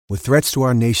With threats to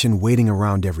our nation waiting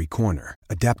around every corner,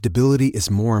 adaptability is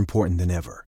more important than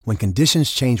ever. When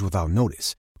conditions change without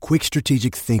notice, quick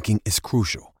strategic thinking is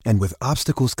crucial. And with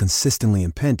obstacles consistently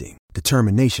impending,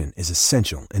 determination is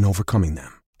essential in overcoming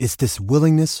them. It's this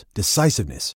willingness,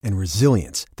 decisiveness, and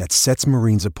resilience that sets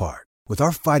Marines apart. With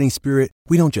our fighting spirit,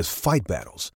 we don't just fight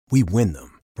battles, we win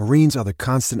them. Marines are the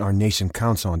constant our nation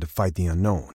counts on to fight the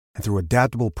unknown. And through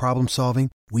adaptable problem solving,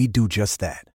 we do just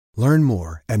that. Learn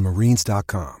more at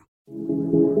marines.com.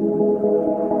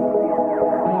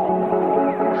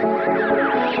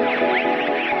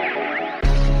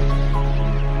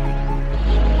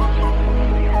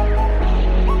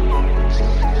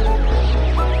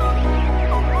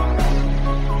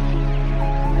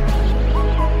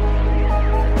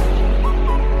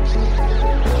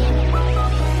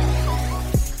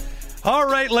 All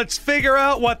right, let's figure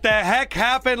out what the heck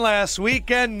happened last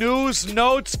weekend. News,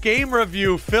 notes, game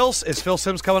review. Is Phil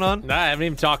Simms coming on? Nah, I haven't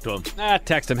even talked to him.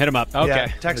 Text him. Hit him up. Okay. Yeah,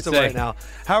 text him right now.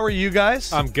 How are you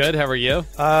guys? I'm good. How are you?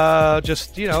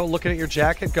 Just, looking at your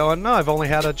jacket going, no, I've only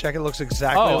had a jacket that looks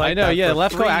exactly like that. Oh, I know. Yeah, for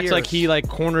Lefko 3 acts years. like he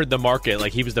cornered the market.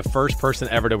 Like he was the first person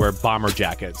ever to wear bomber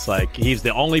jackets. Like he's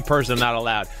the only person not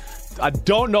allowed. I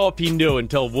don't know if he knew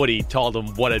until Woody told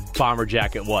him what a bomber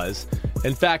jacket was.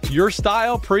 In fact, your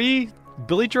style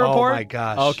pre-Bleacher Report? Oh, my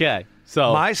gosh. Okay.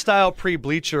 So my style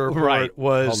pre-Bleacher Report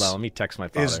was... Hold on, let me text my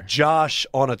father. Is Josh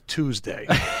on a Tuesday.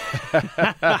 On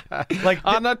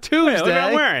a Tuesday? What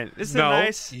am I wearing? This is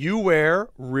nice. You wear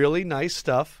really nice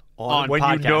stuff on when you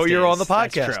podcast know you're on the days.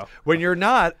 podcast. That's true. When you're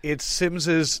not, it's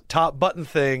Sims's top button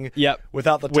thing. Yep.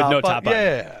 Without the With top no button. top button.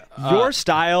 Yeah. Your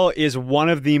style is one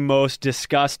of the most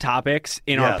discussed topics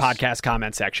in our Yes. podcast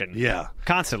comment section. Yeah.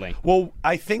 Constantly. Well,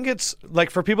 I think it's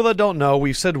for people that don't know,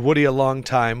 we've said Woody a long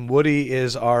time. Woody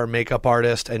is our makeup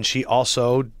artist, and she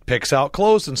also picks out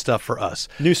clothes and stuff for us.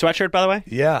 New sweatshirt, by the way?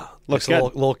 Yeah. Looks a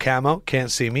good. little camo. Can't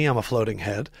see me. I'm a floating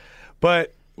head.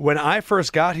 But when I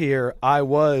first got here, I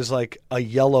was like a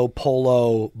yellow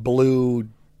polo, blue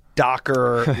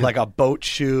Docker, like a boat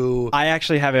shoe. I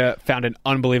actually found an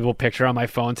unbelievable picture on my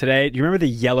phone today. Do you remember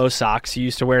the yellow socks you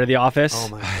used to wear to the office? Oh,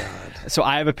 my God. So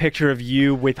I have a picture of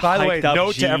you with By the way, hiked up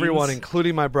note jeans. to everyone,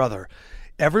 including my brother.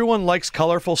 Everyone likes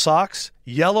colorful socks.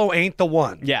 Yellow ain't the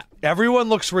one. Yeah. Everyone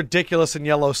looks ridiculous in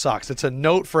yellow socks. It's a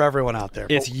note for everyone out there.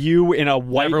 It's you in a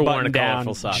white Never worn a button-down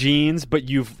colorful sock. jeans, but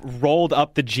you've rolled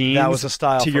up the jeans That was a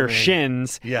style to for your me.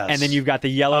 shins, Yes. and then you've got the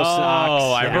yellow socks.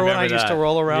 I Remember when I used to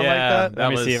roll around like that? That Let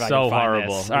me was see if I so can find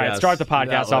horrible. this. All right, Yes. start the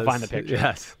podcast. That I'll find was- the picture.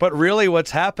 Yes. But really what's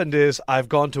happened is I've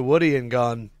gone to Woody and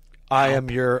gone, I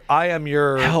am your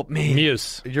Help me.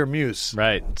 Muse. your muse.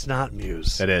 Right. It's not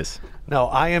muse. It is. No,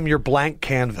 I am your blank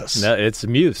canvas. No, it's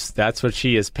Muse. That's what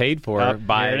she is paid for Oh,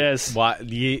 by here it is.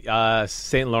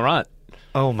 Saint Laurent.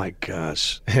 Oh my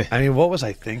gosh. I mean, what was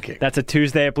I thinking? That's a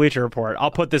Tuesday at Bleacher Report.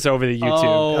 I'll put this over the YouTube.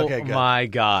 Oh Okay, good. my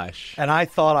gosh. And I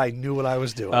thought I knew what I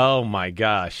was doing. Oh my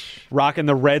gosh. Rocking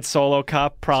the red Solo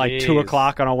Cup, probably Jeez. 2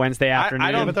 o'clock on a Wednesday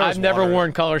afternoon. I've never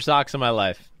worn color socks in my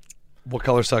life. What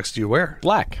color socks do you wear?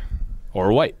 Black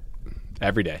or white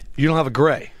every day. You don't have a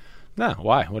gray. No,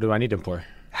 why? What do I need them for?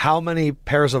 How many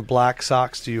pairs of black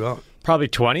socks do you own? Probably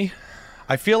 20.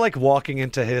 I feel like walking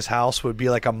into his house would be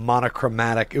like a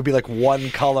monochromatic. It would be like one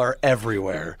color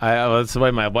everywhere. That's the way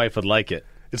my wife would like it.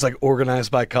 It's like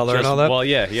organized by color and all that. Well,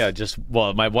 yeah.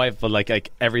 My wife would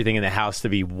like everything in the house to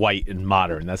be white and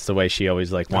modern. That's the way she always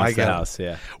wants the get it. house.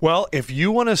 Yeah. Well, if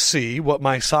you want to see what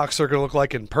my socks are going to look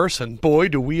like in person, boy,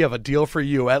 do we have a deal for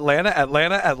you.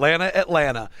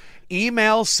 Atlanta.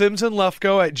 Email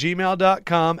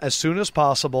simsandlefko@gmail.com as soon as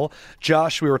possible.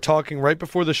 Josh, we were talking right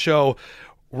before the show.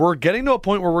 We're getting to a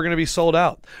point where we're going to be sold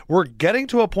out. We're getting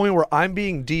to a point where I'm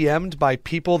being DM'd by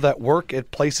people that work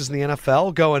at places in the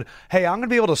NFL going, hey, I'm going to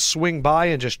be able to swing by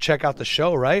and just check out the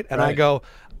show, right? And I Right. go,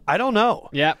 I don't know.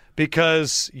 Yep.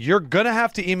 Because you're going to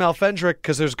have to email Fendrick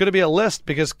because there's going to be a list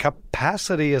because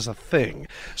capacity is a thing.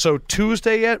 So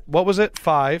Tuesday at, what was it,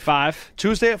 5? 5.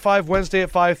 Tuesday at 5, Wednesday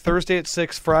at 5, Thursday at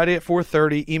 6, Friday at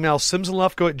 4:30. Email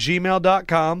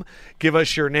simsandlefko@gmail.com. Give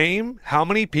us your name, how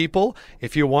many people,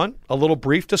 if you want, a little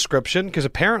brief description, because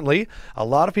apparently a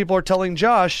lot of people are telling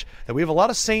Josh that we have a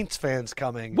lot of Saints fans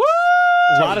coming. Woo!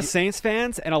 A lot of Saints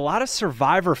fans and a lot of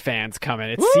Survivor fans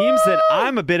coming. It seems that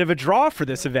I'm a bit of a draw for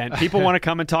this event. People want to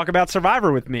come and talk about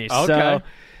Survivor with me. Okay. So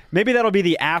maybe that'll be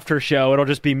the after show. It'll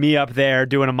just be me up there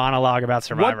doing a monologue about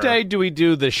Survivor. What day do we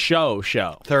do the show?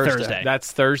 Thursday. Thursday. That's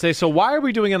Thursday. So why are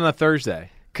we doing it on a Thursday?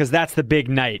 because that's the big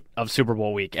night of Super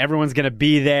Bowl week. Everyone's going to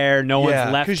be there. No one's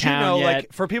left town yet.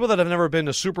 Like for people that have never been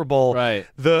to Super Bowl, right.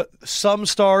 Some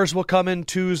stars will come in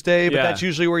Tuesday, but that's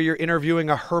usually where you're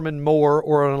interviewing a Herman Moore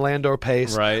or an Orlando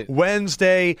Pace. Right.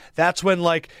 Wednesday, that's when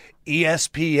like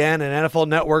ESPN and NFL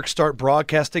Network start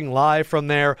broadcasting live from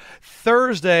there.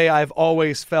 Thursday, I've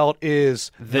always felt,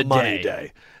 is the money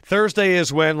day. Thursday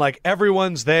is when like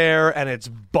everyone's there and it's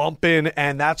bumping,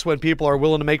 and that's when people are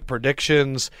willing to make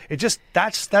predictions. It just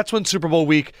that's when Super Bowl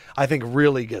week I think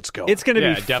really gets going. It's going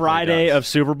to be Friday of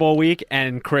Super Bowl week,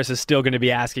 and Chris is still going to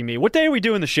be asking me, "What day are we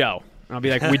doing the show?" And I'll be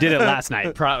like, "We did it last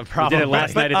night. Probably. We did it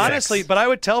last night." At honestly, 6. But I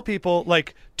would tell people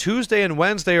like Tuesday and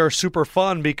Wednesday are super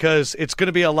fun because it's going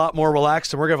to be a lot more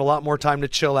relaxed, and we're going to have a lot more time to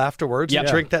chill afterwards and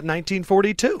drink that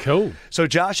 1942. Cool. So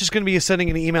Josh is going to be sending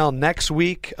an email next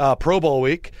week, Pro Bowl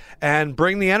week, and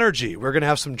bring the energy. We're going to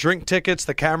have some drink tickets.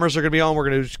 The cameras are going to be on. We're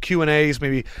going to do Q&As,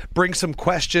 maybe bring some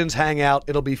questions, hang out.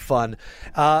 It'll be fun.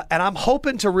 And I'm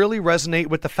hoping to really resonate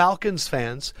with the Falcons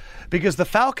fans because the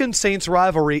Falcons-Saints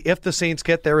rivalry, if the Saints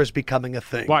get there, is becoming a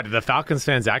thing. Why, do the Falcons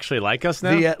fans actually like us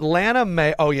now? The Atlanta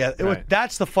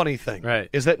that's the funny thing, right?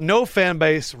 Is that no fan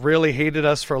base really hated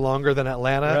us for longer than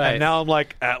Atlanta, right. And now I'm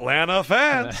like, Atlanta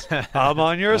fans, I'm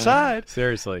on your side.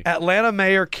 Seriously. Atlanta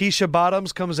Mayor Keisha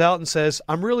Bottoms comes out and says,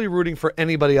 I'm really rooting for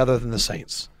anybody other than the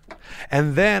Saints.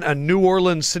 And then a New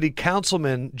Orleans City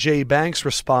Councilman, Jay Banks,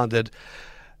 responded,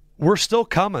 we're still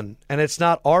coming, and it's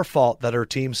not our fault that our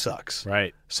team sucks.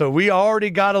 Right. So we already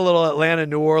got a little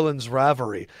Atlanta-New Orleans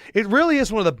rivalry. It really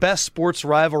is one of the best sports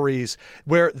rivalries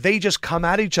where they just come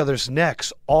at each other's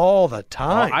necks all the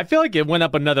time. Well, I feel like it went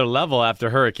up another level after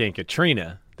Hurricane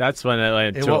Katrina. That's when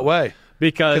it In what way?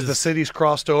 Because the cities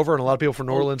crossed over and a lot of people from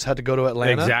New Orleans had to go to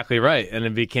Atlanta. Exactly right. And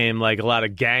it became like a lot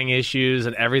of gang issues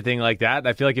and everything like that. And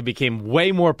I feel like it became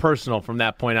way more personal from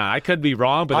that point on. I could be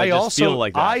wrong, but I just feel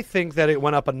like that. I think that it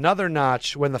went up another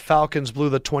notch when the Falcons blew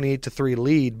the 28-3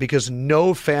 lead because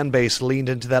no fan base leaned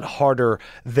into that harder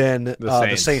than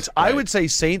the Saints. Right. I would say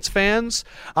Saints fans,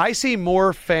 I see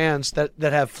more fans that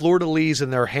have fleur-de-lis in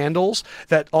their handles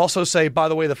that also say, by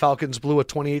the way, the Falcons blew a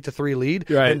 28-3 lead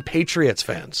than Patriots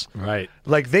fans. Right.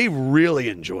 Like they really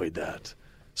enjoyed that.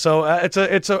 So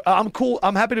I'm cool.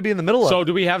 I'm happy to be in the middle of it. So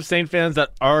do we have Saint fans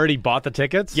that already bought the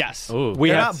tickets? Yes. Ooh,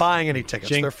 They're not buying any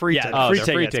tickets. They're free tickets. Oh,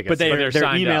 free tickets. But they're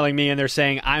signed emailing up. me and they're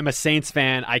saying, I'm a Saints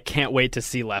fan. I can't wait to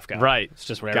see Lefko. Right. It's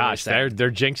just what Gosh, they're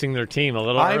jinxing their team a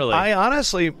little early. I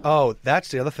honestly, that's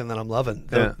the other thing that I'm loving.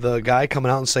 The guy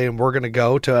coming out and saying we're going to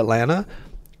go to Atlanta.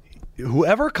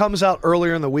 Whoever comes out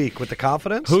earlier in the week with the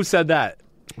confidence. Who said that?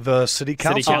 The city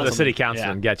council. Oh, the city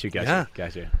councilman. Yeah.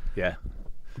 Got you. Yeah.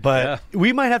 But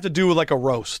we might have to do like a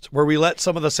roast where we let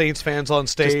some of the Saints fans on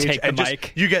stage just take and the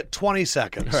mic. You get 20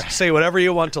 seconds. Say whatever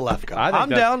you want to Lefko. I'm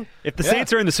down. If the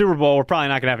Saints are in the Super Bowl, we're probably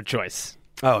not going to have a choice.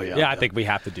 Oh, yeah. Yeah, I think we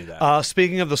have to do that.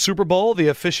 Speaking of the Super Bowl, the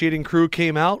officiating crew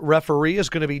came out. Referee is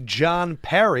going to be John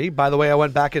Perry. By the way, I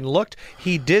went back and looked.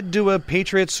 He did do a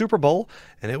Patriots Super Bowl,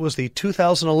 and it was the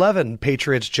 2011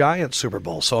 Patriots-Giants Super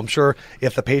Bowl. So I'm sure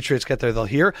if the Patriots get there, they'll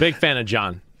hear. Big fan of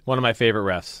John. One of my favorite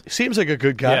refs. Seems like a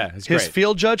good guy. Yeah, he's His great.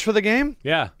 field judge for the game?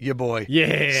 Yeah. Your boy.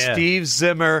 Yeah. Steve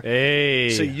Zimmer.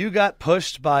 Hey. So you got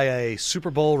pushed by a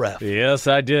Super Bowl ref. Yes,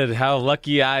 I did. How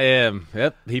lucky I am.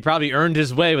 Yep. He probably earned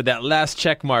his way with that last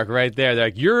check mark right there. They're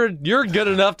like, you're good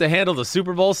enough to handle the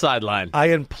Super Bowl sideline. I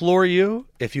implore you,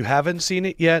 if you haven't seen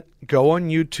it yet, go on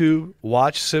YouTube,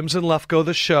 watch Sims and Lefko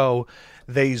the show.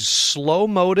 They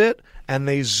slow-moed it and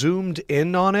they zoomed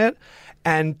in on it.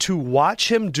 And to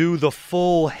watch him do the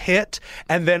full hit,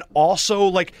 and then also,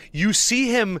 like, you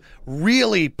see him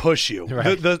really push you.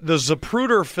 Right. The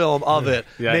Zapruder film of it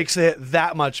makes it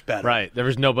that much better. Right. There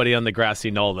was nobody on the grassy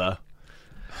knoll, though.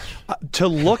 To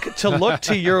look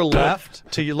to your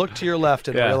left,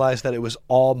 and realize that it was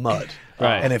all mud.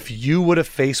 Right. And if you would have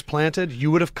face planted,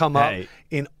 you would have come up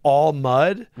in all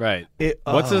mud. Right.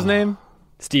 What's his name?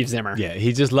 Steve Zimmer. Yeah,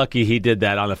 he's just lucky he did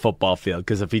that on a football field,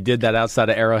 because if he did that outside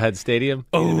of Arrowhead Stadium,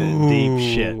 deep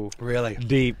shit. Really?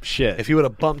 Deep shit. If he would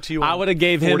have bumped you on I would have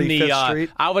gave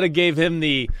him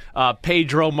the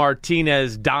Pedro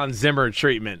Martinez Don Zimmer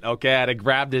treatment. Okay, I'd have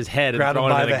grabbed his head and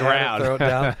thrown it to the ground. Throw it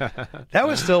down. That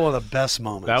was still one of the best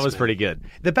moments. That was pretty good.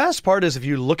 The best part is if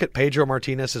you look at Pedro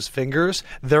Martinez's fingers,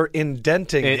 they're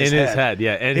indenting his head.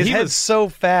 Yeah, and his head's so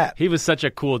fat. He was such a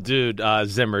cool dude,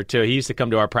 Zimmer too. He used to come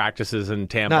to our practices in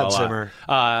Tampa Not a lot. Zimmer.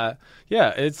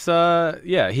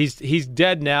 He's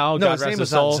dead now. No, God his rest name his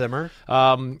was not soul. Zimmer.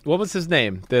 What was his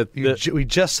name? We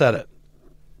just said it.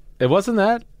 It wasn't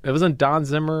that. It wasn't Don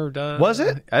Zimmer. Was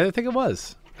it? I think it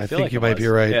was. I think you might be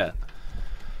right. Yeah.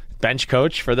 bench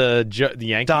coach for the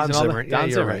Yankees. Don and all Zimmer. that? Yeah, Don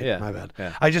you're Zimmer. right. Yeah. My bad.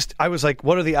 Yeah. I was like,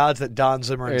 what are the odds that Don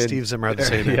Zimmer and Steve Zimmer are the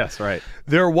same name? Yes, right.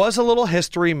 There was a little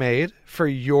history made for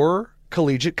your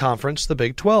collegiate conference, the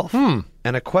Big 12.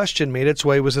 And a question made its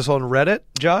way. Was this on Reddit,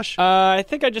 Josh? I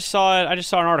think I just saw it. I just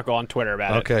saw an article on Twitter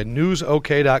about it. Okay,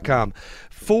 newsok.com.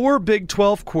 4 Big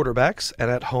 12 quarterbacks,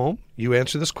 and at home, you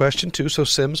answer this question too, so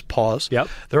Sims, pause. Yep.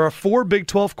 There are 4 Big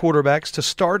 12 quarterbacks to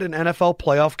start an NFL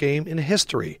playoff game in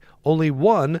history. Only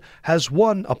one has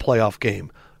won a playoff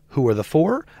game. Who are the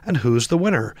 4, and who's the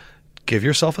winner? Give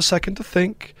yourself a second to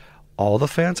think. All the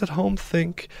fans at home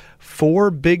think. 4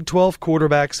 Big 12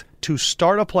 quarterbacks to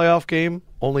start a playoff game.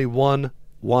 Only one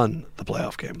won the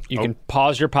playoff game. You can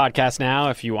pause your podcast now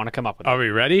if you want to come up with it. Are we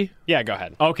ready? Yeah, go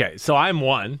ahead. Okay, so I'm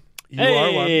one. You are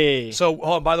Hey. one. So,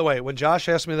 hold on, by the way, when Josh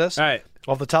asked me this, All right.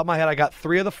 off the top of my head, I got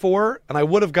 3 of the 4, and I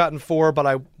would have gotten 4, but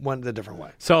I went a different way.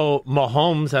 So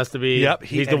Mahomes has to be. Yep,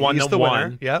 he's the one he's that the won.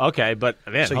 winner. Yep. Okay, but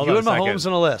man, So hold you on and a second. Mahomes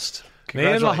on a list. Me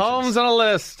and Congratulations. Mahomes on a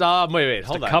list. Wait,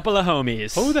 hold A on. couple of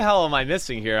homies. Who the hell am I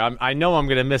missing here? I know I'm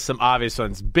going to miss some obvious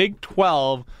ones. Big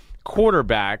 12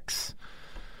 quarterbacks.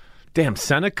 Damn,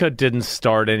 Seneca didn't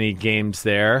start any games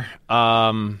there.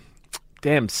 Damn,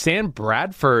 Sam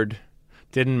Bradford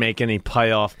didn't make any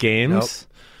playoff games.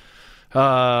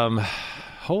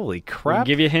 Holy We'll crap!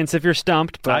 give you hints if you're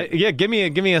stumped, but Give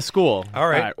me a school. All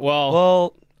right. All right, well-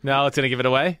 well, No, it's going to give it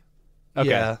away. Okay.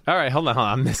 Yeah. All right. Hold on.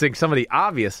 I'm missing somebody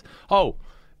obvious. Oh.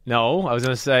 No, I was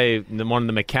going to say one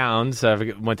of the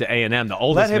McCowns went to A&M, the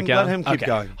oldest let McCown. him keep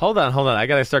going. Hold on. I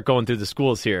got to start going through the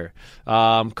schools here.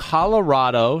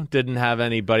 Colorado didn't have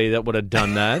anybody that would have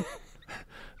done that.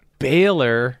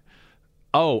 Baylor.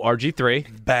 Oh,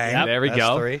 RG3. Bang. There we That's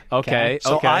go. 3. Okay.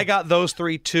 So okay. I got those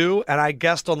 3 too, and I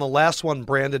guessed on the last one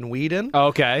Brandon Whedon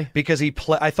Okay. because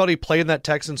I thought he played in that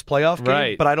Texans playoff game,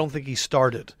 Right. but I don't think he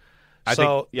started. I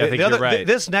think you're right.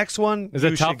 This next one Is it a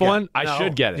you should tough get. one? I No.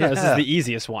 should get it. yeah, this is the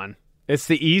easiest one. It's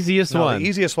the easiest No, one. the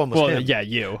easiest one was Well, him. yeah,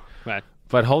 you. But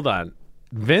But hold on.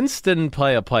 Vince didn't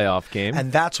play a playoff game.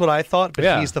 And that's what I thought, but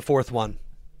Yeah. he's the 4th one.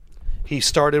 He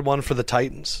started one for the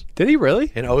Titans Did he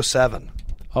really? in 07.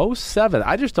 07.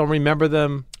 I just don't remember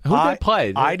them. Who they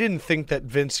played? I didn't think that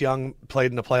Vince Young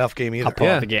played in the playoff game either. I'll pull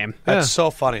out the game. That's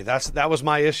so funny. That was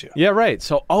my issue. Yeah, right.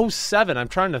 So 07. I'm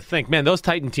trying to think. Man, those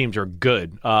Titan teams are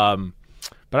good.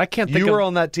 But I can't think You of. were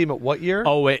on that team at what year?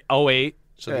 08.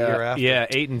 So the year after. Yeah,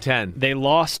 8 and 10. They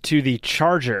lost to the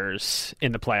Chargers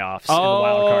in the playoffs in the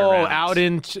wild card round. Out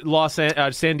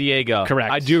in San Diego.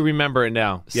 Correct. I do remember it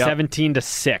now. Yep.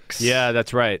 17-6. Yeah,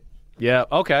 that's right. Yeah.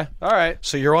 Okay. All right.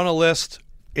 So you're on a list.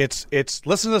 It's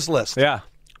listen to this list. Yeah.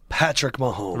 Patrick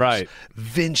Mahomes. Right.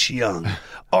 Vince Young.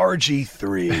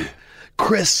 RG3.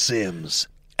 Chris Sims.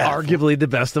 Arguably the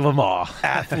best of them all.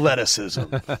 Athleticism.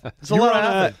 It's a You were lot on, of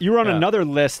athletes. you were on another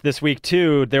list this week,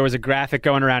 too. There was a graphic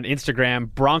going around Instagram.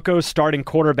 Broncos starting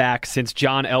quarterback since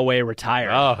John Elway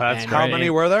retired. Oh, that's And- How many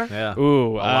were there? Yeah.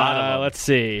 Ooh, lot of them. let's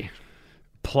see.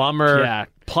 Plummer. Yeah.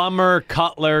 Plummer,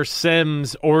 Cutler,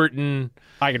 Sims, Orton.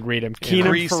 I can read him.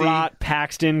 Keenan Greasy. Farrat,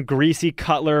 Paxton, Greasy,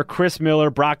 Cutler, Chris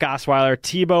Miller, Brock Osweiler,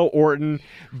 Tebow, Orton,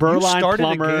 Burline, started a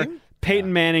Plummer, game?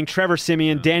 Peyton Manning, Trevor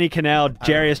Siemian, Danny Cannell,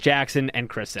 Jarius Jackson, and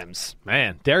Chris Sims.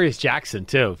 Man, Darius Jackson,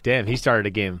 too. Damn, he started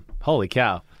a game. Holy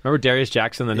cow. Remember Darius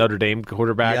Jackson, the Notre Dame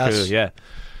quarterback? Yes. Who, yeah.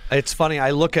 It's funny.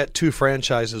 I look at 2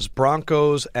 franchises,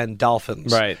 Broncos and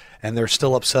Dolphins. Right. And they're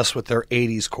still obsessed with their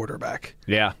 80s quarterback.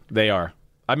 Yeah, they are.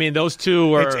 I mean, those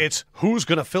two are... It's who's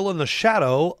going to fill in the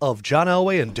shadow of John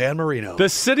Elway and Dan Marino. The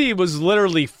city was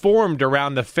literally formed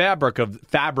around the fabric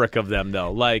of them,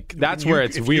 though. Like, that's where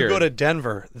it's if weird. you go to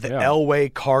Denver, the Yeah.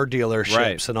 Elway car dealerships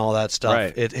Right. and all that stuff,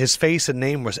 Right. his face and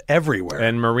name was everywhere.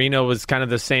 And Marino was kind of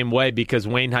the same way because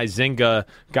Wayne Huizinga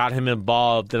got him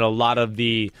involved in a lot of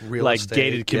the Real estate,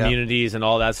 gated yeah. communities and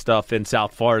all that stuff in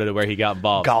South Florida where he got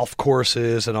involved. Golf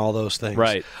courses and all those things.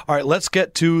 Right. All right, let's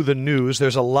get to the news.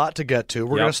 There's a lot to get to.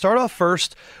 We're Yep. going to start off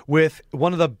first with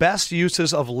one of the best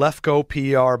uses of left go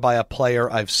PR by a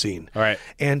player I've seen. All right.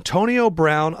 Antonio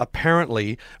Brown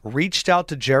apparently reached out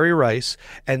to Jerry Rice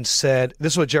and said,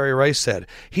 this is what Jerry Rice said.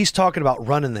 He's talking about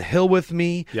running the hill with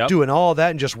me, Yep. doing all that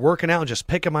and just working out and just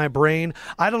picking my brain.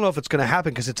 I don't know if it's going to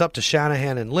happen because it's up to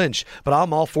Shanahan and Lynch, but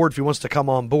I'm all for it if he wants to come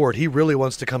on board. He really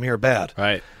wants to come here bad.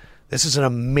 Right. This is an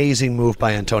amazing move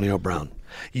by Antonio Brown.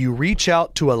 You reach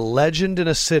out to a legend in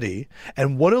a city,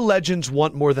 and what do legends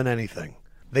want more than anything?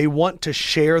 They want to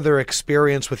share their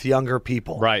experience with younger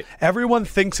people. Right. Everyone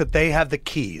thinks that they have the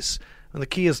keys, and the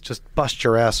key is just bust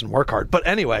your ass and work hard. But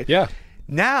anyway, Yeah.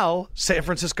 now San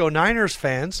Francisco Niners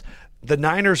fans, the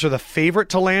Niners are the favorite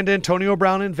to land Antonio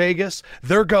Brown in Vegas.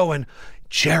 They're going,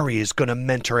 Jerry is going to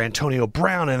mentor Antonio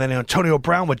Brown, and then Antonio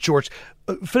Brown with George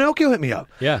Finocchio hit me up.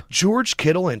 Yeah. George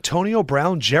Kittle, Antonio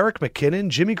Brown, Jerick McKinnon,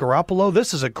 Jimmy Garoppolo.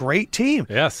 This is a great team.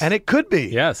 Yes. And it could be.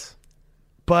 Yes.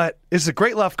 But it's a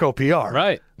great Lefko PR.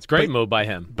 Right. It's a great move by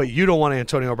him. But you don't want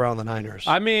Antonio Brown on the Niners.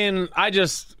 I mean, I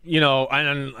just,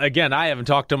 and again, I haven't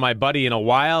talked to my buddy in a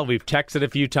while. We've texted a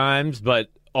few times, but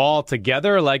all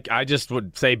together, I just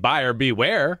would say buyer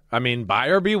beware. I mean,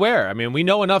 buyer beware. I mean, we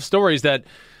know enough stories that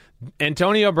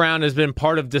Antonio Brown has been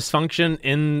part of dysfunction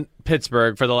in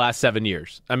Pittsburgh for the last 7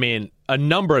 years. I mean, a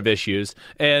number of issues.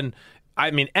 And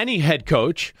I mean, any head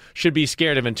coach should be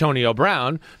scared of Antonio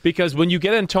Brown because when you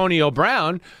get Antonio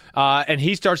Brown and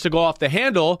he starts to go off the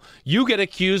handle, you get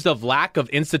accused of lack of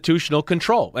institutional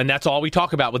control. And that's all we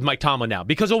talk about with Mike Tomlin now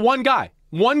because of one guy.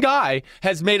 One guy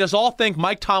has made us all think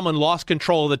Mike Tomlin lost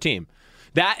control of the team.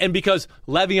 That and because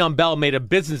Le'Veon Bell made a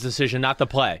business decision not to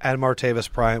play. And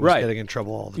Martavis Bryant was getting in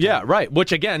trouble all the time. Yeah, right.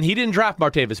 Which, again, he didn't draft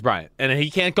Martavis Bryant. And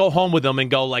he can't go home with him and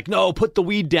go no, put the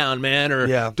weed down, man,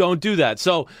 or don't do that.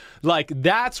 So,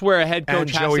 that's where a head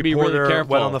coach has to be really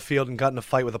careful. Went on the field and got in a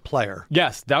fight with a player.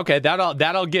 Yes, okay,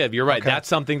 that'll give. You're right. Okay. That's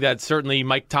something that certainly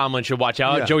Mike Tomlin should watch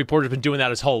out. Yeah. Joey Porter's been doing that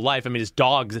his whole life. I mean, his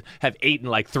dogs have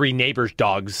eaten 3 neighbors'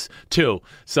 dogs, too.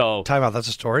 So time out, that's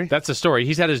a story? That's a story.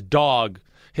 He's had his dog...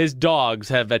 His dogs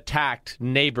have attacked a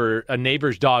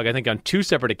neighbor's dog, I think, on 2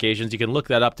 separate occasions. You can look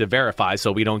that up to verify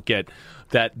so we don't get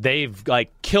that they've,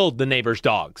 killed the neighbor's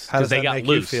dogs because they got loose. How does that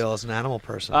make you feel as an animal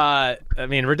person? I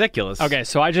mean, ridiculous. Okay,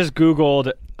 so I just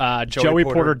Googled Joey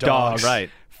Porter dog. Right.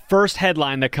 First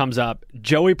headline that comes up,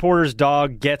 Joey Porter's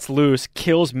dog gets loose,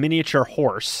 kills miniature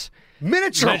horse.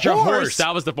 Miniature horse.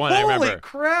 That was the point. I remember. Holy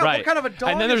crap! Right. What kind of a dog?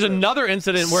 And then there's another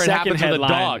incident where it happens with a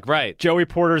dog. Right. Joey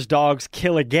Porter's dogs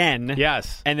kill again.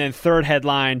 Yes. And then third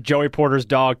headline: Joey Porter's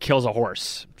dog kills a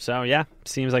horse. So yeah,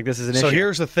 seems like this is an issue. So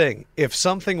here's the thing: if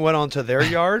something went onto their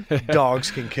yard,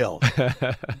 dogs can kill.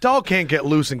 Dog can't get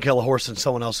loose and kill a horse in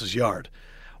someone else's yard.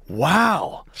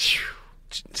 Wow.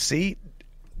 See.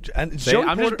 I'm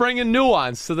just bringing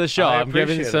nuance to the show. I'm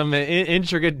giving some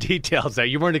intricate details there.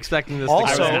 You weren't expecting this.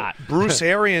 Also, Bruce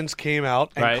Arians came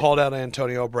out and called out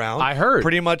Antonio Brown. I heard.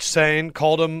 Pretty much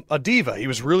called him a diva. He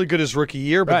was really good his rookie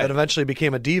year, but then eventually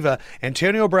became a diva.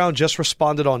 Antonio Brown just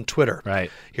responded on Twitter.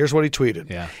 Right. Here's what he tweeted.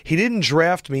 Yeah. He didn't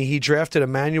draft me. He drafted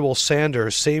Emmanuel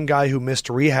Sanders, same guy who missed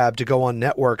rehab to go on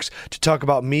networks to talk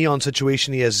about me on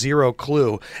situation he has zero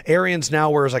clue. Arians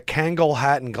now wears a Kangol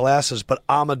hat and glasses, but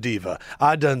I'm a diva.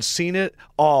 I done seen it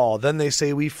all. Then they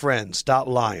say we friends. Stop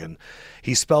lying.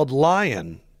 He spelled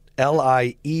lion,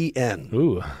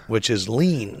 L-I-E-N, which is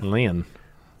lean. Lean.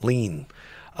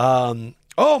 Oh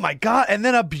my God! And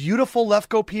then a beautiful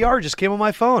Lefko PR just came on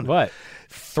my phone. What?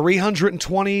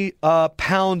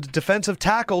 320-pound defensive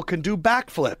tackle can do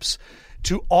backflips.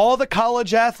 To all the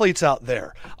college athletes out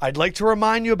there, I'd like to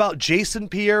remind you about Jason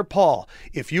Pierre-Paul.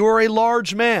 If you are a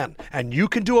large man and you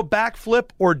can do a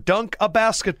backflip or dunk a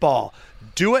basketball,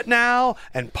 do it now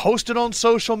and post it on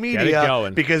social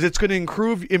media because it's going to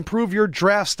improve your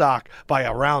draft stock by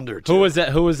a round or 2. Who was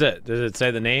it? Did it say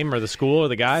the name or the school or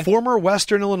the guy? Former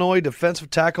Western Illinois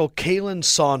defensive tackle Kalen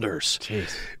Saunders.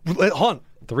 Jeez. Hold on.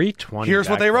 320. Here's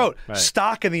what they wrote. Right.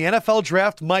 Stock in the NFL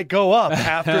draft might go up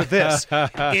after this.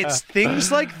 It's things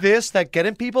like this that get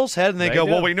in people's head and they go,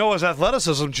 well, we know his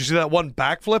athleticism. Did you see that one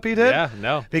backflip he did? Yeah,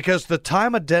 no. Because the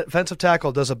time a defensive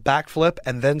tackle does a backflip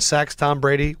and then sacks Tom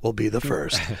Brady will be the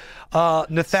first.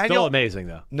 Still amazing,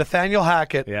 though. Nathaniel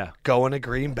Hackett going to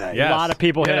Green Bay. Yes. A lot of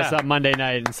people hit us up Monday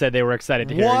night and said they were excited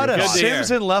to hear what a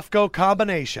Sims and Lefko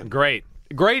combination. Great.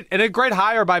 And a great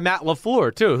hire by Matt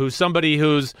LaFleur, too, who's somebody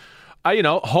who's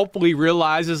hopefully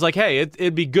realizes hey,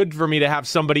 it'd be good for me to have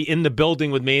somebody in the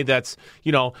building with me that's,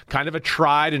 kind of a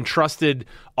tried and trusted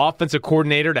offensive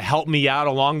coordinator to help me out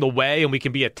along the way, and we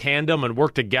can be a tandem and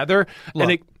work together.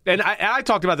 Look. And I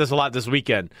talked about this a lot this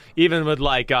weekend, even with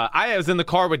I was in the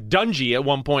car with Dungy at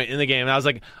one point in the game, and I was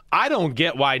like, I don't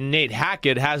get why Nate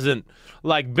Hackett hasn't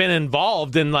been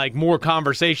involved in more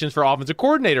conversations for offensive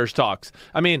coordinators talks.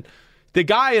 I mean, the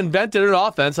guy invented an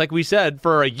offense, like we said,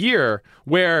 for a year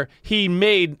where he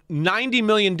made 90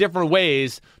 million different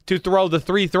ways to throw the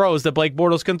 3 throws that Blake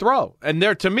Bortles can throw. And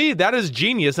to me, that is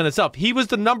genius in itself. He was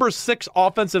the number 6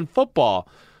 offense in football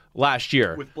last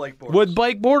year. With Blake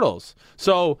Bortles.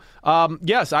 So,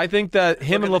 yes, I think that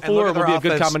him and LaFleur would be a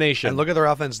good combination. And look at their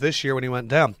offense this year when he went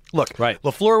down. Look,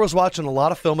 LaFleur was watching a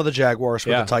lot of film of the Jaguars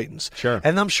for the Titans. Sure.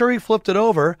 And I'm sure he flipped it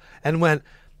over and went,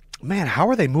 man, how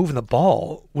are they moving the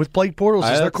ball with Blake Bortles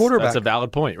as their quarterback? That's a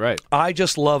valid point, right. I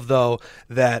just love, though,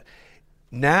 that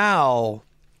now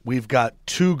we've got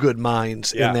two good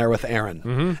minds in there with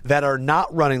Aaron that are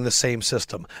not running the same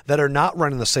system, that are not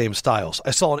running the same styles.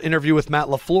 I saw an interview with Matt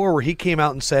LaFleur where he came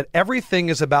out and said everything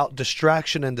is about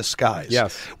distraction and disguise.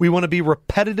 Yes. We want to be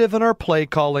repetitive in our play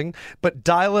calling, but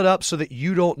dial it up so that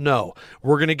you don't know.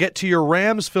 We're going to get to your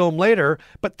Rams film later,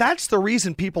 but that's the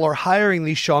reason people are hiring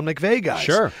these Sean McVay guys.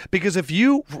 Sure. Because if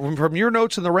you, from your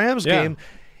notes in the Rams game,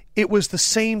 it was the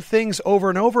same things over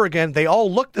and over again. They all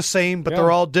look the same, but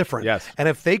they're all different. Yes. And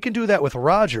if they can do that with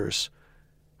Rodgers,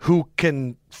 who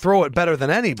can throw it better than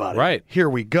anybody, right? Here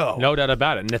we go. No doubt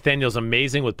about it. Nathaniel's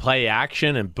amazing with play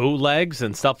action and bootlegs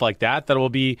and stuff like that. That will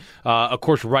be, of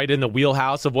course, right in the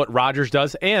wheelhouse of what Rodgers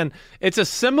does. And it's it's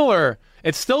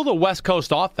still the West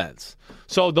Coast offense.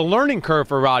 So the learning curve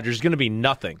for Rodgers is going to be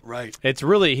nothing. Right. It's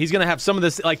really, he's going to have some of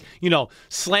this,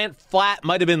 slant flat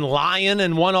might have been Lion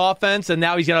in one offense, and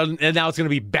now it's going to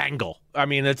be Bengal. I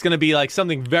mean, it's going to be like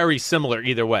something very similar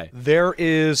either way. There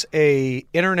is a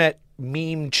internet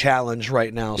meme challenge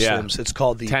right now, Sims. It's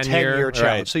called the 10-year challenge.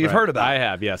 Right, so you've heard about it. I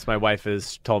have, yes. My wife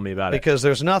has told me about it. Because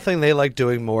there's nothing they like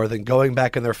doing more than going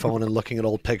back in their phone and looking at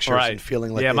old pictures and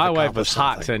feeling like yeah, they've my wife was accomplished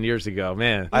hot something. 10 years ago,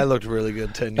 man. I looked really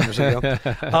good 10 years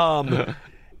ago.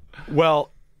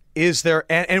 Well, is there,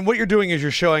 and what you're doing is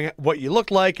you're showing what you look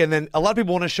like, and then a lot of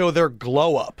people want to show their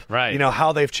glow up, right? You know,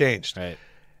 how they've changed. Right.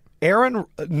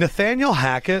 Nathaniel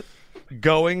Hackett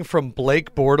going from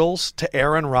Blake Bortles to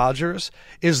Aaron Rodgers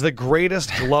is the greatest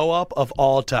glow up of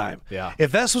all time. Yeah.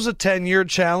 If this was a 10-year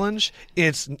challenge,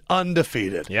 it's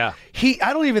undefeated. Yeah.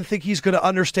 I don't even think he's going to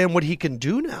understand what he can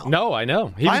do now. No, I know.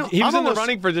 He was in the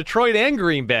running for Detroit and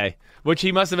Green Bay, which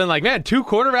he must have been like, man, two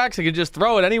quarterbacks that could just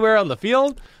throw it anywhere on the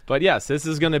field. But yes, this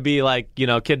is going to be like, kid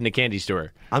in a candy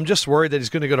store. I'm just worried that he's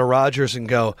going to go to Rodgers and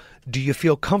go, do you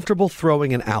feel comfortable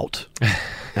throwing an out?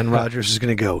 And Rodgers is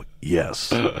going to go, yes.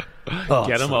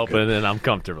 Get him open, and I'm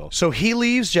comfortable. So he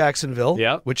leaves Jacksonville,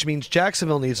 which means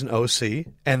Jacksonville needs an OC,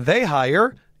 and they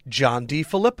hire John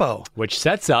DeFilippo. Which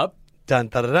sets up Dun,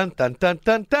 dun, dun, dun, dun,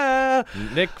 dun, dun.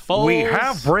 Nick Foles. We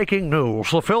have breaking news.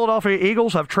 The Philadelphia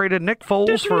Eagles have traded Nick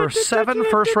Foles for 7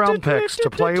 first-round picks to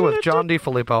play with John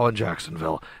DeFilippo in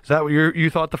Jacksonville. Is that what you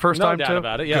thought the first time, too? No doubt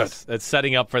about it, yes. Good. It's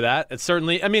setting up for that. It's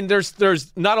certainly, I mean,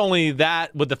 there's not only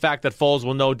that with the fact that Foles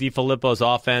will know DeFilippo's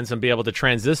offense and be able to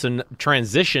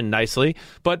transition nicely,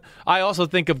 but I also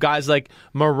think of guys like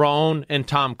Marrone and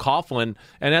Tom Coughlin,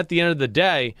 and at the end of the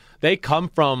day, they come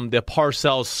from the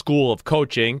Parcells School of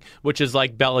Coaching, which is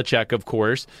like Belichick, of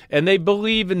course, and they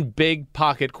believe in big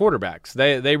pocket quarterbacks.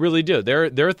 They really do.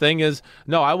 Their thing is,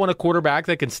 no, I want a quarterback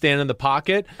that can stand in the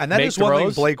pocket, and that make is throws. one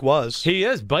thing Blake was. He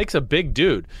is. Blake's a big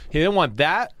dude. He didn't want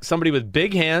that. Somebody with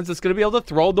big hands that's going to be able to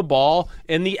throw the ball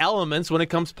in the elements when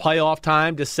it comes playoff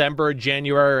time, December,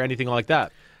 January, or anything like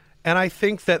that. And I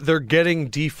think that they're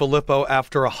getting DeFilippo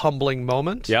after a humbling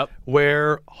moment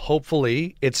where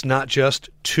hopefully it's not just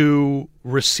 2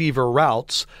 receiver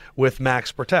routes with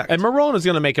max protect. And Marrone is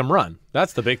going to make him run.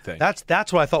 That's the big thing.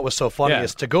 That's what I thought was so funny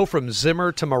is to go from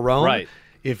Zimmer to Marrone. Right.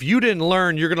 If you didn't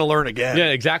learn, you're going to learn again. Yeah,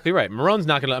 exactly right. Marrone's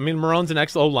not going to – I mean, Marrone's an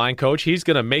ex-O-line coach. He's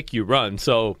going to make you run.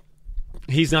 So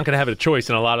he's not going to have a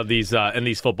choice in a lot of these in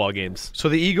these football games. So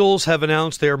the Eagles have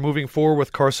announced they are moving forward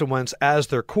with Carson Wentz as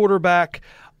their quarterback.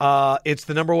 It's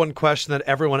the number one question that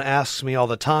everyone asks me all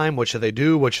the time. What should they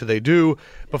do? What should they do?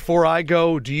 Before I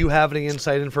go, do you have any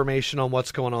inside information on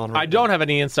what's going on right now? I don't have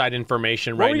any inside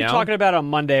information right now. What were you talking about on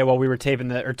Monday while we were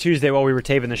taping or Tuesday while we were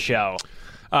taping the show?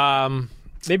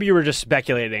 Maybe you were just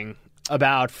speculating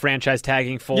about franchise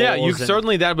tagging Foles. Yeah,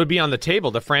 certainly that would be on the table.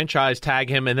 The franchise tag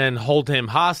him and then hold him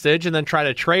hostage and then try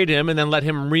to trade him and then let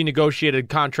him renegotiate a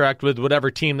contract with whatever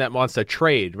team that wants to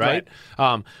trade, right?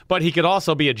 But he could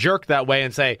also be a jerk that way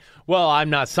and say, well,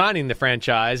 I'm not signing the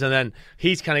franchise, and then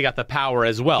he's kind of got the power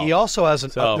as well. He also has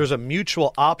there's a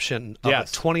mutual option of a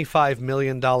 $25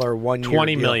 million 1 year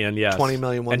 $20 million, yes. $20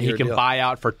 million 1 year and he can deal. buy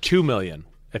out for $2 million.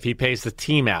 If he pays the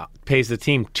team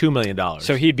 $2 million.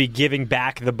 So he'd be giving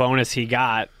back the bonus he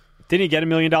got. Didn't he get $1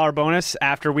 million bonus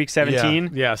after week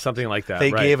 17? Yeah, something like that.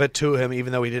 They gave it to him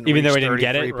even though he didn't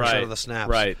get it. 33% of the snaps.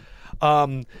 Right.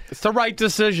 It's the right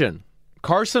decision.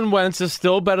 Carson Wentz is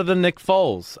still better than Nick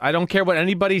Foles. I don't care what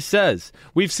anybody says.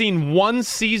 We've seen one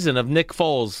season of Nick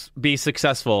Foles be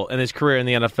successful in his career in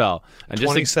the NFL.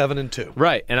 27-2.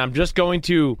 Right. And I'm just going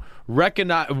to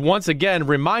once again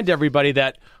remind everybody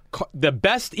that the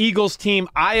best Eagles team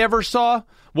I ever saw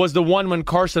was the one when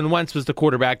Carson Wentz was the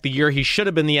quarterback, the year he should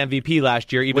have been the MVP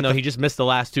last year, even though he just missed the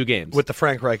last 2 games. With the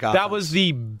Frank Reich offense. That was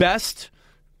the best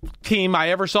team I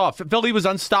ever saw. Philly was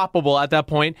unstoppable at that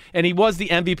point, and he was the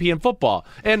MVP in football.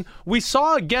 And we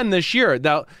saw again this year.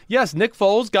 Now, yes, Nick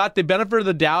Foles got the benefit of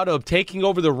the doubt of taking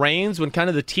over the reins when kind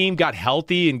of the team got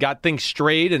healthy and got things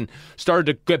straight and started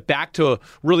to get back to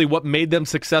really what made them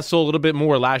successful a little bit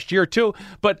more last year too.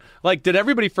 But like, did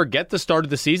everybody forget the start of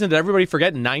the season? Did everybody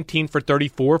forget 19 for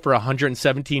 34 for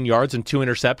 117 yards and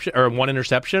one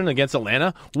interception against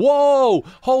Atlanta? Whoa!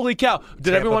 Holy cow!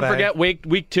 Did everyone forget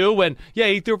week 2 when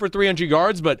he threw for 300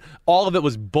 yards, but all of it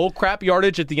was bullcrap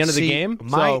yardage at the end of the game?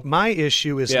 My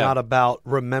issue is not about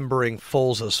remembering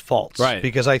Foles' faults, right?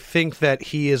 Because I think that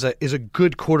he is a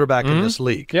good quarterback in this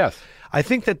league. Yes. I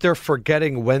think that they're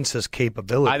forgetting Wentz's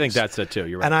capabilities. I think that's it too.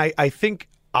 You're right. And I think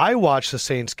I watched the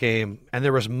Saints game, and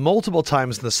there was multiple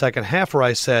times in the second half where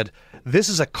I said, this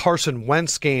is a Carson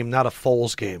Wentz game, not a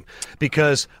Foles game,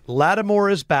 because Lattimore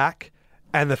is back,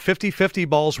 and the 50-50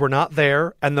 balls were not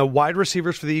there, and the wide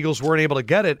receivers for the Eagles weren't able to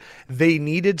get it. They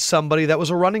needed somebody that was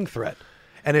a running threat.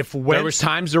 And if Wentz, there was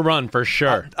times to run for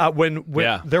sure. When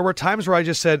there were times where I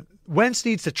just said, Wentz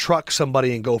needs to truck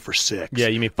somebody and go for 6. Yeah,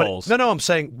 you mean Foles? No, I'm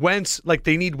saying Wentz. Like,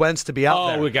 they need Wentz to be out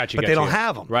there. Oh, we got you. But they don't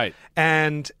have him. Right.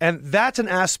 And that's an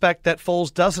aspect that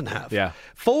Foles doesn't have. Yeah.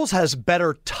 Foles has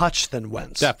better touch than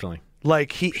Wentz. Definitely.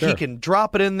 Like, he can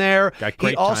drop it in there. Got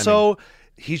great timing.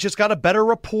 He's just got a better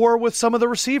rapport with some of the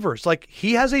receivers. Like,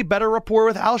 he has a better rapport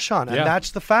with Alshon, and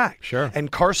that's the fact. Sure.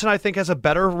 And Carson, I think, has a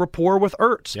better rapport with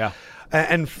Ertz. Yeah.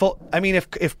 And I mean, if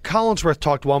Collinsworth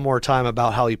talked one more time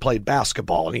about how he played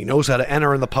basketball and he knows how to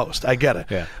enter in the post, I get it.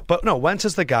 Yeah. But no, Wentz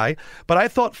is the guy. But I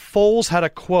thought Foles had a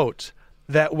quote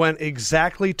that went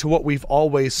exactly to what we've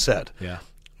always said. Yeah.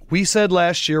 We said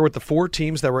last year with the 4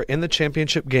 teams that were in the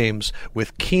championship games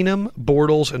with Keenum,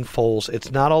 Bortles, and Foles,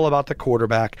 it's not all about the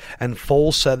quarterback, and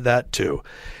Foles said that too.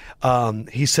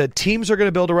 He said teams are going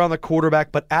to build around the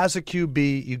quarterback, but as a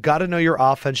QB, you got to know your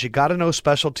offense. You got to know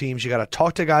special teams. You got to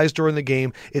talk to guys during the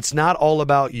game. It's not all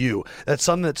about you. That's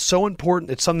something that's so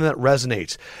important. It's something that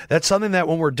resonates. That's something that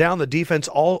when we're down, the defense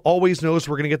always knows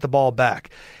we're going to get the ball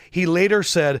back. He later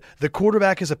said the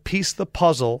quarterback is a piece of the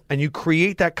puzzle, and you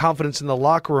create that confidence in the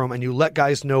locker room, and you let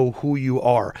guys know who you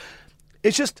are.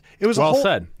 It was well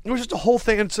said. It was just a whole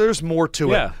thing, and so there's more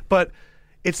to it. But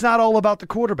it's not all about the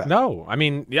quarterback. No, I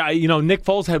mean, Nick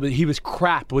Foles he was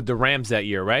crap with the Rams that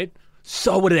year, right?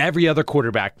 So would every other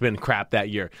quarterback been crap that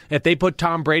year. If they put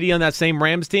Tom Brady on that same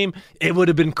Rams team, it would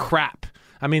have been crap.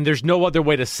 I mean, there's no other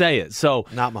way to say it. So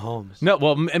not Mahomes. No,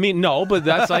 well, I mean, no, but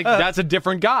that's that's a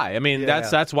different guy. I mean,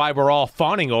 that's why we're all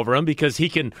fawning over him, because he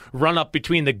can run up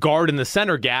between the guard and the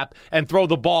center gap and throw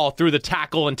the ball through the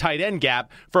tackle and tight end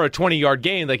gap for a 20-yard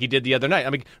gain like he did the other night. I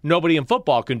mean, nobody in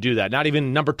football can do that. Not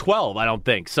even number 12, I don't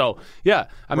think. So, yeah,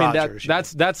 I mean,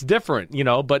 that's different,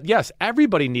 But yes,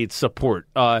 everybody needs support.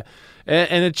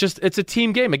 And it's a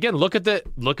team game. Again, look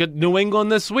at New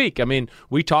England this week. I mean,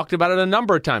 we talked about it a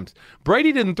number of times.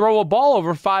 Brady didn't throw a ball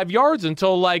over 5 yards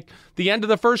until like the end of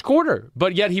the first quarter,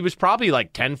 but yet he was probably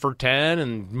like 10 for 10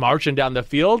 and marching down the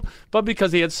field. But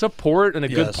because he had support and a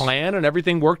good plan and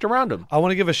everything worked around him. I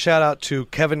want to give a shout out to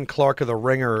Kevin Clark of The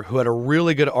Ringer, who had a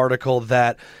really good article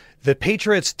that the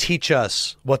Patriots teach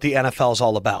us what the NFL is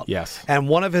all about. Yes. And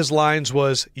one of his lines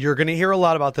was, you're going to hear a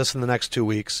lot about this in the next 2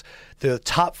 weeks. The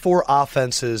top 4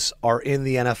 offenses are in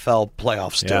the NFL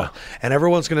playoffs still. Yeah. And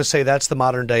everyone's going to say that's the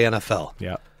modern day NFL.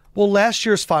 Yeah. Well, last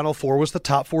year's Final Four was the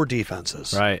top 4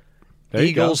 defenses. Right. There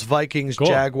Eagles, Vikings,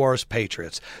 Jaguars,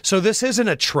 Patriots. So this isn't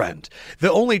a trend.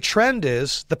 The only trend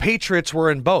is the Patriots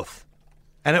were in both.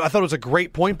 And I thought it was a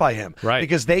great point by him. Right.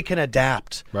 Because they can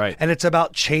adapt. Right. And it's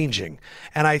about changing.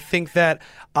 And I think that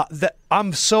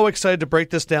I'm so excited to break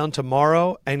this down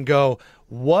tomorrow and go,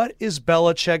 what is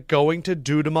Belichick going to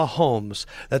do to Mahomes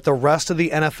that the rest of the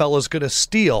NFL is going to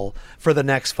steal for the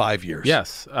next 5 years?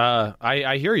 Yes,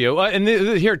 I hear you. And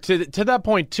here, to that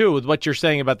point, too, with what you're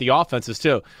saying about the offenses,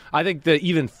 too, I think that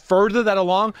even further that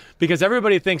along, because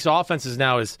everybody thinks offenses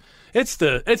now it's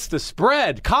the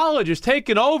spread. College is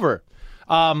taking over.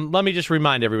 Let me just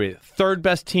remind everybody, 3rd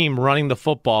best team running the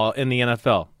football in the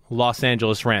NFL, Los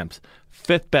Angeles Rams.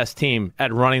 5th best team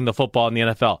at running the football in the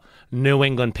NFL, New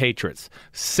England Patriots.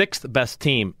 6th best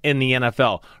team in the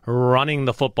NFL running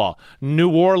the football, New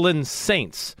Orleans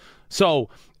Saints. So,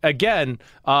 again,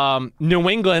 New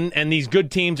England and these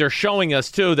good teams are showing us,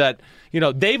 too, that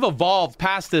they've evolved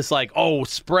past this,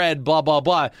 spread, blah, blah,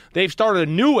 blah. They've started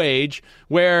a new age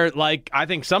where, I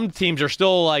think some teams are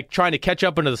still, trying to catch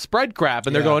up into the spread crap,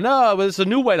 and they're going, no, but it's a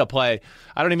new way to play.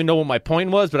 I don't even know what my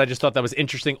point was, but I just thought that was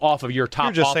interesting off of your top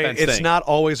You're just offense saying it's thing. not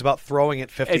always about throwing it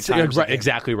 50 times a game.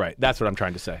 Exactly right. That's what I'm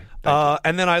trying to say.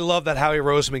 And then I love that Howie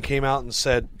Roseman came out and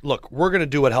said, look, we're going to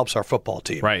do what helps our football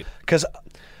team. Right. Because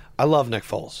I love Nick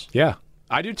Foles. Yeah,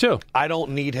 I do too. I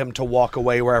don't need him to walk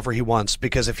away wherever he wants,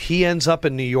 because if he ends up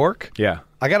in New York,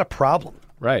 I got a problem.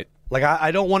 Right. Like,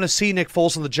 I don't want to see Nick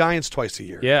Foles and the Giants twice a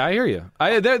year. Yeah, I hear you.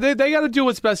 They got to do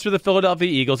what's best for the Philadelphia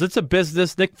Eagles. It's a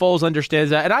business. Nick Foles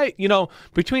understands that. And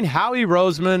between Howie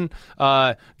Roseman,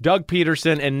 Doug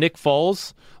Peterson, and Nick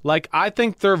Foles, I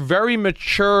think they're very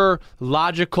mature,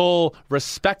 logical,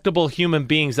 respectable human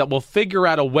beings that will figure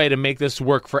out a way to make this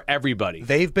work for everybody.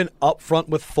 They've been upfront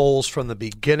with Foles from the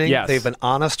beginning. Yes. They've been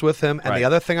honest with him. And the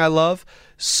other thing I love,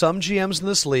 some GMs in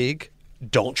this league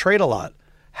don't trade a lot.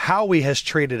 Howie has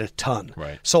traded a ton.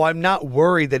 Right. So I'm not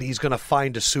worried that he's going to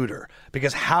find a suitor,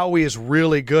 because Howie is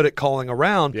really good at calling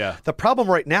around. Yeah. The problem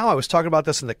right now, I was talking about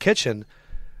this in the kitchen,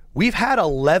 we've had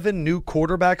 11 new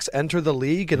quarterbacks enter the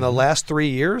league in the last 3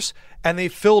 years, and they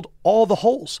filled all the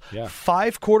holes. Yeah.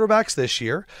 5 quarterbacks this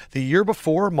year. The year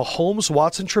before, Mahomes,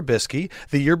 Watson, Trubisky.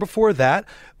 The year before that,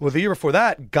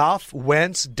 Goff,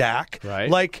 Wentz, Dak.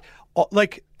 Right.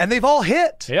 And they've all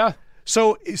hit. Yeah.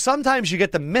 So sometimes you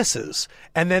get the misses,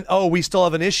 and then, we still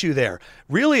have an issue there.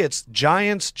 Really, it's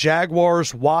Giants,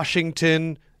 Jaguars,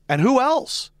 Washington, and who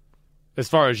else? As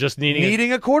far as just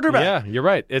needing a quarterback. Yeah, you're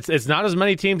right. It's not as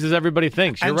many teams as everybody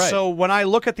thinks. You're right. So when I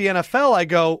look at the NFL, I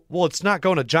go, well, it's not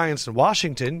going to Giants and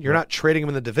Washington. You're not trading them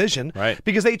in the division. Right.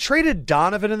 Because they traded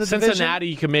Donovan in the division. Cincinnati,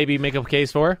 you can maybe make a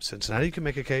case for. Cincinnati, you can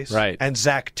make a case. Right. And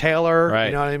Zach Taylor. Right.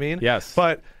 You know what I mean? Yes.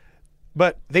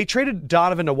 But they traded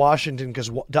Donovan to Washington because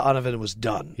Donovan was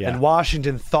done. Yeah. And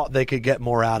Washington thought they could get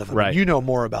more out of him. Right. You know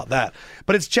more about that.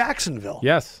 But it's Jacksonville.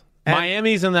 Yes. And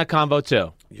Miami's in that combo,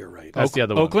 too. You're right. That's the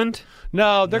other one. Oakland?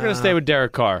 No, they're going to stay with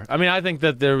Derek Carr. I mean, I think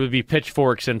that there would be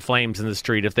pitchforks and flames in the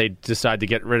street if they decide to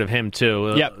get rid of him,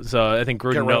 too. Yep. So I think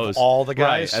Gruden Get rid knows. of all the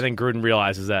guys? Right. I think Gruden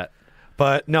realizes that.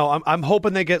 But no, I'm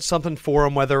hoping they get something for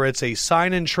him, whether it's a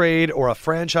sign-in trade or a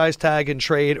franchise tag and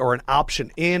trade or an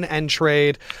option in and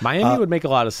trade. Miami would make a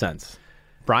lot of sense.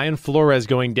 Brian Flores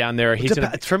going down there.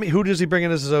 For me, who does he bring in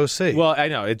as his OC? Well, I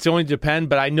know. It's going to depend,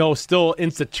 but I know still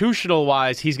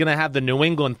institutional-wise, he's going to have the New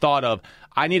England thought of,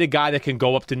 I need a guy that can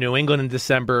go up to New England in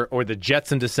December or the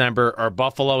Jets in December or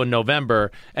Buffalo in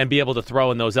November and be able to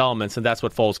throw in those elements, and that's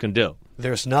what Foles can do.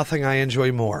 There's nothing I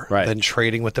enjoy more Right. than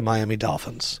trading with the Miami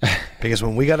Dolphins. Because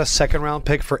when we got a second-round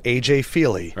pick for A.J.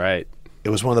 Feely, Right. it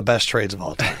was one of the best trades of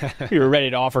all time. We were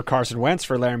ready to offer Carson Wentz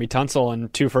for Laramie Tunsil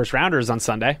and 2 first-rounders on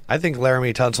Sunday. I think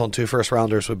Laramie Tunsil and 2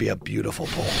 first-rounders would be a beautiful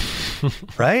pull.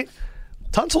 Right?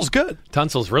 Tunsil's good.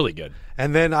 Tunsil's really good.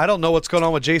 And then I don't know what's going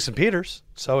on with Jason Peters.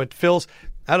 So it feels,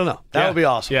 I don't know. That would be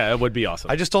awesome. Yeah, it would be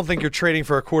awesome. I just don't think you're trading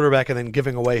for a quarterback and then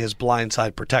giving away his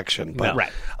blindside protection. But No.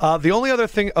 Right. The only other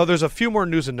thing, there's a few more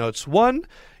news and notes. One,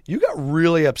 you got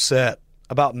really upset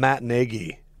about Matt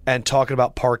Nagy and talking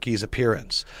about Parkey's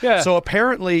appearance. Yeah. So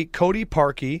apparently Cody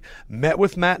Parkey met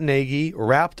with Matt Nagy,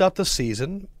 wrapped up the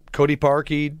season. Cody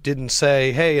Parkey didn't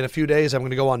say, hey, in a few days I'm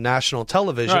going to go on national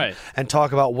television Right. and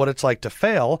talk about what it's like to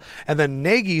fail. And then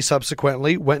Nagy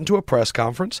subsequently went into a press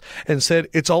conference and said,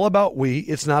 it's all about we.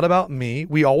 It's not about me.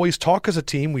 We always talk as a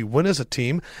team. We win as a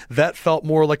team. That felt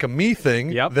more like a me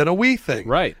thing than a we thing.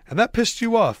 Right. And that pissed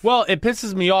you off. Well, it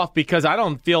pisses me off because I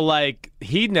don't feel like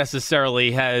he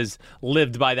necessarily has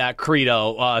lived by that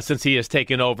credo since he has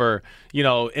taken over,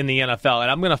 in the NFL. And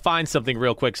I'm going to find something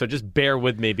real quick, so just bear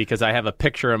with me because I have a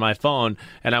picture in my phone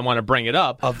and I want to bring it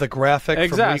up. Of the graphic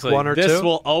exactly. from week 1 or 2? This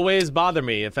will always bother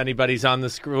me if anybody's on the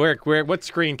screen. What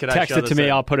screen can I show Text it this to me.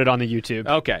 in? I'll put it on the YouTube.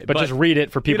 Okay. But just read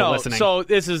it for people listening. So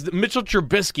this is Mitchell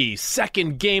Trubisky,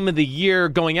 second game of the year,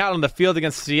 going out on the field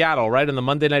against Seattle, right, in the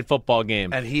Monday Night Football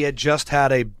game. And he had just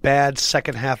had a bad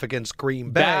second half against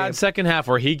Green Bay. Bad second half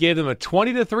where he gave them a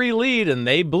 20-3 lead and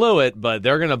they blew it, but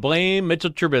they're going to blame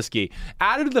Mitchell Trubisky.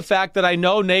 Added to the fact that I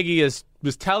know Nagy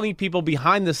was telling people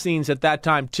behind the scenes at that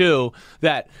time too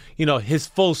that his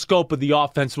full scope of the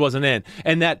offense wasn't in,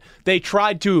 and that they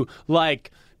tried to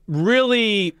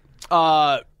really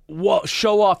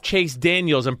show off Chase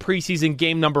Daniels in preseason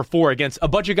game number 4 against a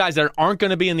bunch of guys that aren't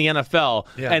going to be in the NFL,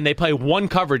 and they play one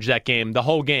coverage that game, the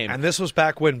whole game. And this was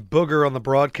back when Booger on the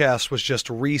broadcast was just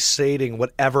restating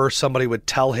whatever somebody would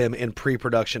tell him in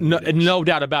pre-production meetings. No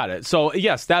doubt about it. So,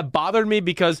 yes, that bothered me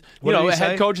because, a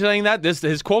head coach saying that,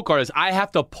 his quote card is, I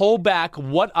have to pull back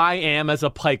what I am as a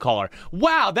play caller.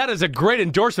 Wow, that is a great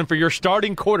endorsement for your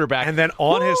starting quarterback. And then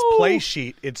on his play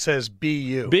sheet, it says, be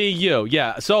you. Be you,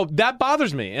 yeah. So that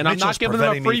bothers me. And Mitchell's I'm not giving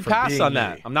him a free pass on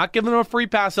that. me. I'm not giving him a free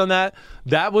pass on that.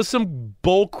 That was some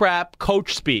bullcrap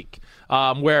coach speak.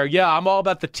 Where I'm all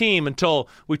about the team until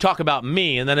we talk about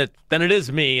me, and then it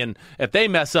is me, and if they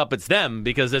mess up, it's them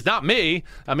because it's not me.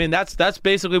 I mean, that's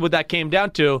basically what that came down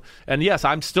to. And yes,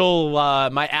 I'm still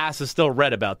my ass is still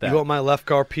red about that. You want my left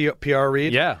guard PR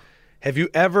read? Yeah. Have you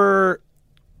ever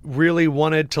really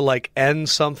wanted to like end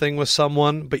something with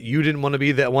someone, but you didn't want to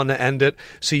be that one to end it,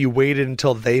 so you waited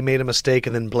until they made a mistake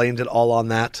and then blamed it all on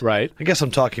that? Right. I guess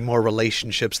I'm talking more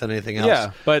relationships than anything else.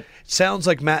 Yeah, but it sounds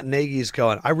like Matt Nagy's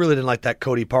going, I really didn't like that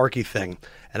Cody Parkey thing,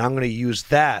 and I'm going to use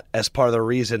that as part of the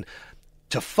reason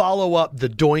to follow up the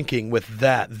doinking with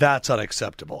that. That's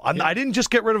unacceptable. I didn't just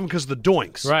get rid of him because of the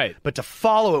doinks. Right. But to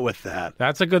follow it with that.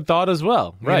 That's a good thought as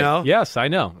well. Right. You know? Yes, I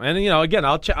know. And, again,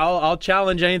 I'll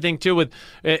challenge anything, too, with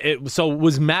it. So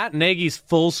was Matt Nagy's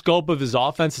full scope of his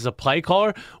offense as a play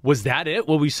caller, was that it,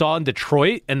 what we saw in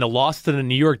Detroit and the loss to the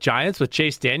New York Giants with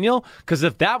Chase Daniel? Because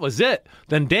if that was it,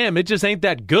 then damn, it just ain't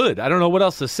that good. I don't know what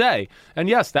else to say. And,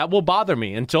 yes, that will bother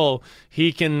me until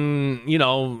he can,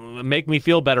 make me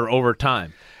feel better over time.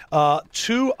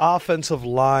 Two offensive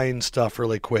line stuff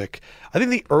really quick. I think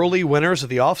the early winners of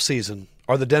the offseason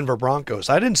are the Denver Broncos.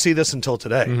 I didn't see this until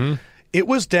today. Mm-hmm. It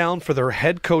was down for their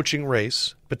head coaching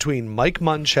race between Mike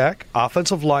Munchak,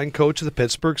 offensive line coach of the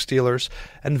Pittsburgh Steelers,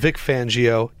 and Vic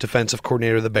Fangio, defensive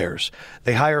coordinator of the Bears.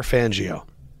 They hire Fangio.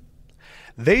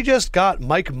 They just got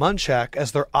Mike Munchak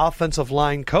as their offensive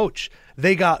line coach.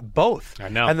 They got both. I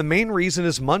know. And the main reason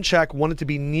is Munchak wanted to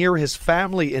be near his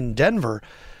family in Denver.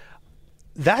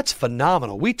 That's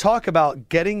phenomenal. We talk about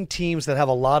getting teams that have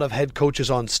a lot of head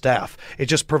coaches on staff. It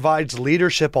just provides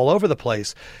leadership all over the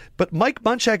place. But Mike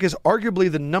Munchak is arguably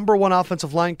the number one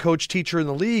offensive line coach teacher in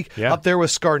the league, up there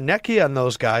with Scarnecchia and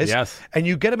those guys. Yes. And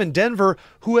you get him in Denver,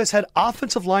 who has had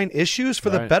offensive line issues for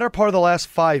the better part of the last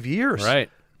 5 years. Right.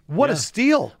 What a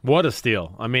steal. What a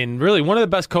steal. I mean, really, one of the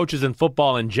best coaches in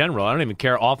football in general. I don't even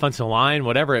care, offensive line,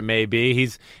 whatever it may be.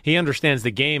 He understands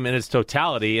the game in its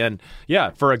totality. And, yeah,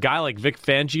 for a guy like Vic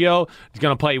Fangio,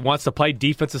 wants to play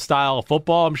defensive style of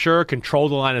football, I'm sure, control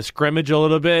the line of scrimmage a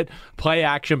little bit, play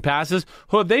action passes.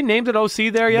 Who, have they named an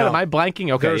OC there yet? No. Am I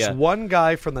blanking? Okay, There's one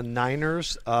guy from the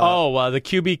Niners. The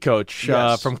QB coach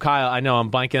from Kyle. I know, I'm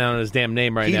blanking on his damn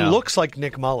name now. He looks like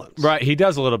Nick Mullins. Right, he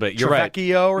does a little bit. You're right.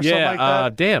 Trevecchio or something like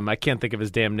that? Damn, I can't think of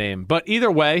his damn name. But either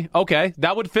way, okay,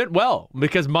 that would fit well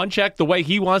because Munchak, the way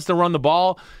he wants to run the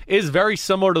ball, is very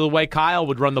similar to the way Kyle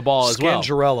would run the ball as well.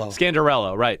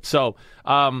 Scangarello, right. So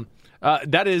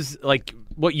that is like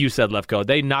what you said, Lefko.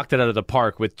 They knocked it out of the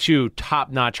park with two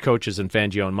top-notch coaches in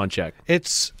Fangio and Munchak.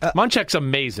 Munchak's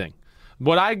amazing.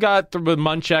 What I got through with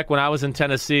Munchak when I was in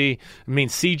Tennessee,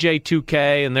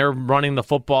 CJ2K, and they're running the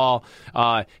football,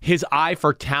 his eye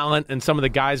for talent and some of the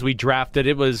guys we drafted,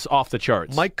 it was off the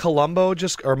charts. Mark Colombo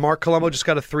just got a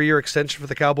 3-year extension for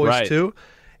the Cowboys, too.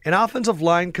 An offensive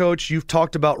line coach, you've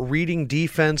talked about reading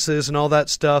defenses and all that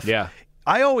stuff. Yeah.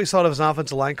 I always thought of as an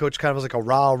offensive line coach kind of as like a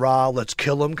rah-rah, let's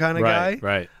kill him kind of guy.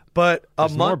 Right. But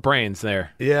there's more brains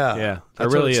there. Yeah.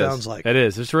 That's really what it sounds like. It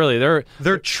is. It's really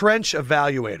they're trench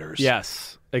evaluators.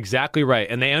 Yes. Exactly right.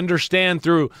 And they understand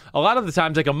through a lot of the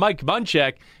times, like a Mike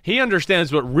Munchak, he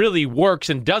understands what really works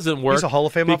and doesn't work. He's a Hall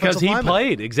of Fame because offensive he lineman.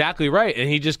 played. Exactly right. And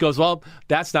he just goes, well,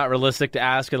 that's not realistic to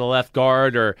ask of the left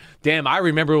guard, or damn, I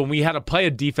remember when we had to play a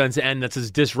defense end that's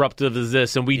as disruptive as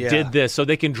this, and we did this. So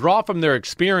they can draw from their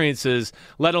experiences,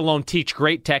 let alone teach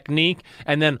great technique,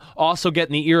 and then also get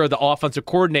in the ear of the offensive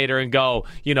coordinator and go,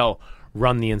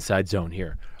 run the inside zone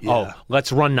here. Yeah. Oh,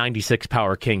 let's run 96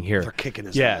 power king here. They're kicking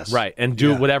his ass. Right, and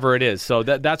do whatever it is. So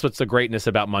that's what's the greatness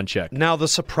about Munchak. Now, the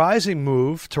surprising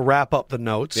move, to wrap up the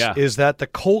notes, is that the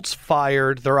Colts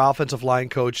fired their offensive line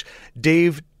coach,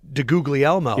 Dave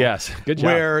DeGuglielmo. Yes, good job.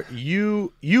 Where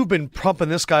you've been pumping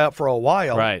this guy up for a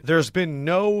while. Right. There's been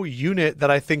no unit that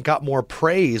I think got more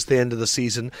praise the end of the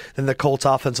season than the Colts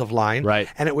offensive line. Right.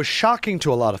 And it was shocking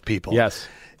to a lot of people. Yes.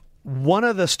 One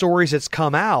of the stories that's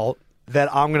come out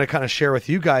that I'm going to kind of share with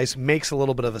you guys makes a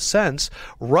little bit of a sense.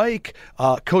 Reich,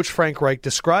 Coach Frank Reich,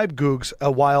 described Googs a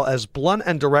while as blunt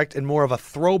and direct and more of a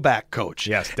throwback coach.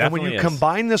 Yes, definitely. And when you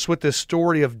combine this with this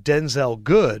story of Denzel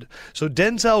Good, so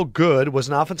Denzel Good was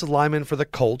an offensive lineman for the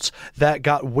Colts that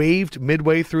got waived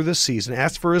midway through the season,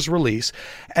 asked for his release,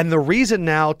 and the reason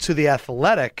now to The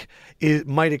Athletic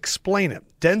might explain it.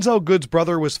 Denzel Good's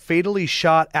brother was fatally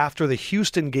shot after the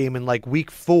Houston game in like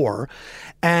week 4,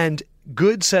 and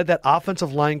Good said that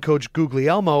offensive line coach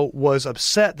Guglielmo was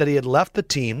upset that he had left the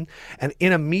team, and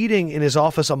in a meeting in his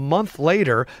office a month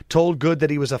later told Good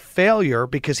that he was a failure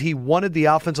because he wanted the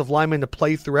offensive lineman to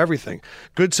play through everything.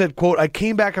 Good said, quote, I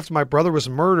came back after my brother was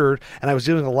murdered and I was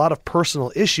dealing with a lot of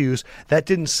personal issues. That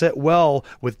didn't sit well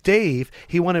with Dave.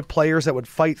 He wanted players that would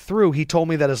fight through. He told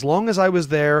me that as long as I was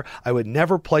there, I would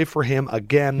never play for him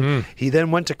again. He then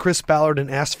went to Chris Ballard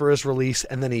and asked for his release,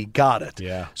 and then he got it.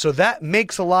 Yeah. So that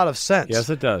makes a lot of sense. Yes,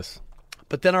 it does.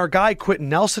 But then our guy Quentin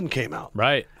Nelson came out.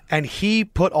 Right. And he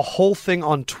put a whole thing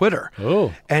on Twitter.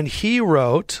 Oh. And he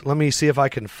wrote, let me see if I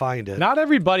can find it. Not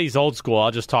everybody's old school. I'll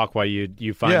just talk while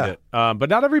you find Yeah. it. But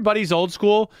not everybody's old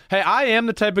school. Hey, I am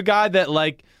the type of guy that,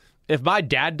 like, if my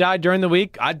dad died during the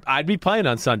week, I'd be playing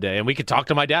on Sunday, and we could talk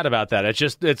to my dad about that.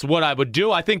 It's what I would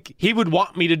do. I think he would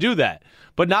want me to do that.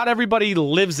 But not everybody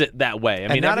lives it that way. I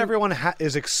mean, not everyone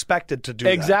is expected to do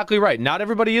that. Exactly right. Not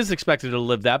everybody is expected to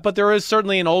live that, but there is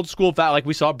certainly an old school fact, like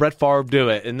we saw Brett Favre do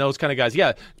it, and those kind of guys.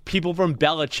 Yeah, people from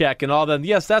Belichick and all them.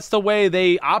 Yes, that's the way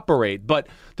they operate. But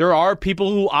there are people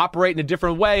who operate in a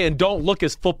different way and don't look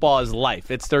at football as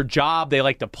life. It's their job. They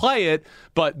like to play it,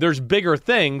 but there's bigger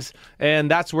things,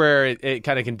 and that's where it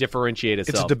kind of can differentiate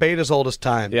itself. It's a debate as old as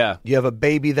time. Yeah. You have a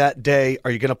baby that day.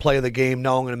 Are you going to play the game?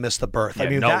 No, I'm going to miss the birth. Yeah, I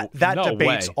mean, no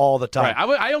debate's way. all the time.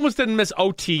 Right. I almost didn't miss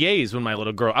OTAs when my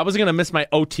little girl. I wasn't going to miss my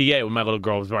OTA when my little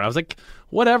girl was born. I was like,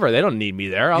 whatever. They don't need me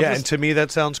there. And to me, that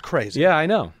sounds crazy. Yeah, I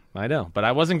know. But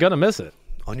I wasn't going to miss it.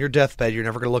 On your deathbed, you're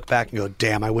never going to look back and go,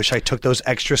 damn, I wish I took those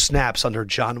extra snaps under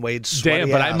John Wade's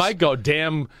sweaty But ass. I might go,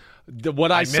 damn,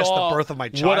 what I missed saw, the birth of my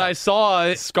child. What I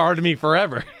saw scarred me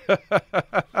forever.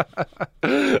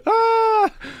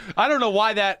 I don't know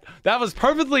why that was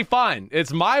perfectly fine.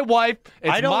 It's my wife.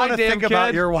 It's I don't my want to damn think kid.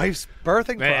 about your wife's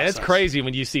birthing Man, process. it's crazy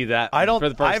when you see that. I don't. For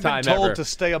the 1st I've been time told ever. to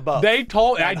stay above. They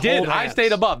told. and I did. hold I hands.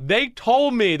 stayed above. They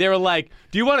told me. They were like,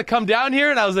 "Do you want to come down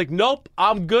here?" And I was like, "Nope,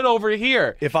 I'm good over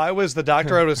here." If I was the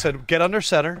doctor, I would have said, get under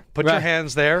center, put your Right.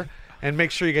 hands there, and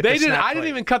make sure you get They the didn't. snap I didn't right.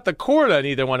 even cut the cord on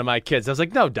either one of my kids. I was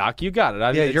like, "No, doc, you got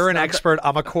it." Yeah, you're an expert.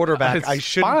 I'm a quarterback. I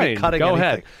shouldn't be cutting Go anything.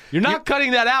 ahead. You're not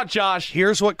cutting that out, Josh.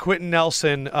 Here's what Quentin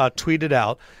Nelson tweeted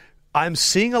out. I'm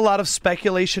seeing a lot of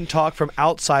speculation talk from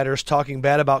outsiders talking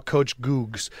bad about Coach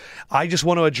Googs. I just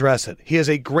want to address it. He is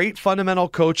a great fundamental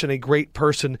coach and a great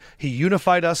person. He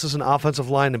unified us as an offensive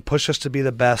line and pushed us to be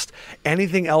the best.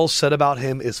 Anything else said about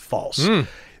him is false.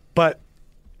 But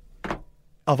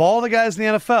of all the guys in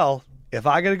the NFL, if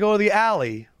I got to go to the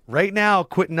alley, right now,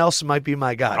 Quentin Nelson might be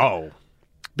my guy. Oh.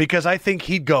 Because I think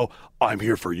he'd go, I'm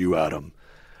here for you, Adam.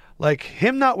 Like,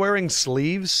 him not wearing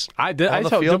sleeves I did. on the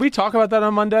Did field. we talk about that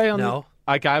on Monday? No.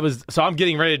 Like I'm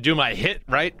getting ready to do my hit,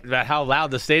 right? About how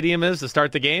loud the stadium is to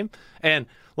start the game. And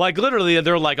like literally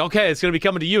they're like, okay, it's going to be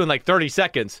coming to you in like 30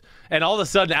 seconds. And all of a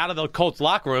sudden out of the Colts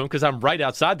locker room, because I'm right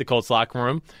outside the Colts locker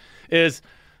room, is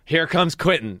here comes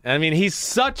Quentin. I mean, he's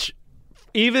such,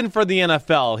 even for the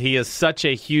NFL, he is such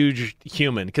a huge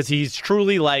human because he's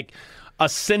truly like a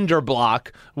cinder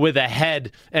block with a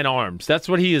head and arms. That's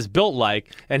what he is built like.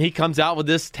 And he comes out with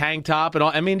this tank top and all.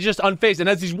 I mean, just unfazed. And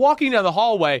as he's walking down the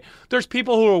hallway, there's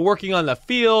people who are working on the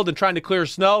field and trying to clear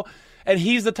snow. And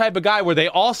he's the type of guy where they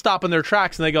all stop in their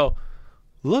tracks and they go,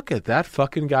 look at that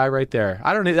fucking guy right there.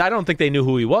 I don't think they knew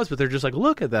who he was, but they're just like,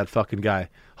 look at that fucking guy.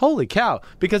 Holy cow.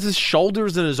 Because his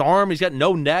shoulders and his arm, he's got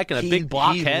no neck and a big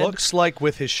block head. He looks like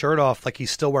with his shirt off, like he's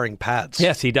still wearing pads.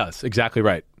 Yes, he does. Exactly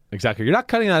right. Exactly. You're not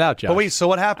cutting that out, Josh. But wait, so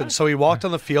what happened? So he walked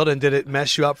on the field, and did it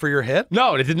mess you up for your hit?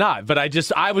 No, it did not. But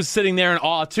I was sitting there in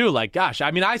awe, too. Like, gosh,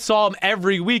 I mean, I saw him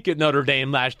every week at Notre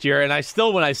Dame last year, and I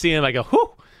still, when I see him, I go,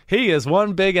 whew, he is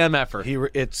one big MFer.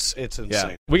 It's insane.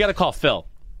 Yeah. We got to call Phil.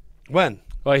 When?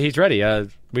 Well, he's ready.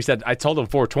 We said, I told him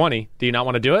 4:20. Do you not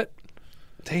want to do it?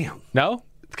 Damn. No?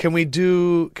 Can we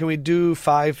do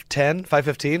 5:10,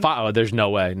 5:15? Oh, there's no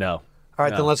way. No. All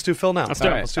right, then let's do Phil now. Let's do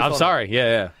it. Let's do I'm Phil sorry. now.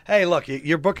 Yeah. Hey, look,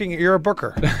 you're a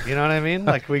booker. You know what I mean?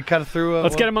 Like, we kind of threw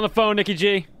Let's get him on the phone, Nikki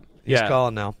G. He's Yeah.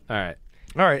 calling now. All right.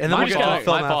 All right, and then My we'll get to fault. the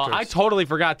film My fault. I afterwards. totally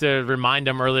forgot to remind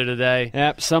him earlier today.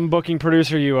 Yep, some booking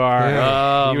producer you are.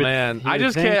 Oh, You would- man. you I would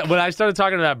just think. can't. When I started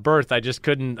talking about birth, I just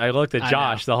couldn't. I looked at I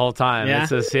Josh know. the whole time. Yeah? It's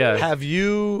just, yeah. Have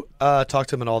you talked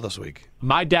to him at all this week?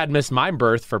 My dad missed my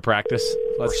birth for practice.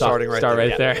 Let's starting right start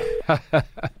there. right there.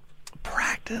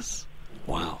 Practice?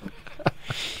 Wow.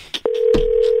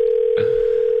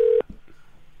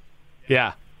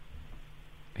 Yeah.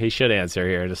 He should answer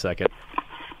here in a second.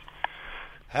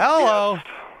 Hello.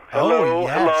 Hello, Oh,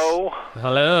 yes. hello.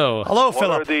 Hello. Hello, What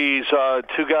Philip. are these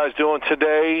two guys doing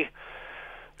today?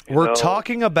 We're know-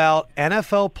 talking about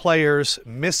NFL players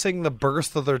missing the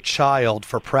birth of their child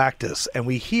for practice, and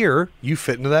we hear you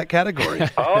fit into that category.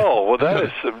 Oh, well, that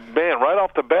is, man, right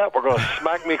off the bat, we're going to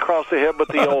smack me across the head with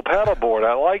the old paddleboard.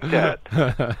 I like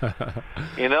that.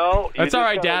 You know? That's all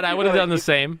right, Dad. I would have done the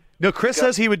same. No, Chris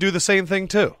says he would do the same thing,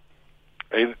 too.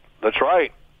 That's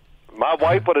right. My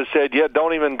wife would have said, yeah,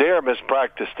 don't even dare miss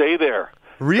practice. Stay there.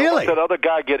 Really? Don't let that other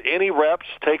guy get any reps.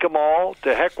 Take them all.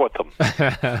 To heck with them.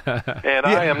 And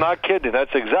I am not kidding.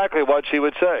 That's exactly what she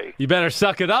would say. You better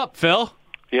suck it up, Phil.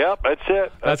 Yep, that's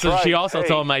it. That's what right. she also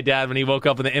told my dad when he woke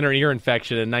up with an inner ear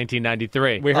infection in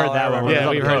 1993. We heard that one. Yeah,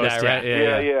 we heard Post, that, right?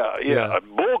 Yeah.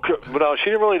 Bull. No, she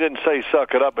really didn't say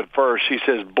suck it up at first. She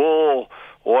says, "Bull,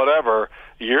 whatever.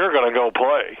 You're going to go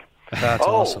play." That's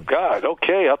awesome. Oh God.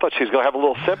 Okay, I thought she was going to have a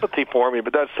little sympathy for me,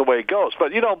 but that's the way it goes.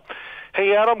 But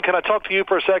hey Adam, can I talk to you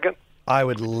for a second? I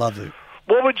would love it.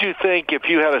 What would you think if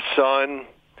you had a son?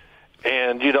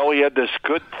 And, he had this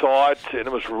good thought, and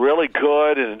it was really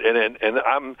good. And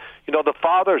I'm, the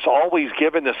father's always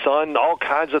giving the son all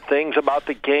kinds of things about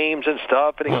the games and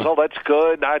stuff. And he goes, oh, that's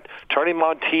good. And I turn him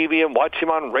on TV and watch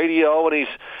him on radio, and he's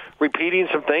repeating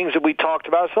some things that we talked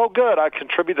about. So good. I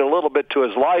contributed a little bit to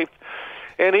his life.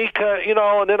 And he,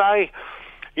 and then I,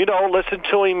 listened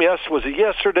to him, was it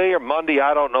yesterday or Monday?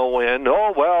 I don't know when.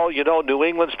 Oh, well, New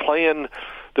England's playing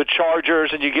the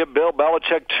Chargers, and you give Bill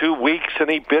Belichick 2 weeks, and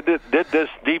he did this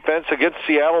defense against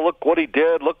Seattle. Look what he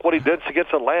did. Look what he did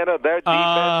against Atlanta, their defense.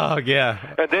 Oh,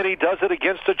 yeah. And then he does it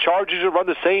against the Chargers who run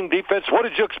the same defense. What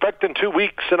did you expect in 2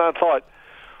 weeks? And I thought,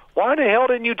 why the hell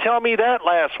didn't you tell me that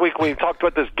last week when we talked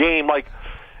about this game?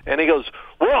 And he goes,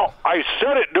 well, I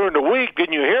said it during the week.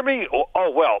 Didn't you hear me? Oh,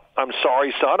 well, I'm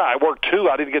sorry, son. I worked too.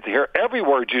 I didn't get to hear every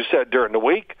word you said during the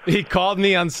week. He called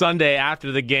me on Sunday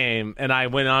after the game, and I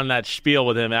went on that spiel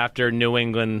with him after New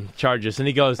England Chargers. And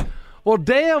he goes, well,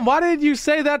 damn, why didn't you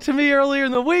say that to me earlier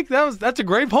in the week? That's a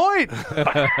great point.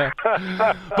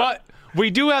 But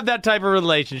we do have that type of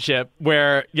relationship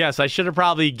where, yes, I should have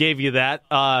probably gave you that.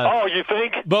 Oh, you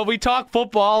think? But we talk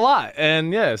football a lot,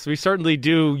 and yes, we certainly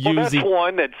do use that's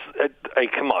one that's. Hey,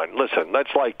 come on, listen.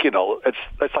 That's like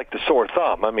that's like the sore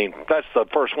thumb. I mean, that's the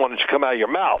first one that should come out of your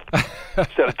mouth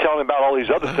instead of telling about all these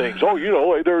other things. Oh,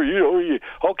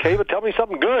 okay, but tell me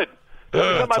something good.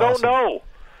 Tell me something I don't know.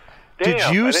 Damn.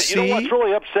 Did you see? You know what's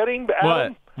really upsetting,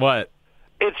 Adam? What?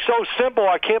 It's so simple.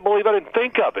 I can't believe I didn't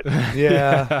think of it.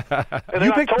 Yeah. Did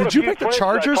you pick the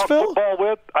Chargers, Phil?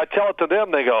 I tell it to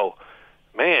them. They go,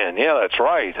 man, yeah, that's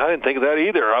right. I didn't think of that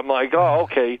either. I'm like, oh,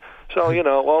 okay. So,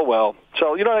 oh, well.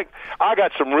 So, I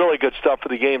got some really good stuff for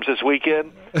the games this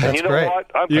weekend. And you know great. what?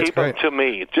 I'm keeping them to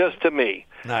me, just to me.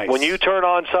 Nice. When you turn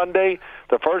on Sunday,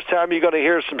 the first time you're going to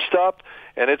hear some stuff,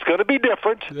 and it's going to be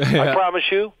different. I promise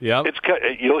you. Yep.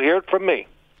 You'll hear it from me.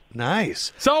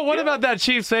 Nice. So what about that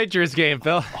Chiefs-Patriots game,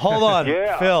 Phil? Hold on.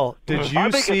 Yeah. Phil, did you see? I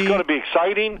think it's going to be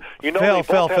exciting. They both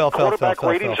Phil, have quarterback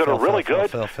ratings that are really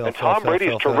good, and Tom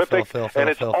Brady's terrific, and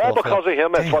it's all because of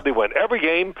him. That's why they win every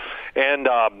game, and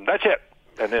that's it.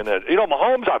 And then,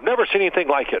 Mahomes, I've never seen anything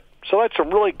like it. So that's some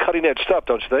really cutting-edge stuff,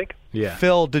 don't you think? Yeah.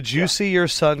 Phil, did you see your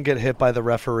son get hit by the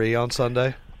referee on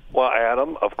Sunday? Well,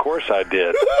 Adam, of course I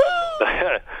did.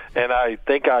 And I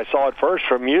think I saw it first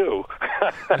from you.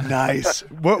 Nice.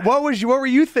 What were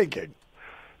you thinking?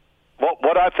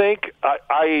 What I think?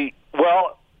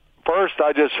 Well, first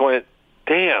I just went,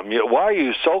 damn, why are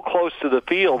you so close to the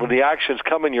field and the action's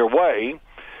coming your way?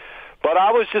 But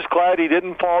I was just glad he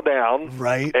didn't fall down.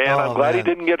 Right. And I'm glad he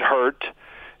didn't get hurt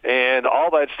and all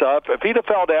that stuff. If he'd have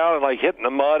fell down and hit in the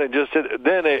mud and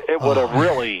then it would have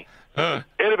really, it'd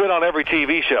have been on every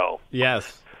TV show.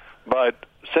 Yes. But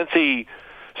since he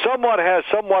has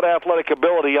somewhat athletic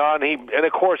ability on, and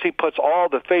of course he puts all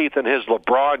the faith in his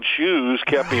LeBron shoes,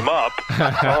 kept him up.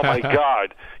 Oh my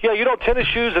God! Yeah, tennis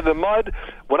shoes in the mud.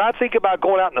 When I think about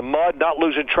going out in the mud, not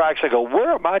losing tracks, I go,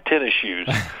 where are my tennis shoes?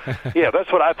 Yeah,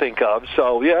 that's what I think of.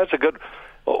 So yeah, that's a good.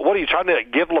 What are you trying to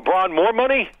give LeBron more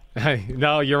money?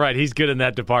 No, you're right. He's good in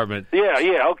that department.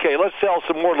 Yeah. Okay, let's sell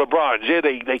some more LeBrons. Yeah,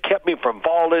 they kept me from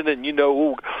falling, and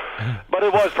but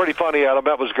it was pretty funny, Adam.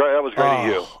 That was great. That was great of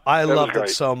you. I loved it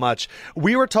so much.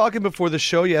 We were talking before the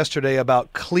show yesterday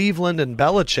about Cleveland and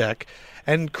Belichick,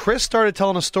 and Chris started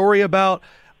telling a story about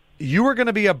you were going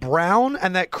to be a Brown,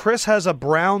 and that Chris has a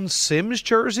Brown Sims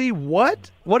jersey. What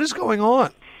is going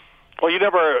on? Well,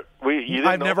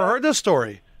 I've never heard this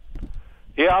story.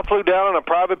 Yeah, I flew down on a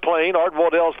private plane, Art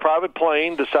Waddell's private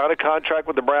plane, to sign a contract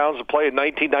with the Browns to play in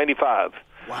 1995.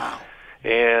 Wow.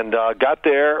 And got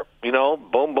there, boom,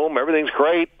 boom, everything's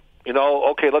great.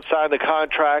 Okay, let's sign the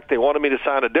contract. They wanted me to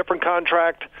sign a different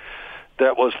contract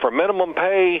that was for minimum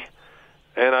pay.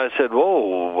 And I said,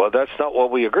 whoa, well, that's not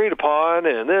what we agreed upon,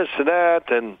 and this and that.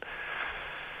 And,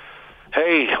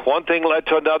 hey, one thing led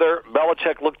to another.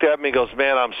 Belichick looked at me and goes,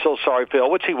 man, I'm so sorry, Phil,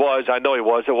 which he was. I know he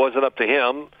was. It wasn't up to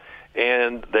him.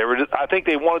 And I think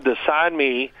they wanted to sign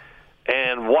me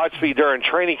and watch me during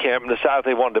training camp and decide if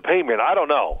they wanted to pay me. And I don't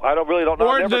know. I really don't know.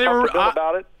 I never talked to Bill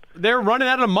about it. They're running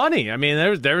out of money. I mean,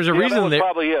 there's a reason. That was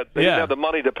probably it. They didn't have the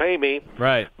money to pay me.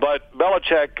 Right. But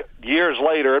Belichick, years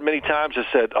later, many times has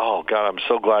said, oh, God, I'm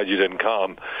so glad you didn't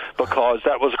come, because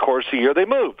that was, of course, the year they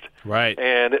moved. Right.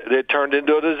 And it turned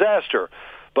into a disaster.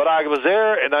 But I was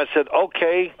there, and I said,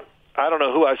 okay. I don't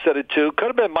know who I said it to. Could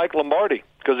have been Mike Lombardi,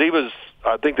 because he was,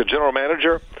 I think, the general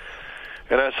manager.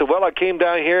 And I said, well, I came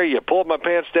down here, you pulled my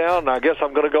pants down, and I guess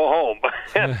I'm going to go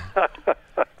home.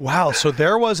 Wow, so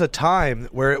there was a time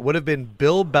where it would have been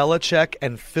Bill Belichick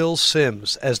and Phil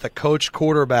Simms as the coach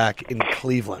quarterback in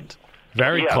Cleveland.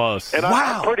 Very close. And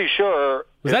Wow. I'm pretty sure.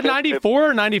 Was that 94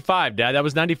 or 95, Dad? That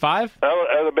was 95? That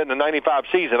would have been the 95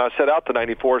 season. I set out the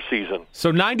 94 season.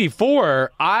 So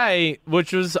 94, I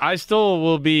still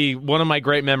will be one of my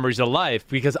great memories of life,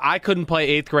 because I couldn't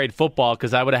play 8th grade football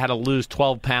because I would have had to lose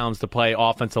 12 pounds to play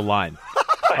offensive line.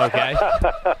 Okay?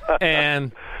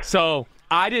 And so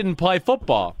I didn't play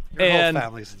football. Your whole And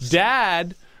family's insane.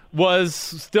 Dad was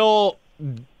still...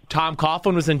 Tom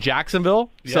Coughlin was in Jacksonville.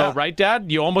 Yeah. So, right, Dad?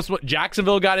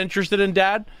 Jacksonville got interested in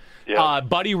Dad. Yeah.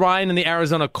 Buddy Ryan and the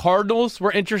Arizona Cardinals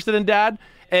were interested in Dad.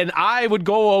 And I would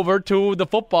go over to the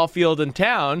football field in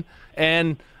town,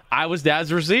 and I was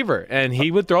Dad's receiver. And he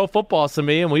would throw footballs to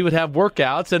me, and we would have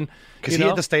workouts. And Because he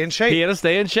had to stay in shape. He had to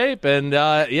stay in shape. And,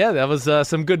 that was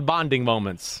some good bonding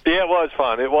moments. Yeah, it was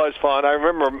fun. It was fun. I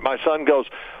remember my son goes,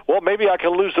 well, maybe I can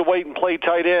lose the weight and play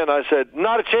tight end. I said,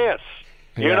 not a chance.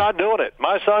 You're not doing it.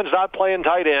 My son's not playing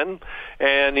tight end,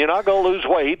 and you're not going to lose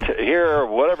weight here or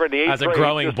whatever in the 8th grade. As a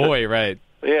growing boy, right.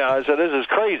 Yeah, I said, this is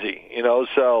crazy.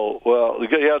 So, well,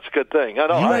 yeah, it's a good thing. I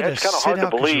know. You had It's to kind of sit hard to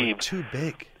out 'cause you were believe. too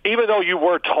big. Even though you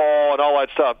were tall and all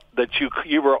that stuff, that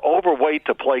you were overweight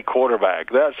to play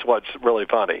quarterback. That's what's really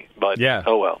funny. But,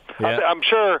 oh well. Yeah. I'm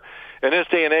sure in this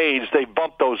day and age, they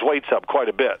bumped those weights up quite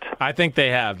a bit. I think they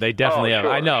have. They definitely have.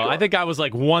 Sure, I know. sure. I think I was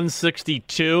like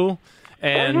 162.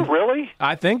 And Are you really?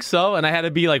 I think so, and I had to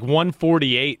be like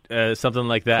 148, something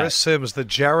like that. Chris Simms, the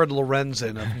Jared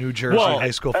Lorenzen of New Jersey Well,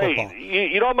 high school football. Hey,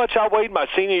 you know how much I weighed my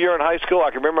senior year in high school? I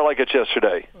can remember like it's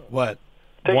yesterday. What?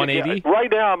 180?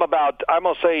 Right now, I'm about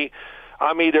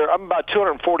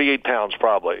 248 pounds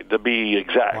probably, to be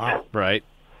exact. Wow. Right.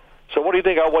 So what do you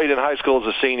think I weighed in high school as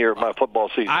a senior in my football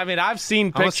season? I mean, I've seen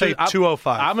I'm gonna pictures. say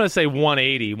 205. I'm going to say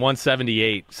 180,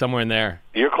 178, somewhere in there.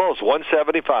 You're close,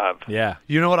 175. Yeah.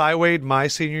 You know what I weighed my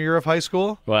senior year of high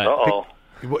school? What? Uh-oh.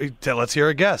 Let's hear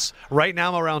a guess. Right now,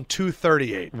 I'm around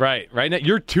 238. Right now,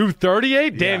 you're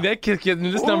 238. Damn, Yeah.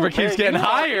 this number keeps getting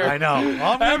higher. I know.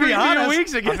 Well, I'm gonna Every be few honest.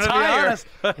 weeks it I'm gets gonna be higher. honest.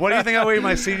 What do you think I weighed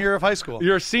my senior year of high school?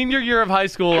 Your senior year of high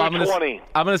school, I'm going 220.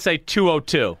 to say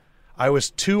 202. I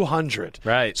was 200.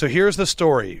 Right. So here's the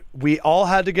story. We all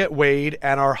had to get weighed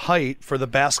and our height for the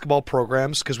basketball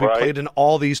programs because we Right. played in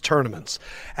all these tournaments.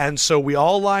 And so we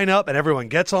all line up and everyone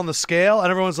gets on the scale and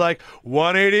everyone's like,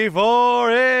 184,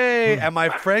 hey! And my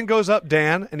friend goes up,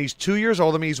 Dan, and he's 2 years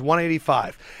older than me. He's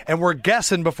 185. And we're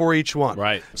guessing before each one.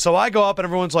 Right. So I go up and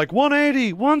everyone's like,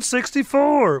 180,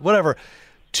 164, whatever.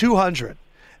 200.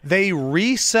 They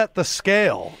reset the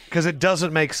scale because it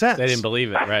doesn't make sense. They didn't believe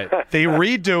it, right? They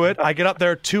redo it. I get up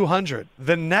there 200.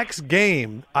 The next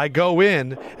game, I go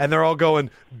in, and they're all going,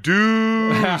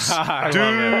 deuce,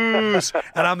 deuce.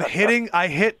 And I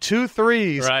hit 2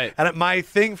 threes. Right. And my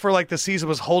thing for like the season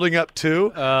was holding up 2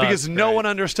 because no great. one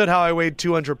understood how I weighed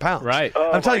 200 pounds. Right.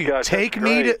 Oh, I'm telling my you, gosh, take that's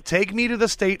me great. to the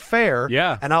state fair,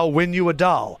 Yeah. and I'll win you a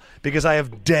doll because I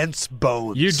have dense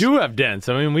bones. You do have dents.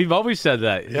 I mean, we've always said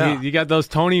that. Yeah. You got those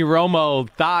Tony Romo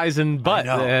thighs and butt.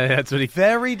 know. That's what he.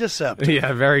 Very deceptive.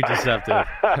 Yeah, very deceptive.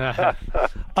 That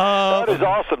is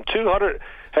awesome. 200.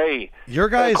 Hey, Your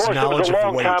guys' of course, knowledge it was a of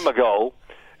long weight. time ago,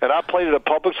 and I played at a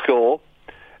public school,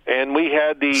 and we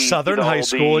had the Southern High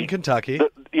School in Kentucky.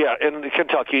 In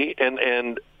Kentucky,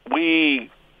 and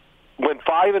we went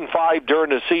 5-5 during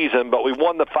the season, but we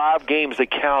won the 5 games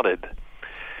that counted.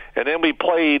 And then we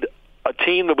played a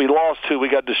team that we lost to. We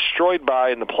got destroyed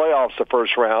by in the playoffs the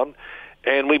first round,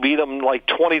 and we beat them like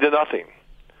 20-0.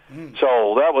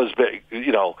 So that was big,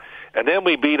 And then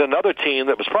we beat another team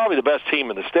that was probably the best team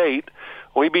in the state.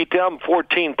 We beat them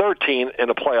 14-13 in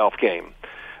a playoff game.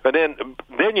 And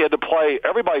then you had to play.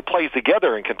 Everybody plays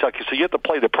together in Kentucky, so you have to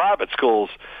play the private schools.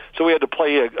 So we had to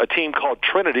play a team called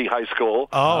Trinity High School.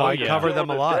 Oh, I yeah. covered them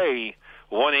a lot.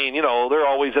 Winning, they're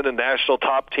always in the national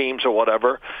top teams or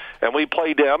whatever. And we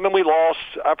played them, and we lost.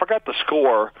 I forgot the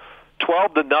score,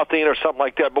 12-0 or something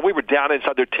like that. But we were down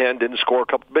inside their 10, didn't score a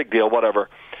couple. Big deal, whatever.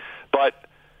 But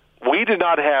we did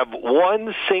not have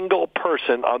one single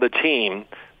person on the team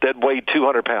that weighed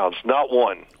 200 pounds. Not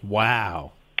one.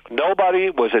 Wow. Nobody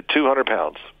was at 200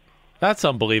 pounds. That's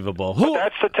unbelievable. Who?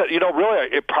 That's really,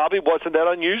 it probably wasn't that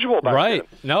unusual back Right.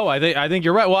 then. No, I think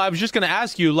you're right. Well, I was just going to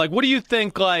ask you, like, what do you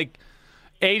think, like,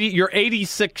 your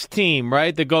 86 team,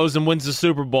 right, that goes and wins the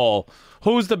Super Bowl?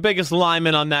 Who's the biggest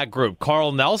lineman on that group?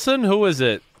 Carl Nelson? Who is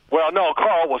it? Well, no,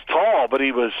 Carl was tall, but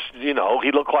he was, he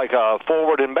looked like a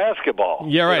forward in basketball.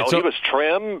 Yeah, right. He was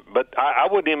trim, but I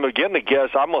wouldn't even begin to guess.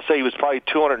 I'm going to say he was probably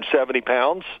 270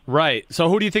 pounds. Right. So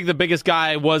who do you think the biggest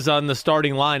guy was on the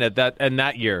starting line in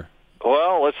that year?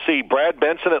 Well, let's see. Brad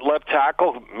Benson at left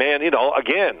tackle. Man,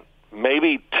 again,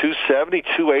 maybe 270,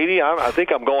 280. I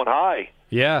think I'm going high.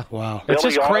 Yeah. Wow. It's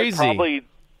Billy just Art, crazy. Probably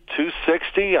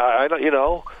 260. I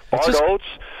don't, Bart Oates.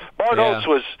 Bart Oates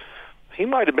was. He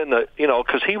might have been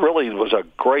because he really was a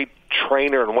great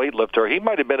trainer and weightlifter. He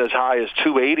might have been as high as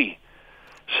 280.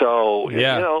 So,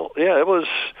 it was.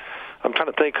 I'm trying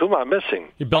to think, who am I missing?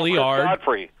 Billy Ard.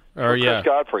 Godfrey. Chris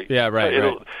Godfrey. Yeah, right.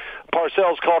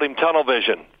 Parcells called him tunnel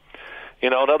vision.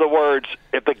 In other words,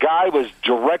 if the guy was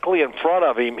directly in front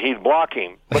of him, he'd block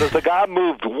him. But if the guy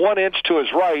moved 1 inch to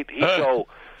his right, he'd go,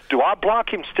 do I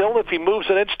block him still if he moves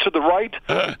an inch to the right?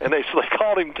 And they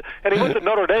called him, and he went to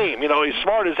Notre Dame. He's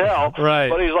smart as hell. Right.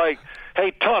 But he's like,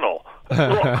 hey, tunnel.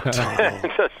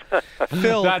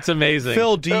 Phil, that's amazing.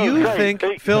 Phil, do you think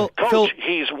Phil? Coach,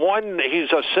 he's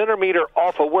a centimeter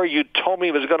off of where you told me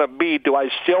he was going to be. Do I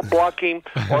still block him,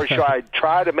 or should I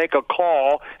try to make a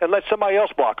call and let somebody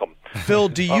else block him? Phil,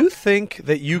 do you think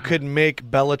that you could make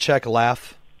Belichick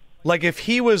laugh? Like, if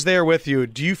he was there with you,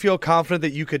 do you feel confident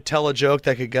that you could tell a joke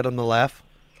that could get him to laugh?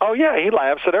 Oh, yeah, he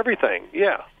laughs at everything.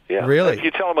 Yeah. Really? If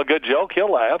you tell him a good joke,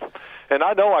 he'll laugh. And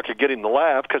I know I could get him to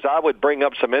laugh because I would bring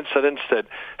up some incidents that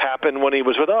happened when he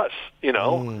was with us,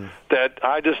 that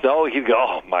I just know he'd go,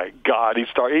 oh, my God. He'd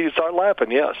start laughing,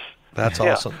 yes. That's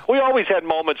awesome. We always had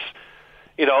moments,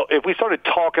 if we started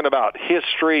talking about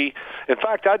history. In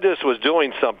fact, I just was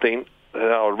doing something, and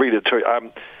I'll read it to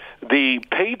you. The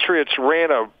Patriots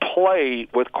ran a play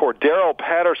with Cordero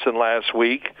Patterson last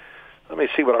week. Let me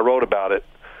see what I wrote about it.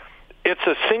 It's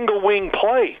a single wing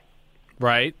play.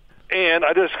 Right. And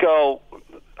I just go,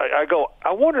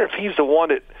 I wonder if he's the one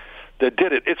that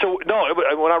did it. When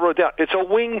I wrote it down, it's a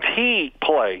wing T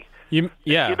play.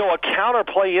 A counter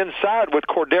play inside with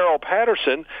Cordero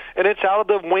Patterson, and it's out of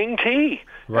the wing T.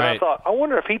 Right. And I thought, I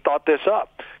wonder if he thought this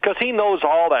up because he knows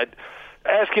all that.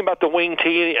 Ask him about the wing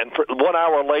T, and for 1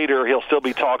 hour later, he'll still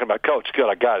be talking about, Coach, good,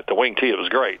 I got it, the wing T, it was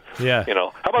great. Yeah.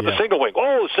 How about the single wing?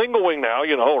 Oh, single wing now,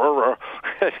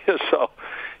 So,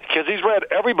 because he's read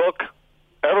every book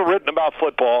ever written about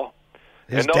football.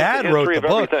 His knows dad the wrote history the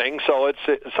of book. everything, so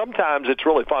sometimes it's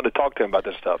really fun to talk to him about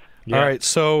this stuff. Yeah. All right,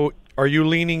 so are you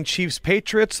leaning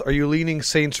Chiefs-Patriots? Are you leaning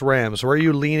Saints-Rams? Where are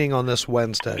you leaning on this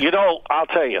Wednesday? I'll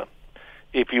tell you,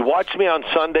 if you watch me on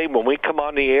Sunday when we come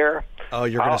on the air, you're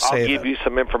going to say I'll give you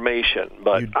some information,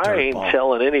 but I ain't dirtball.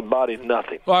 telling anybody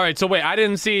nothing. All right. So wait, I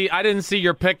didn't see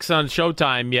your picks on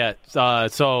Showtime yet.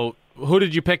 So who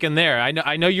did you pick in there?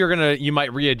 I know you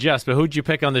might readjust, but who'd you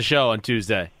pick on the show on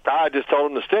Tuesday? I just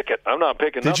told him to stick it. I'm not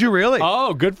picking. Did you really?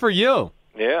 Oh, good for you.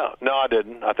 Yeah. No, I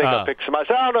didn't. I think I picked somebody.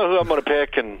 I don't know who I'm going to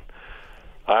pick, and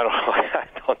I don't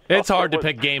know. It's hard to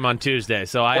pick game on Tuesday,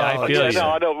 so I feel you. No,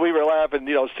 I know. We were laughing.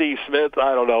 Steve Smith.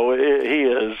 I don't know. He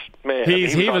is man.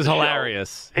 He was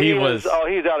hilarious. He was. Oh,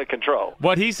 he's out of control.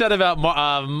 What he said about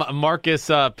Marcus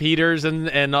Peters and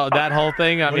that whole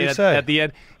thing. I mean, at the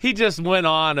end, he just went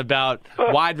on about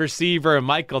wide receiver and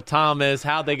Michael Thomas,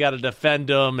 how they got to defend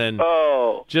him, and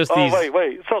these.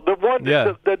 Wait. So the one,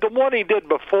 the one he did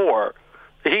before,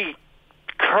 he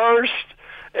cursed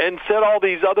and said all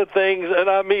these other things, and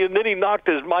and then he knocked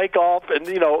his mic off, and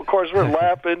of course we're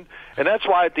laughing, and that's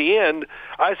why at the end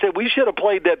I said we should have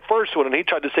played that first one, and he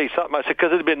tried to say something. I said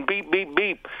because it'd been beep beep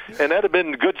beep, and that'd have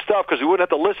been good stuff because we wouldn't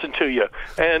have to listen to you.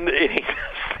 And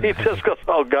he just goes,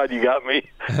 "Oh God, you got me."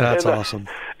 That's awesome.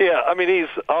 Yeah, he's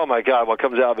oh my God, what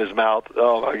comes out of his mouth?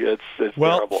 Oh my God, it's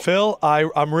terrible. Phil,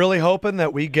 I'm really hoping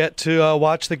that we get to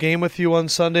watch the game with you on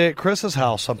Sunday at Chris's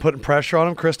house. I'm putting pressure on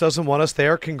him. Chris doesn't want us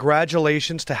there.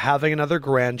 Congratulations to having another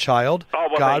grandchild. Oh,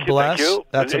 well, God bless. Thank you.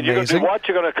 That's amazing. You're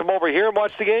going to come over here and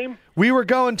watch the game? We were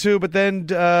going to, but then,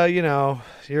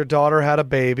 your daughter had a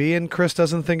baby, and Chris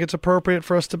doesn't think it's appropriate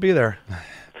for us to be there.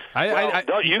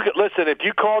 You could listen. If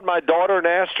you called my daughter and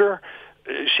asked her,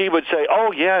 she would say,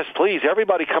 "Oh yes, please,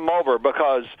 everybody come over,"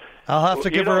 because I'll have to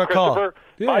give her a call.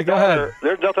 Yeah, my go daughter, ahead.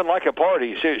 There's nothing like a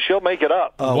party. She'll make it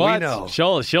up. Oh, what? we know.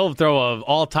 She'll throw an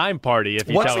all-time party if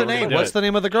you What's tell the her name? to do What's it. the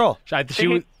name of the girl? She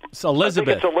was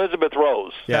Elizabeth. I think it's Elizabeth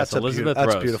Rose. Yeah, That's Elizabeth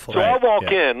That's Rose. beautiful. So I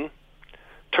walk in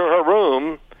to her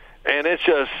room, and it's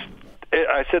just.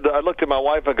 I looked at my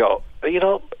wife and go,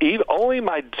 only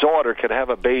my daughter can have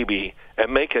a baby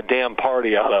and make a damn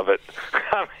party out of it.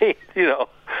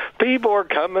 People are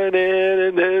coming in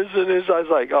and this and this. I was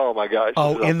like, oh my gosh.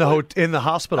 Oh, in the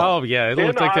hospital. Oh yeah, it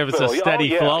looked like there was a steady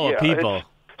flow of people.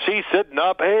 she's sitting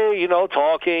up, hey,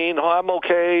 talking. Oh, I'm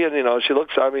okay, and she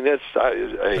looks. I mean,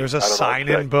 there's a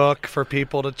sign-in book for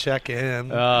people to check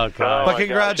in. Oh God! But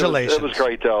congratulations. It was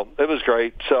great, though. It was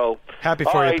great. So happy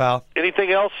for you, pal.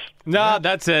 Anything else? No,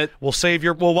 that's it.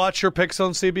 We'll watch your picks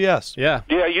on CBS. Yeah.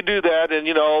 Yeah, you do that, and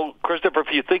Christopher,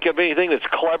 if you think of anything that's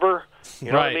clever,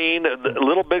 you know what I mean, a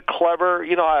little bit clever,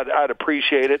 I'd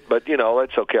appreciate it, but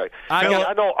that's okay.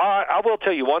 I will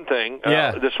tell you one thing.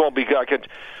 This won't be good.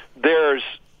 There's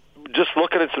just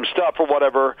looking at some stuff or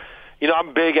whatever.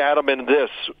 I'm big, Adam, in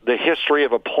the history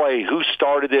of a play, who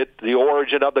started it, the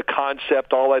origin of the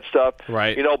concept, all that stuff.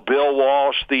 Right. Bill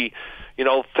Walsh, the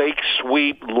fake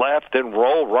sweep left and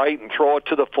roll right and throw it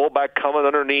to the fullback coming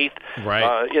underneath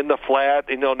in the flat.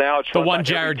 Now it's the one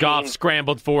Jared Goff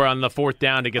scrambled for on the 4th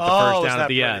down to get the first down at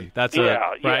the end. That's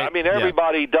right? I mean,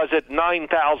 everybody does it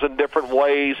 9,000 different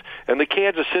ways, and the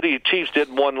Kansas City Chiefs did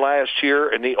one last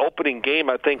year in the opening game,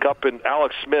 I think, up in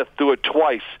Alex Smith threw it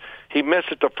twice. He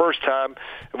missed it the first time.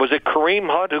 Was it Kareem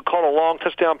Hunt who caught a long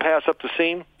touchdown pass up the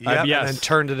seam? Yes. And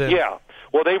turned it in. Yeah.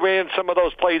 Well, they ran some of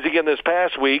those plays again this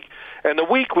past week, and the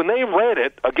week when they ran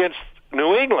it against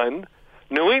New England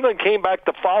came back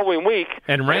the following week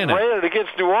and ran it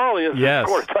against New Orleans and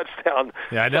scored a touchdown.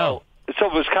 Yeah, I know. So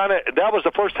it was that was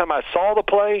the first time I saw the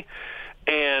play,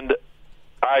 and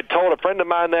I told a friend of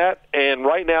mine that, and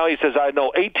right now he says, I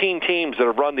know 18 teams that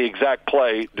have run the exact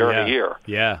play during the year.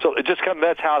 Yeah. So it just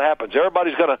that's how it happens.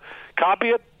 Everybody's going to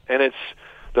copy it, and it's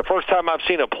the first time I've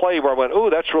seen a play where I went, ooh,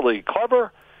 that's really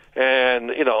clever.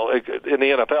 And, in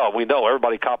the NFL, we know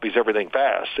everybody copies everything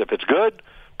fast. If it's good,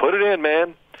 put it in,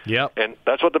 man. Yep. And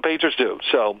that's what the Patriots do.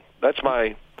 So that's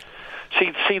my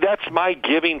that's my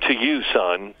giving to you,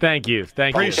 son. Thank you.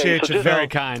 Appreciate you. Very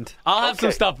kind. I'll have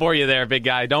some stuff for you there, big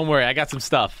guy. Don't worry. I got some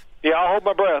stuff. Yeah, I'll hold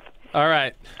my breath. All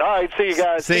right. See you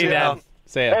guys. See you, Dad.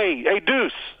 See ya. Hey,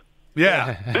 Deuce.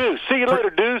 Yeah. Deuce. See you later,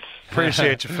 Deuce.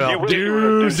 Appreciate you, Phil.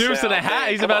 Deuce and a half.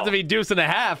 He's about to be deuce and a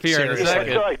half here in a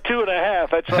second. That's right. 2.5.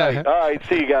 That's right. All right.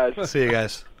 See you guys. See you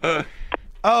guys.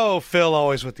 Oh, Phil,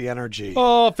 always with the energy.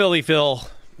 Oh, Philly Phil.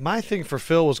 My thing for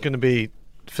Phil was going to be,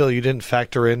 Phil, you didn't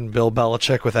factor in Bill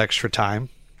Belichick with extra time.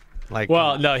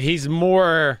 No, he's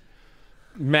more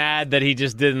mad that he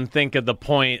just didn't think of the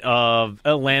point of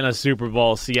Atlanta Super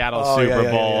Bowl, Seattle Super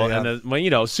Bowl.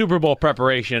 And, Super Bowl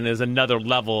preparation is another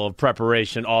level of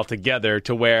preparation altogether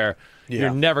to where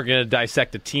you're never going to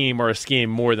dissect a team or a scheme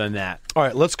more than that. All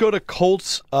right, let's go to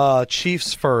Colts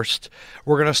Chiefs first.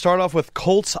 We're going to start off with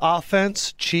Colts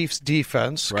offense, Chiefs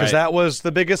defense, because that was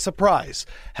the biggest surprise.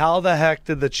 How the heck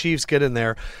did the Chiefs get in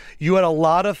there? You had a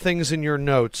lot of things in your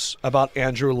notes about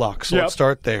Andrew Luck, so let's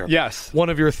start there. Yes. One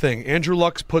of your thing, Andrew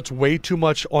Luck puts way too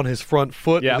much on his front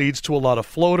foot, leads to a lot of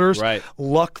floaters. Right.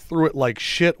 Luck threw it like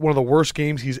shit, one of the worst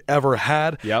games he's ever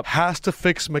had. Yep. Has to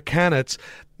fix mechanics.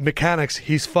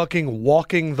 He's fucking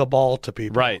walking the ball to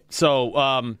people. Right.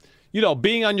 So,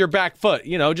 being on your back foot,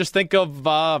 just think of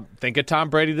Tom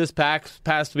Brady this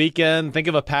past weekend. Think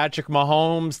of a Patrick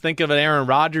Mahomes. Think of an Aaron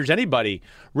Rodgers. Anybody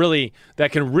really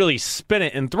that can really spin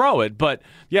it and throw it. But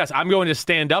yes, I'm going to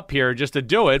stand up here just to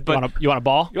do it. But you want a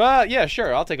ball? Yeah,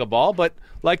 sure. I'll take a ball. But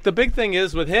the big thing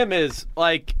is with him is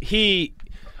when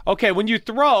you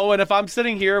throw, and if I'm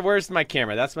sitting here, where's my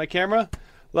camera? That's my camera.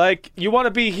 You want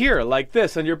to be here like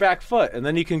this on your back foot, and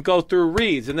then you can go through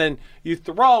reads, and then you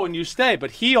throw and you stay.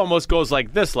 But he almost goes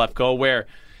like this, Lefko, where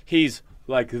he's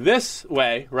like this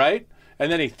way, right?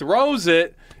 And then he throws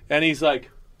it, and he's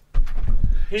like...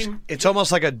 It's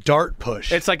almost like a dart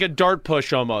push. It's like a dart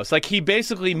push almost. He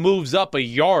basically moves up a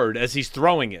yard as he's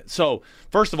throwing it. So,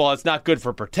 first of all, it's not good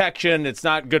for protection. It's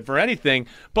not good for anything.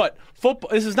 But football,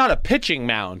 this is not a pitching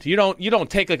mound. You don't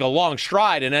take a long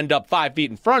stride and end up 5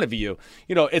 feet in front of you.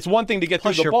 It's one thing to get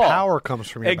through the ball. Plus your power comes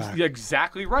from your back.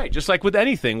 Exactly right. Just like with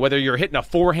anything, whether you're hitting a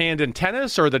forehand in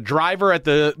tennis or the driver at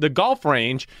the golf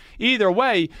range, either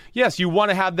way, yes, you want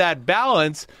to have that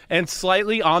balance and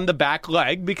slightly on the back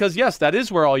leg because, yes, that is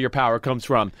where all your power comes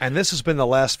from. And this has been the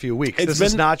last few weeks. This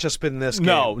has not just been this game.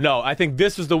 No. I think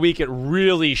this was the week it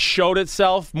really showed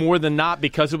itself more than not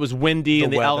because it was windy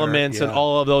and the elements and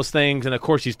all of those things. And, of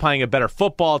course, he's playing a better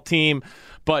football team.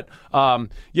 But,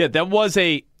 it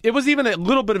was even a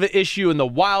little bit of an issue in the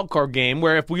wild card game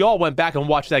where if we all went back and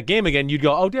watched that game again, you'd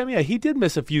go, oh, damn, yeah, he did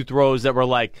miss a few throws that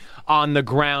were on the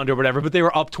ground or whatever, but they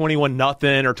were up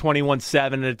 21-0 or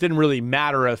 21-7, and it didn't really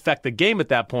matter or affect the game at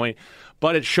that point.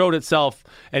 But it showed itself,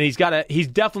 and he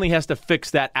definitely has to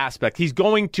fix that aspect. He's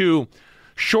going to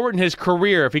shorten his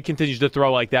career if he continues to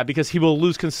throw like that, because he will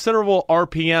lose considerable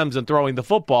RPMs in throwing the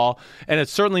football, and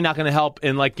it's certainly not going to help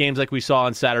in games like we saw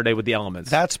on Saturday with the Elements.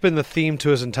 That's been the theme to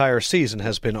his entire season,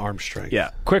 has been arm strength.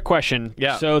 Yeah. Quick question.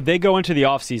 Yeah. So they go into the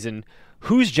offseason.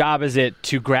 Whose job is it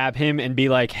to grab him and be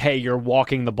like, hey, you're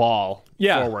walking the ball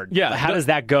forward? Yeah. How does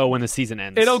that go when the season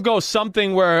ends? It'll go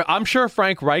something where I'm sure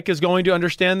Frank Reich is going to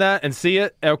understand that and see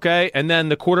it, okay? And then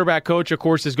the quarterback coach, of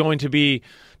course, is going to be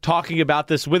talking about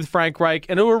this with Frank Reich,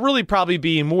 and it will really probably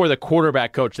be more the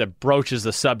quarterback coach that broaches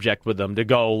the subject with them to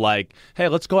go like, hey,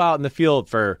 let's go out in the field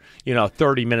for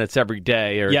 30 minutes every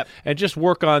day, and just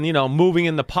work on moving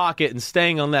in the pocket and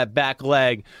staying on that back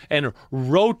leg and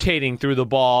rotating through the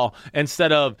ball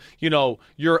instead of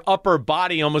your upper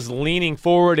body almost leaning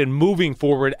forward and moving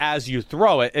forward as you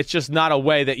throw it. It's just not a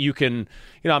way that you can.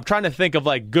 I'm trying to think of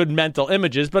good mental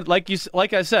images, but like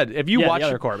I said, if you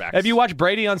watch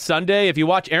Brady on Sunday, if you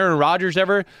watch Aaron Rodgers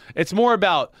ever, it's more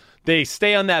about they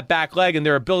stay on that back leg and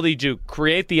their ability to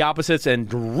create the opposites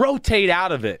and rotate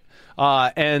out of it.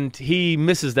 And he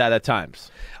misses that at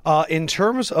times. In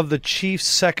terms of the Chiefs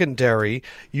secondary,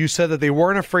 you said that they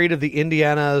weren't afraid of the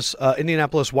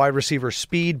Indianapolis wide receiver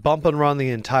speed, bump and run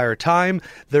the entire time.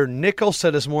 Their nickel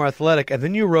set is more athletic. And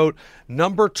then you wrote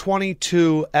number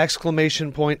 22,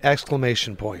 exclamation point,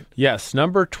 exclamation point. Yes,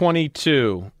 number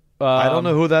 22. I don't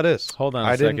know who that is. Hold on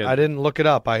a second. I didn't look it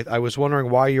up. I was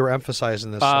wondering why you were emphasizing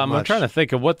this so much. I'm trying to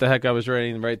think of what the heck I was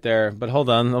writing right there. But hold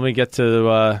on. Let me get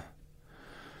to...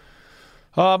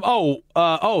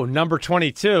 number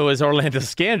 22 is Orlando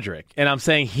Scandrick, and I'm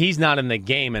saying he's not in the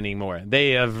game anymore.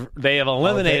 They have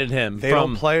eliminated him. They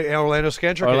don't play Orlando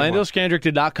Scandrick Orlando anymore. Scandrick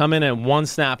did not come in at one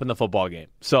snap in the football game.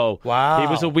 So wow. He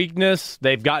was a weakness.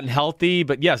 They've gotten healthy,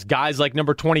 but yes, guys like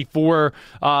number 24,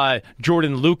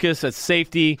 Jordan Lucas at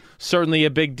safety, certainly a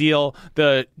big deal.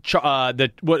 The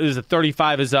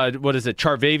 35 is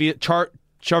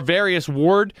Charvarius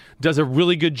Ward does a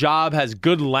really good job, has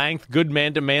good length, good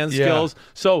man-to-man skills.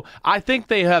 So I think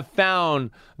they have found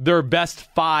their best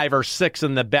 5 or 6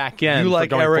 in the back end. You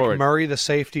like Eric forward. Murray, the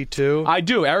safety, too? I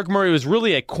do. Eric Murray was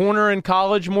really a corner in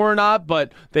college, more or not,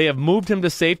 but they have moved him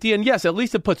to safety. And yes, at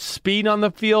least it puts speed on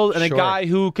the field and a guy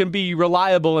who can be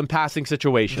reliable in passing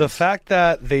situations. The fact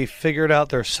that they figured out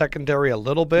their secondary a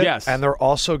little bit, and they're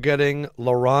also getting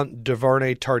Laurent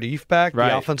Duvernay-Tardif back,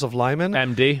 the offensive lineman.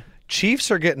 MD. Chiefs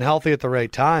are getting healthy at the right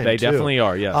time. They too. definitely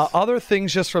are, yes. Other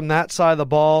things just from that side of the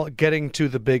ball, getting to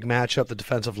the big matchup, the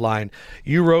defensive line.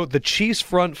 You wrote the Chiefs'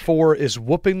 front four is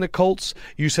whooping the Colts.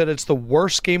 You said it's the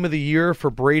worst game of the year for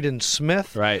Braden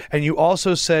Smith. Right. And you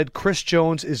also said Chris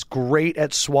Jones is great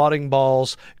at swatting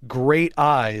balls, great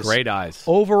eyes. Great eyes.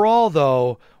 Overall,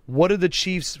 though, what did the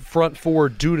Chiefs' front four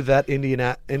do to that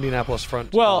Indianapolis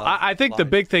front? Well, I think the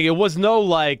big thing, it was no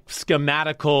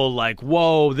schematical,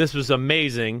 whoa, this was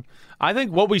amazing. I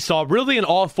think what we saw really in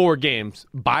all 4 games,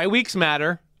 bye weeks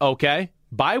matter, okay?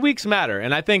 Bye weeks matter.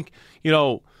 And I think,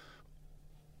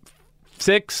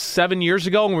 6-7 years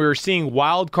ago when we were seeing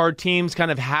wild card teams kind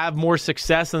of have more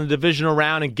success in the divisional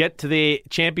round and get to the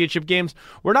championship games,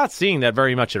 we're not seeing that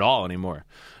very much at all anymore.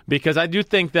 Because I do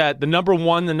think that the number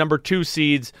 1 and number 2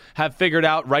 seeds have figured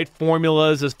out right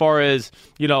formulas as far as,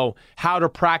 how to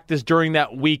practice during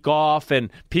that week off,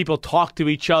 and people talk to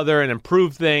each other and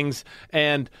improve things.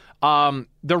 And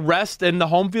the rest and the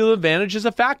home field advantage is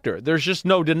a factor. There's just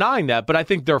no denying that. But I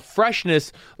think their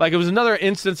freshness, it was another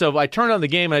instance of I turned on the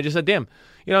game and I just said, damn,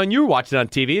 and you were watching it on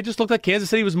TV, it just looked like Kansas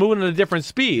City was moving at a different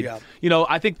speed. Yeah.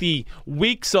 I think the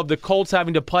weeks of the Colts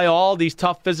having to play all these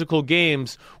tough physical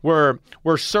games were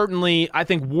certainly, I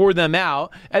think, wore them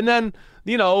out. And then,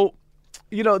 the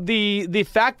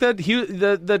fact that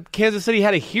that Kansas City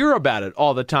had to hear about it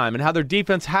all the time and how their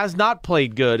defense has not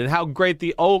played good and how great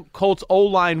the Colts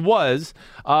O-line was,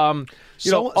 all of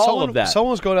that.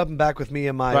 Someone was going up and back with me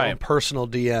in my own personal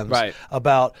DMs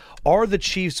about, are the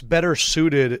Chiefs better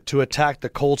suited to attack the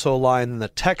Colts O-line than the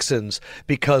Texans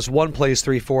because one plays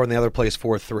 3-4 and the other plays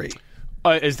 4-3?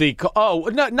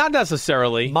 Not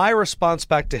necessarily. My response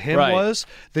back to him was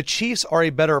the Chiefs are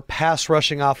a better pass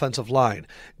rushing offensive line.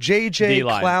 J.J.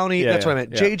 Clowney, that's what I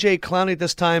meant. J.J. Clowney at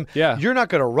this time, you're not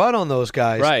going to run on those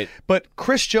guys. Right. But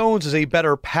Chris Jones is a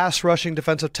better pass rushing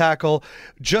defensive tackle.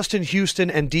 Justin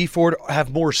Houston and D Ford have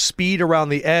more speed around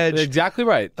the edge. Exactly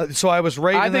right. So I was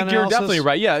right. I think you're definitely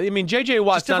right. Yeah, I mean J.J.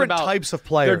 Watt's just different not about types of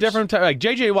players. They're different.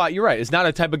 J.J. Watt, you're right. Is not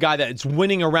a type of guy that's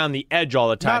winning around the edge all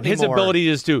the time. Not His anymore. ability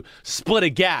is to split a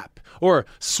gap or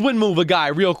swing move a guy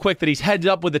real quick that he's heads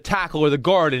up with the tackle or the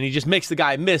guard and he just makes the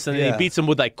guy miss and then he beats him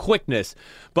with like quickness.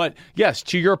 But yes,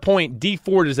 to your point, Dee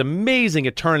Ford is amazing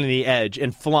at turning the edge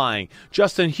and flying.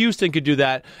 Justin Houston could do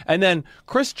that. And then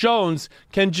Chris Jones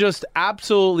can just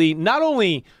absolutely, not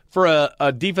only for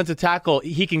a defensive tackle,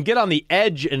 he can get on the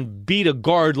edge and beat a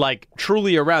guard like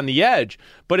truly around the edge,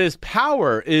 but his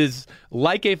power is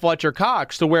like a Fletcher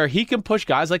Cox to where he can push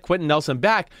guys like Quentin Nelson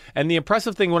back. And the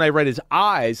impressive thing when I read his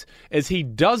eyes is he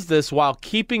does this while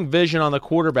keeping vision on the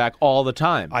quarterback all the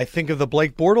time. I think of the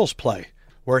Blake Bortles play,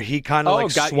 where he kind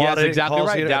of swatted exactly it,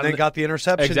 right. and then got the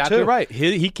interception exactly too. Right.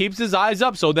 He keeps his eyes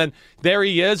up. So then there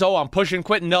he is. Oh, I'm pushing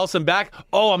Quentin Nelson back.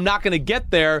 Oh, I'm not going to get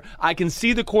there. I can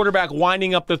see the quarterback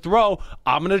winding up the throw.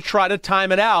 I'm going to try to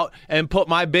time it out and put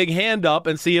my big hand up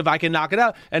and see if I can knock it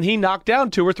out. And he knocked down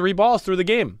 2 or 3 balls through the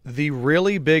game. The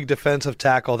really big defensive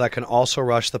tackle that can also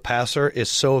rush the passer is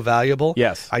so valuable.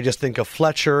 Yes. I just think of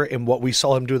Fletcher and what we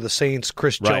saw him do to the Saints,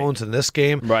 Chris Jones in this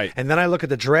game. Right. And then I look at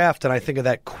the draft and I think of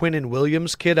that Quinnen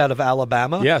Williams kid out of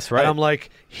Alabama. Yes, right. And I'm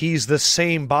like, he's the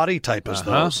same body type as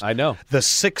those. I know. The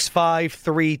 6'5",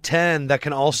 310 that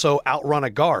can also outrun a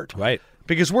guard. Right.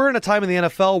 Because we're in a time in the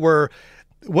NFL where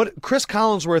what Chris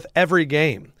Collinsworth every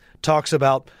game talks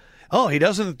about, he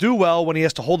doesn't do well when he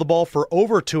has to hold the ball for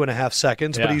over 2.5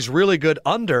 seconds, but he's really good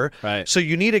under. Right. So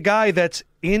you need a guy that's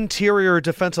interior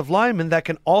defensive lineman that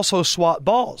can also swat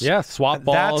balls. Yeah, swat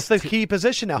balls. That's the key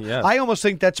position now. Yeah. I almost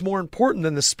think that's more important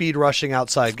than the speed rushing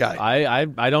outside guy.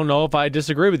 I don't know if I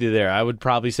disagree with you there. I would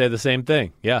probably say the same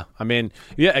thing. Yeah. I mean,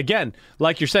 again,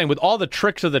 like you're saying, with all the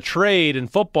tricks of the trade in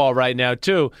football right now,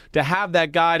 too, to have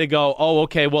that guy to go,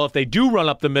 okay, well, if they do run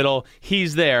up the middle,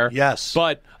 he's there. Yes.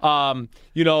 But,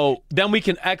 then we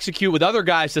can execute with other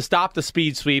guys to stop the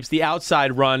speed sweeps, the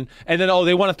outside run, and then,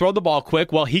 they want to throw the ball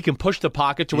quick. Well, he can push the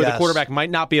pocket to where the quarterback might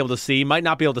not be able to see, might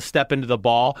not be able to step into the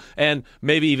ball, and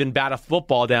maybe even bat a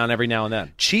football down every now and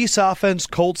then. Chiefs offense,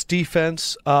 Colts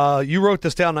defense. You wrote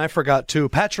this down, and I forgot too.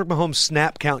 Patrick Mahomes'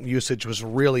 snap count usage was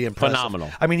really impressive.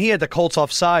 Phenomenal. I mean, he had the Colts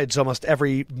offsides almost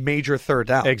every major third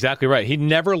down. Exactly right. He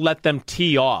never let them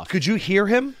tee off. Could you hear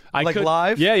him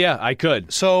live? Yeah, I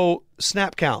could. So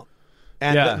snap count.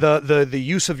 And the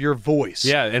use of your voice.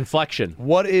 Yeah, inflection.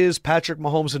 What is Patrick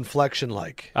Mahomes' inflection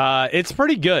like? It's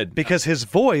pretty good. Because his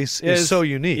voice is so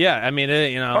unique. Yeah, I mean,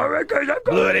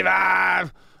 bloody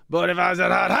vibe,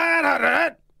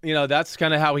 that's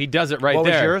kind of how he does it right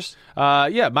there. What was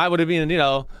yours? Mine would have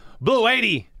been, Blue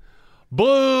 80.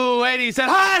 Blue 80 said,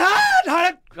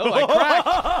 hot.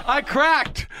 Oh, I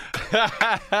cracked.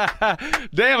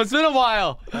 Damn, it's been a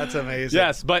while. That's amazing.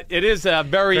 Yes, but it is a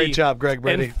very... Great job, Greg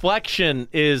Brady. Inflection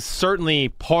is certainly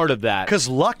part of that. Because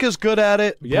Luck is good at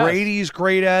it. Yes. Brady's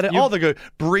great at it. All the good.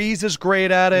 Breeze is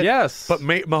great at it. Yes. But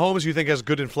Mahomes, you think, has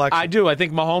good inflection? I do. I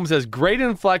think Mahomes has great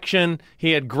inflection.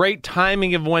 He had great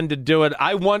timing of when to do it.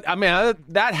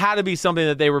 That had to be something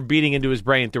that they were beating into his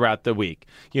brain throughout the week.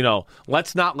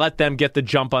 Let's not let them get the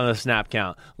jump on the snap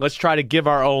count. Let's try to give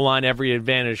our O-line every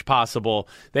advantage possible.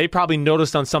 They probably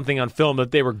noticed on something on film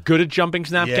that they were good at jumping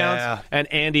snap counts, and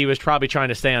Andy was probably trying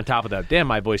to stay on top of that. Damn,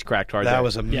 my voice cracked hard. That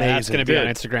was amazing. Yeah, that's going to be on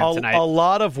Instagram tonight. A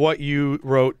lot of what you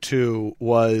wrote, too,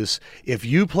 was if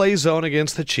you play zone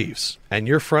against the Chiefs and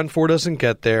your front four doesn't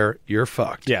get there, you're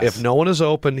fucked. Yes. If no one is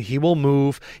open, he will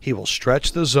move. He will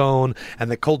stretch the zone.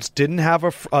 And the Colts didn't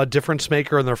have a difference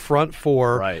maker in their front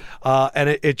four. Right. And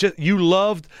it just, you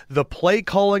loved the play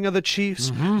calling of the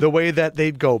Chiefs, the way that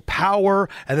they'd go power,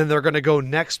 and then they're going to go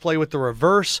next play with the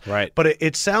reverse. Right. But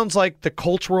it sounds like the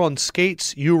Colts were on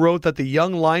skates. You wrote that the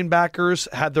young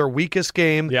linebackers had their weakest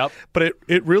game. Yep. But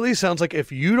it really sounds like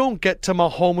if you don't get to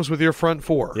Mahomes with your front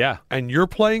four, and you're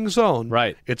playing zone,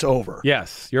 right, it's over.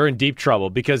 Yes, you're in deep trouble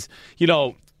because,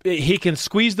 he can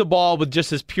squeeze the ball with just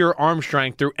his pure arm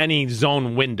strength through any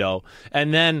zone window.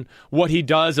 And then what he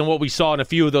does and what we saw in a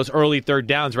few of those early third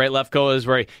downs, right, Lefko, is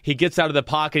where he gets out of the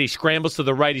pocket, he scrambles to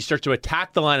the right, he starts to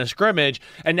attack the line of scrimmage,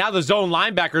 and now the zone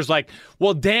linebacker's like,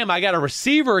 well, damn, I got a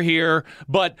receiver here,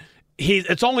 but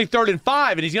it's only 3rd and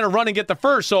 5, and he's going to run and get the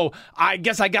first, so I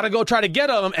guess I got to go try to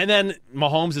get him. And then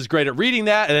Mahomes is great at reading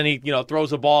that, and then he throws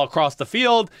the ball across the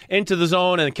field into the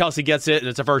zone, and Kelsey gets it, and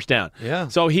it's a first down. Yeah.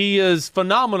 So he is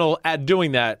phenomenal at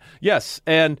doing that. Yes,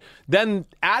 and then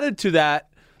added to that,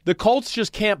 the Colts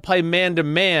just can't play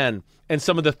man-to-man in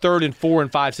some of the 3rd and 4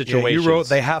 and 5 situations. You wrote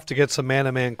they have to get some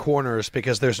man-to-man corners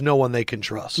because there's no one they can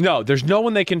trust. No, there's no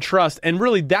one they can trust. And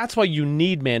really, that's why you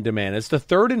need man-to-man. It's the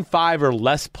 3rd and 5 or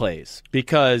less plays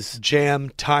because... Jam,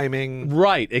 timing.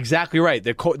 Right, exactly right.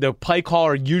 The play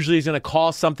caller usually is going to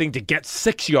call something to get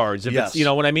 6 yards. If it's, you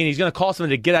know what I mean? He's going to call something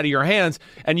to get out of your hands,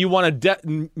 and you want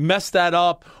to mess that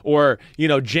up or,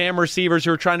 jam receivers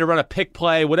who are trying to run a pick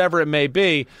play, whatever it may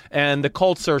be. And the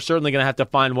Colts are certainly going to have to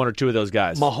find one or two of those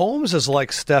guys. Mahomes is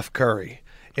like Steph Curry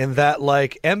in that,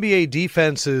 like, NBA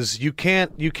defenses, you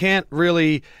can't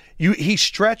really... he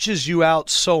stretches you out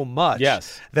so much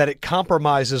that it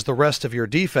compromises the rest of your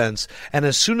defense. And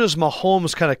as soon as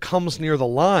Mahomes kind of comes near the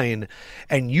line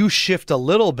and you shift a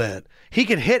little bit, he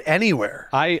can hit anywhere.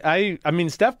 I mean,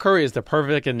 Steph Curry is the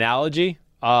perfect analogy.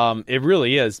 It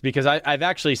really is, because I've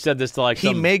actually said this to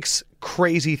he makes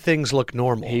crazy things look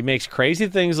normal. He makes crazy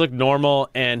things look normal,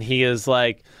 and he is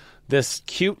like this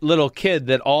cute little kid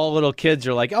that all little kids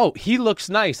are like, oh, he looks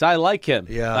nice. I like him.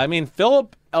 Yeah. I mean,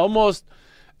 Philip, almost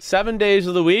 7 days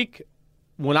of the week,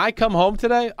 when I come home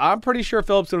today, I'm pretty sure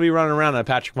Philip's going to be running around in a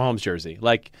Patrick Mahomes jersey.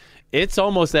 Like, it's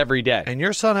almost every day. And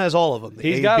your son has all of them.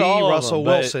 He's got all Russell of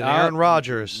them, Wilson, Aaron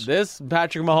Rodgers. This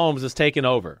Patrick Mahomes is taking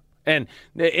over. And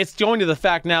it's going to the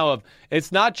fact now of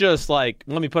it's not just like,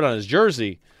 let me put on his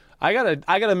jersey. I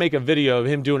gotta make a video of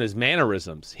him doing his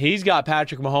mannerisms. He's got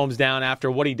Patrick Mahomes down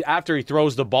after he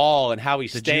throws the ball and how he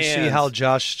stands. Did you see how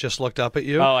Josh just looked up at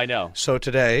you? Oh, I know. So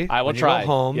today, I will when try. You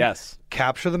go home, yes.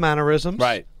 Capture the mannerisms.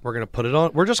 Right. We're gonna put it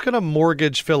on. We're just gonna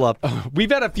mortgage Philip.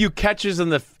 We've had a few catches in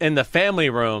the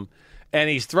family room. And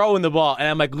he's throwing the ball, and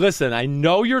I'm like, "Listen, I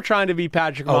know you're trying to be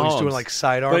Patrick Mahomes." Oh, he's doing like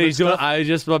sidearm. But he's doing. Stuff?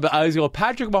 I was going.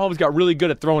 Patrick Mahomes got really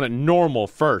good at throwing it normal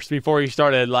first before he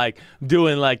started like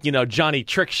doing like Johnny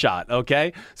trick shot.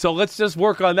 Okay, so let's just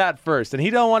work on that first. And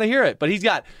he don't want to hear it, but he's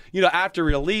got after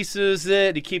he releases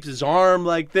it, he keeps his arm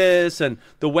like this, and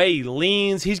the way he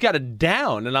leans, he's got it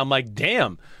down. And I'm like,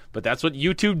 damn. But that's what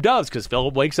YouTube does, because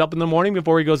Philip wakes up in the morning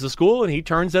before he goes to school, and he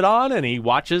turns it on and he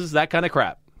watches that kind of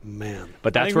crap. Man,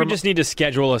 but I think we just need to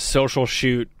schedule a social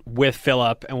shoot with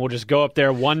Philip, and we'll just go up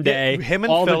there one day. Him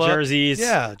and all Phillip, the jerseys.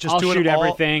 Yeah, just I'll doing shoot all,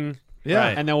 everything. Yeah,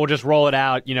 and then we'll just roll it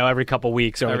out. Every couple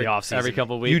weeks over the offseason. Every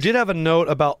couple weeks. You did have a note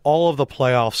about all of the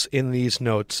playoffs in these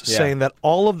notes, saying that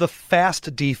all of the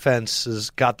fast defenses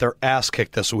got their ass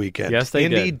kicked this weekend. Yes, they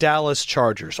Indy, did. Dallas,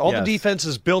 Chargers. All the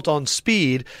defenses built on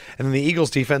speed, and then the Eagles'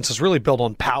 defense is really built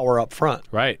on power up front.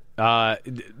 Right.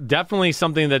 Definitely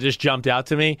something that just jumped out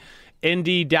to me.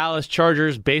 Indy, Dallas,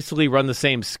 Chargers basically run the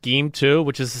same scheme too,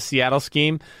 which is the Seattle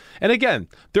scheme. And again,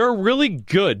 they're really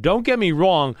good. Don't get me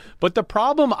wrong, but the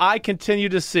problem I continue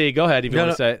to see. Go ahead if you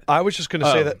want to say it. I was just going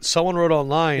to say that someone wrote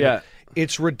online. Yeah.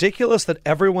 It's ridiculous that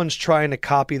everyone's trying to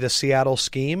copy the Seattle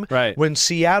scheme when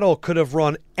Seattle could have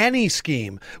run any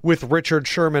scheme with Richard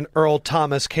Sherman, Earl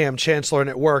Thomas, Cam Chancellor, and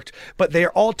it worked. But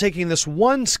they're all taking this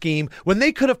one scheme when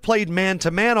they could have played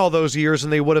man-to-man all those years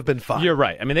and they would have been fine. You're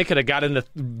right. I mean, they could have got into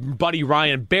Buddy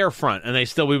Ryan bare front and they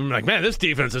still would have been like, man, this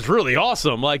defense is really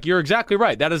awesome. Like, you're exactly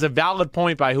right. That is a valid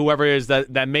point by whoever it is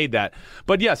that made that.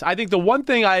 But yes, I think the one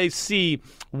thing I see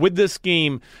with this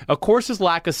scheme, of course, is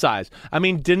lack of size. I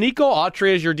mean, Danico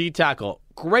Autry is your D tackle.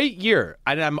 Great year,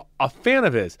 and I'm a fan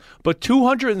of his. But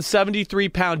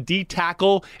 273-pound D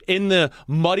tackle in the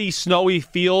muddy, snowy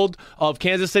field of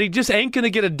Kansas City just ain't going to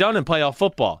get it done in playoff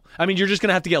football. I mean, you're just going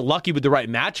to have to get lucky with the right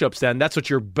matchups then. That's what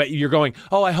you're going,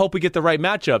 oh, I hope we get the right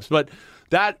matchups. But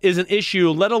that is an issue,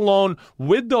 let alone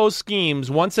with those schemes.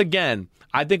 Once again,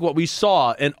 I think what we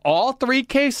saw in all three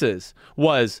cases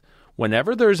was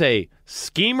whenever there's a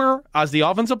schemer as the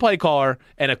offensive play caller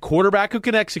and a quarterback who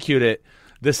can execute it,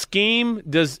 the scheme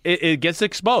it gets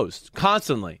exposed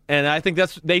constantly. And I think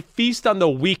they feast on the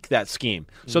weak, that scheme.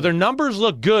 So their numbers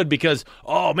look good because,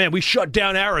 oh man, we shut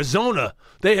down Arizona.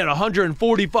 They had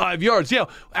 145 yards. Yeah,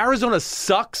 Arizona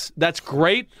sucks. That's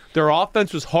great. Their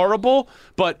offense was horrible.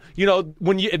 But,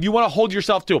 if you want to hold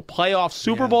yourself to a playoff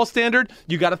Super Bowl standard,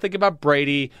 you got to think about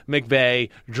Brady,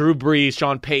 McVay, Drew Brees,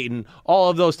 Sean Payton,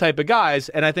 all of those type of guys.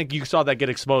 And I think you saw that get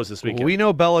exposed this weekend. We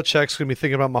know Belichick's going to be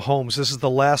thinking about Mahomes. This is the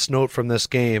last note from this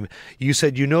game. You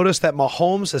said you noticed that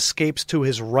Mahomes escapes to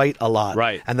his right a lot.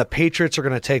 Right. And the Patriots are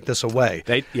going to take this away.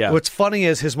 What's funny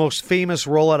is his most famous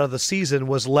rollout of the season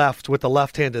was left with the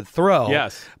left-handed throw.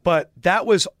 Yes. But that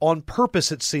was on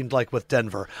purpose, it seemed like, with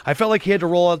Denver. I felt like he had to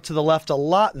roll out to the left a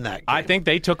lot in that game. I think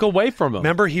they took away from him.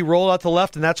 Remember, he rolled out to the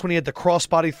left, and that's when he had the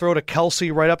crossbody throw to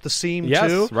Kelsey right up the seam, too?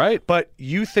 Yes, right. But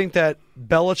you think that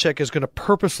Belichick is going to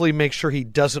purposely make sure he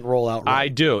doesn't roll out right? I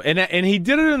do. And he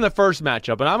did it in the first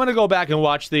matchup. And I'm going to go back and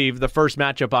watch the first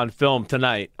matchup on film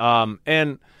tonight. I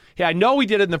know he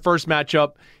did it in the first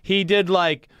matchup. He did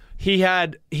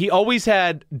he always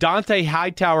had Dante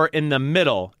Hightower in the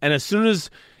middle, and as soon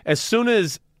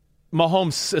as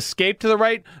Mahomes escaped to the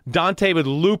right, Dante would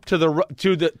loop to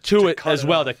it as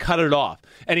well to cut it off.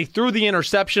 And he threw the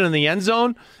interception in the end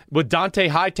zone with Dante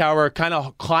Hightower kind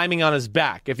of climbing on his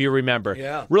back, if you remember.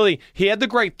 Yeah. Really, he had the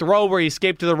great throw where he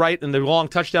escaped to the right and the long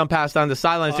touchdown pass down the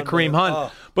sidelines to Kareem Hunt.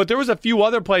 Oh. But there was a few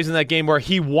other plays in that game where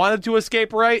he wanted to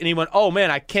escape right, and he went, oh, man,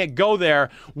 I can't go there.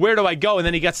 Where do I go? And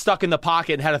then he got stuck in the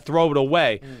pocket and had to throw it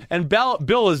away. And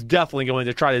Bill is definitely going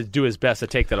to try to do his best to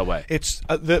take that away. It's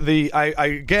I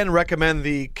again recommend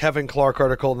the Kevin Clark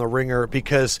article in The Ringer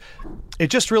because it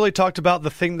just really talked about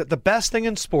the best thing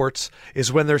in sports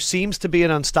is when there seems to be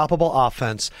an unstoppable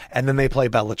offense and then they play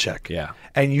Belichick. Yeah.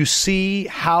 And you see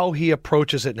how he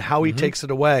approaches it and how he takes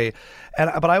it away.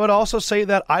 But I would also say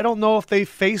that I don't know if they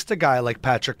faced a guy like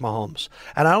Patrick Mahomes.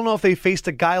 And I don't know if they faced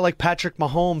a guy like Patrick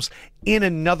Mahomes in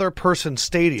another person's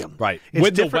stadium. Right. It's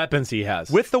With the different. weapons he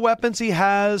has. With the weapons he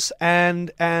has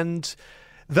and the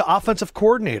offensive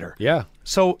coordinator. Yeah.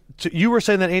 So you were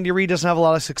saying that Andy Reid doesn't have a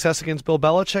lot of success against Bill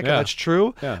Belichick, and that's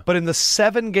true. Yeah. But in the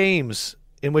 7 games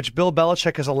in which Bill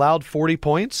Belichick has allowed 40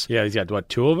 points, Yeah, he's got,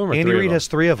 2 of them or 3 Andy of Reid them? has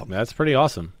 3 of them. That's pretty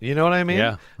awesome. You know what I mean?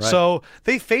 Yeah, right. So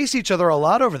they face each other a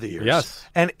lot over the years. Yes.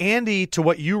 And Andy, to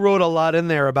what you wrote a lot in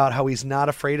there about how he's not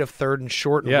afraid of third and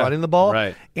short and Yeah, running the ball,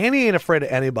 right. Andy ain't afraid of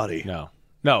anybody.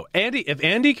 No, if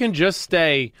Andy can just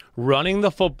stay running the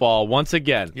football once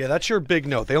again. Yeah, that's your big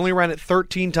note. They only ran it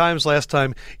 13 times last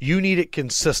time. You need it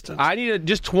consistent. I need it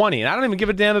just 20, and I don't even give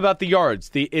a damn about the yards.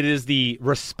 It is the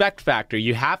respect factor.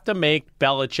 You have to make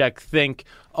Belichick think,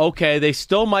 okay, they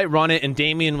still might run it, and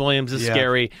Damian Williams is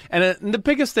scary. And the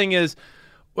biggest thing is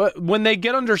when they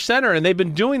get under center, and they've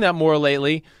been doing that more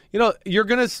lately, you're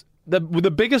going to the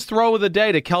biggest throw of the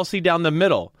day to Kelsey down the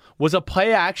middle was a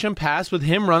play-action pass with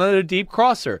him running a deep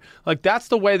crosser. Like, that's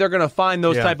the way they're going to find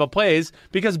those type of plays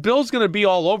because Bill's going to be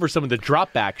all over some of the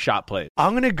drop-back shot plays.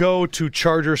 I'm going to go to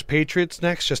Chargers-Patriots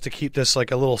next just to keep this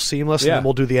like a little seamless, and then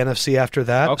we'll do the NFC after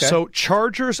that. Okay. So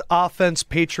Chargers offense,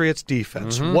 Patriots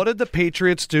defense. What did the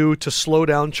Patriots do to slow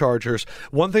down Chargers?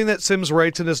 One thing that Sims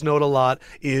writes in his note a lot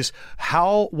is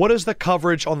what is the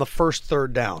coverage on the first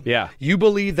third down? Yeah. You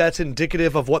believe that's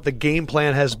indicative of what the game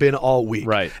plan has been all week.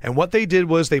 Right. And what they did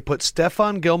was they put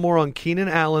Stephon Gilmore on Keenan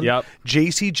Allen,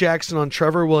 J.C. Jackson on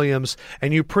Trevor Williams,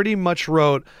 and you pretty much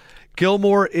wrote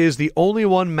Gilmore is the only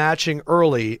one matching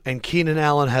early, and Keenan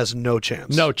Allen has no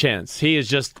chance. No chance. He is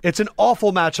just... It's an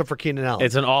awful matchup for Keenan Allen.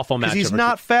 It's an awful matchup. Because he's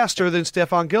not faster than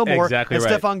Stephon Gilmore. Exactly and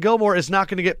right. Stephon Gilmore is not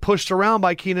going to get pushed around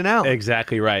by Keenan Allen.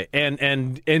 Exactly right.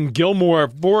 And Gilmore,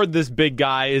 for this big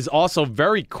guy, is also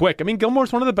very quick. I mean,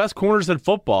 Gilmore's one of the best corners in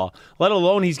football, let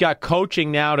alone he's got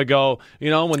coaching now to go,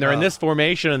 when they're in this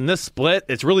formation and this split,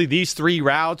 it's really these 3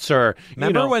 routes or...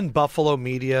 Remember when Buffalo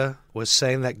media was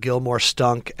saying that Gilmore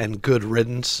stunk and good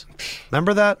riddance?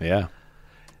 Remember that? Yeah.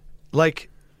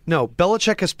 No,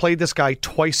 Belichick has played this guy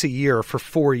twice a year for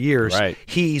 4 years. Right.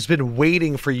 He's been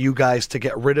waiting for you guys to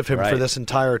get rid of him for this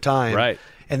entire time. Right.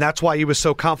 And that's why he was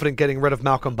so confident getting rid of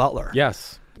Malcolm Butler.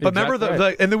 Yes. But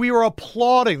remember, and then we were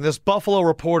applauding this Buffalo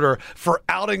reporter for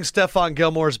outing Stephon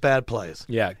Gilmore's bad plays.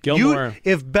 Yeah, Gilmore.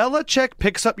 If Belichick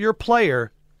picks up your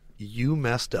player, you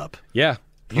messed up. Yeah.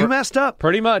 You messed up.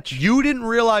 Pretty much. You didn't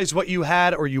realize what you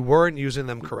had or you weren't using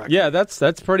them correctly. Yeah,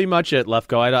 that's pretty much it,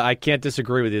 Lefko. I can't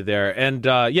disagree with you there. And,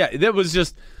 that was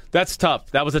just... That's tough.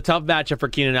 That was a tough matchup for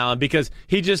Keenan Allen because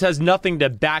he just has nothing to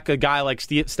back a guy like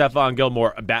Stephon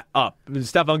Gilmore up.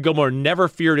 Stephon Gilmore never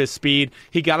feared his speed.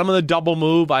 He got him on the double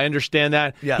move. I understand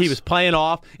that. Yes. He was playing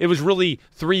off. It was really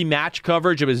 3 match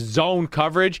coverage. It was zone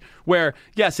coverage where,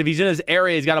 yes, if he's in his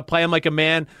area, he's got to play him like a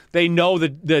man. They know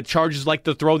that the Chargers like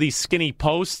to throw these skinny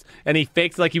posts, and he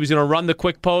faked like he was going to run the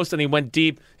quick post, and he went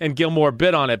deep, and Gilmore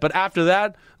bit on it. But after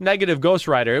that, negative Ghost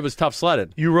Rider. It was tough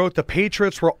sledded. You wrote the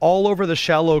Patriots were all over the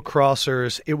shallow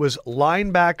crossers. It was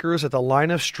linebackers at the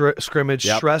line of scrimmage,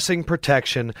 stressing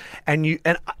protection, and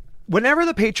whenever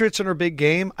the Patriots are in a big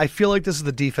game, I feel like this is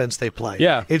the defense they play.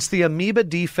 Yeah. It's the amoeba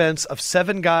defense of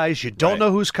 7 guys. You don't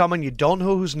know who's coming. You don't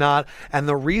know who's not. And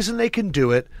the reason they can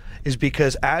do it is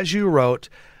because, as you wrote,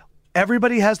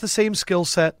 everybody has the same skill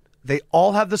set. They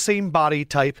all have the same body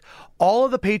type. All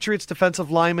of the Patriots' defensive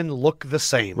linemen look the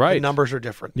same. Right. The numbers are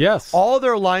different. Yes. All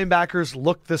their linebackers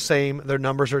look the same. Their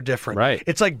numbers are different. Right.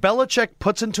 It's like Belichick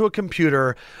puts into a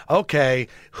computer, okay,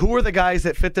 who are the guys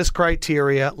that fit this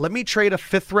criteria? Let me trade a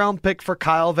 5th-round pick for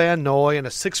Kyle Van Noy and a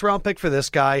 6th-round pick for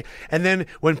this guy. And then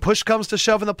when push comes to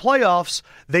shove in the playoffs,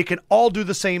 they can all do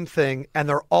the same thing, and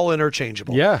they're all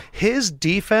interchangeable. Yeah. His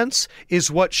defense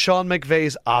is what Sean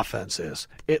McVay's offense is.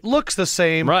 It looks the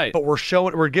same, right, but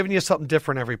we're giving you something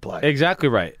different every play. Exactly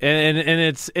right. And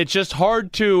it's just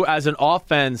hard to, as an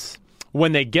offense,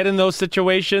 when they get in those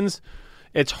situations,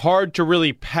 it's hard to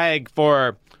really peg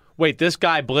for, wait, this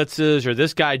guy blitzes or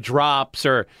this guy drops,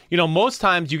 or, most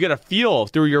times you get a feel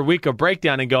through your week of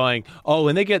breakdown and going, oh,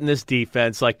 when they get in this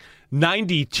defense, like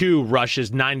 92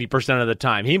 rushes 90% of the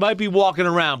time. He might be walking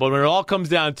around, but when it all comes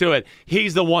down to it,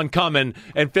 he's the one coming,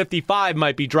 and 55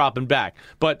 might be dropping back.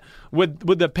 But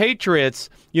with the Patriots,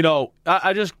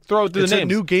 I just throw it through the names. It's a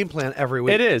new game plan every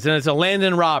week. It is, and it's a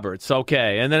Landon Roberts,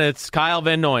 okay, and then it's Kyle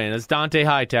Van Noy, and it's Dante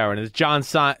Hightower, and it's John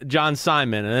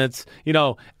Simon, and it's,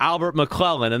 Albert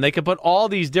McClellan, and they can put all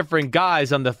these different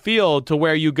guys on the field to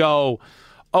where you go,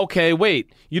 okay,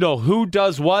 wait, who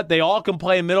does what? They all can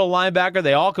play middle linebacker.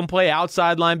 They all can play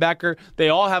outside linebacker. They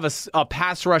all have a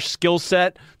pass rush skill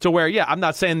set to where, I'm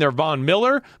not saying they're Von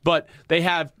Miller, but they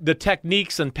have the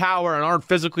techniques and power and aren't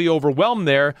physically overwhelmed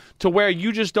there to where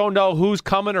you just don't know who's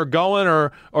coming or going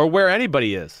or where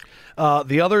anybody is.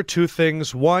 The other two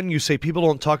things, one, you say people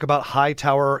don't talk about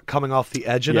Hightower coming off the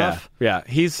edge enough. Yeah,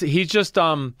 he's just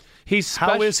he's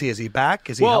How is he? Is he back?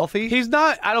 Is he healthy? He's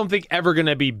not, I don't think, ever going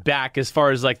to be back as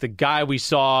far as like the guy we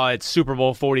saw at Super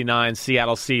Bowl 49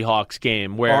 Seattle Seahawks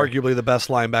game, where arguably the best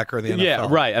linebacker in the NFL. Yeah,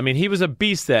 right. I mean, he was a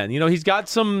beast then. He's got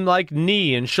some like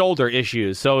knee and shoulder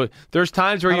issues. So there's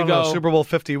times where you go, Super Bowl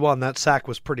 51, that sack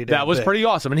was pretty damn That was big. pretty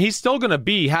awesome. And he's still going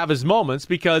to have his moments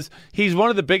because he's one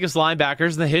of the biggest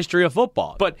linebackers in the history of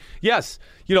football. But yes,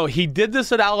 he did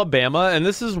this at Alabama, and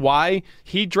this is why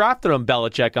he drafted him,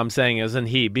 Belichick, I'm saying, isn't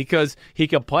he? Because he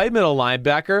can play middle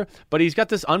linebacker, but he's got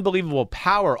this unbelievable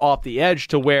power off the edge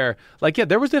to where,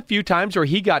 there was a few times where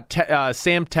he got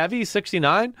Sam Tevy,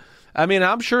 69. I mean,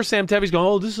 I'm sure Sam Tevy's going,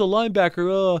 oh, this is a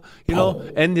linebacker,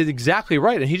 and it's exactly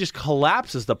right. And he just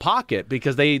collapses the pocket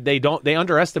because they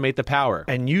underestimate the power.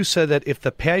 And you said that if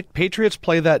the Patriots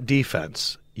play that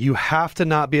defense, you have to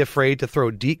not be afraid to throw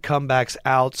deep comebacks,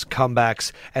 outs,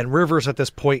 comebacks, and Rivers at this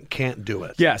point can't do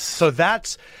it. Yes. So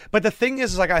but the thing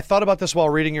is I thought about this while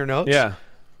reading your notes. Yeah.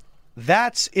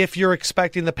 That's if you're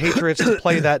expecting the Patriots to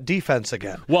play that defense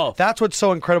again. Well, that's what's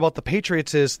so incredible about the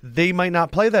Patriots is they might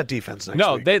not play that defense next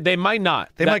week. No, they might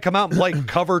not. They might come out and play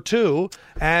cover 2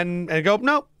 and go,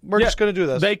 no, we're just going to do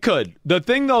this. They could. The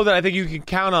thing, though, that I think you can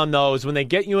count on, though, is when they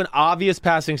get you in obvious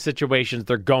passing situations,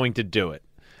 they're going to do it.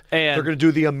 And they're going to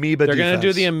do the amoeba defense. They're going to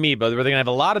do the amoeba. They're going to have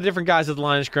a lot of different guys at the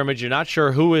line of scrimmage. You're not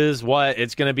sure who is what.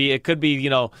 It could be,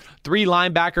 3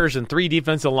 linebackers and 3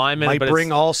 defensive linemen. Might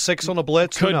bring all 6 on a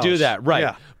blitz. Could do that, right.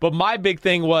 Yeah. But my big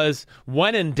thing was,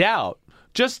 when in doubt,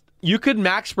 you could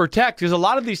max protect, because a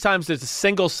lot of these times it's a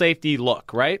single safety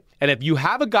look, right? And if you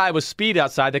have a guy with speed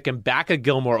outside that can back a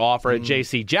Gilmore off or a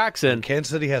J.C. Jackson. Kansas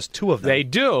City has 2 of them. They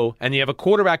do. And you have a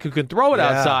quarterback who can throw it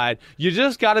outside. You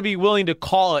just got to be willing to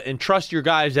call it and trust your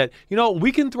guys that,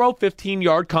 we can throw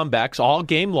 15-yard comebacks all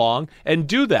game long and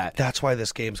do that. That's why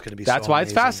this game's going to be That's so why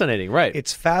amazing. It's fascinating, right?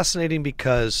 It's fascinating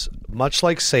because, much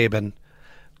like Saban,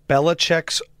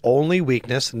 Belichick's only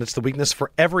weakness, and it's the weakness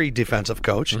for every defensive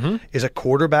coach, is a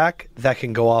quarterback that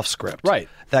can go off script. Right.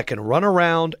 That can run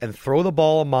around and throw the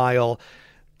ball a mile.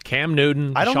 Cam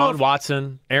Newton, Deshaun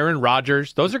Watson, Aaron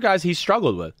Rodgers, those are guys he's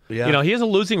struggled with. Yeah. He has a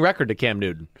losing record to Cam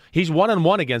Newton. He's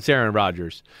 1-1 against Aaron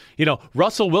Rodgers.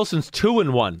 Russell Wilson's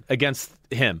 2-1 against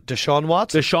him. Deshaun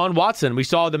Watson, we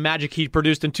saw the magic he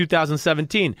produced in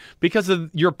 2017. Because of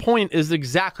your point is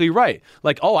exactly right.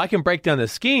 I can break down the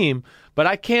scheme, but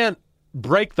I can't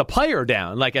break the player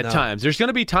down at times. There's going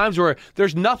to be times where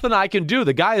there's nothing I can do.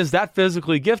 The guy is that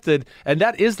physically gifted, and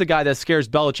that is the guy that scares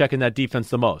Belichick in that defense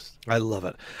the most. I love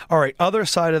it. All right, other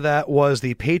side of that was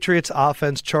the Patriots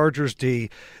offense, Chargers D.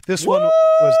 This one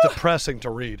was depressing to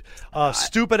read.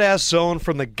 Stupid-ass zone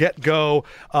from the get-go,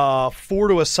 4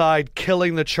 to a side,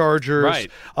 killing the Chargers.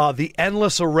 Right. The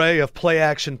endless array of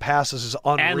play-action passes is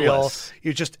unreal. Endless.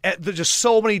 There's just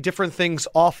so many different things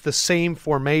off the same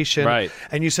formation. Right.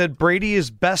 And you said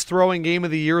Brady's best throwing game of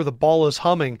the year, the ball is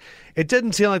humming. It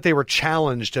didn't seem like they were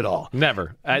challenged at all.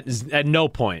 Never. At no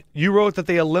point. You wrote that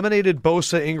they eliminated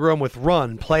Bosa Ingram with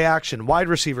run, play action, wide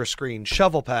receiver screen,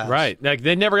 shovel pass. Right.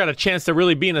 They never got a chance to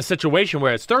really be in a situation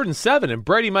where it's 3rd and 7 and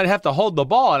Brady might have to hold the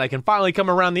ball and I can finally come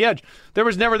around the edge. There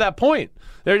was never that point.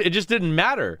 It just didn't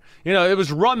matter. It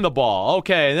was run the ball.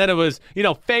 Okay. And then it was,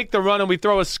 fake the run and we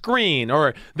throw a screen.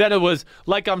 Or then it was,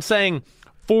 like I'm saying,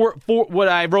 four, what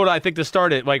I wrote, I think, to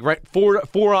start it,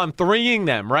 4-on-3ing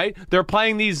them, right? They're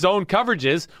playing these zone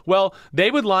coverages. Well,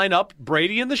 they would line up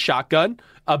Brady in the shotgun,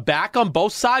 a back on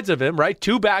both sides of him, right?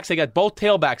 2 backs. They got both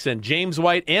tailbacks in, James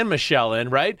White and Michelle in,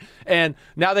 right? And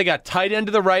now they got tight end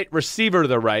to the right, receiver to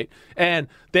the right. And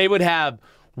they would have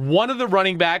one of the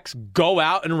running backs go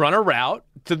out and run a route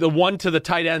to the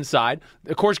tight end side.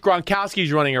 Of course,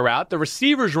 Gronkowski's running a route. The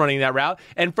receiver's running that route.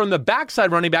 And from the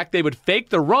backside running back, they would fake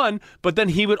the run, but then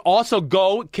he would also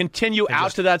continue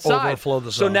out to that side. Overflow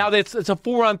the so zone. now it's a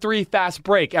 4-on-3 fast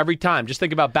break every time. Just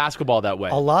think about basketball that way.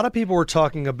 A lot of people were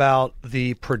talking about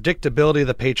the predictability of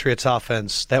the Patriots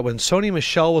offense, that when Sony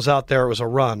Michel was out there, it was a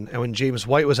run, and when James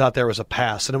White was out there, it was a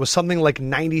pass. And it was something like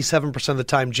 97% of the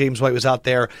time James White was out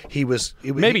there,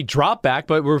 maybe drop back,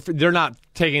 but they're not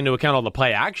taking into account all the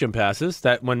play action passes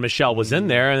that when Michelle was in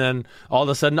there, and then all of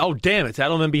a sudden, oh damn, it's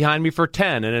Edelman behind me for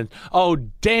 10, and then oh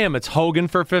damn, it's Hogan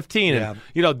for 15. Yeah.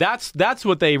 And that's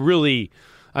what they really.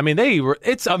 I mean,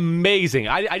 it's amazing.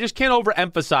 I just can't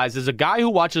overemphasize. As a guy who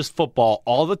watches football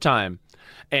all the time,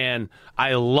 and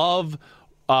I love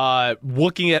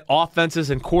looking at offenses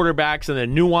and quarterbacks and the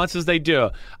nuances they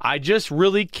do, I just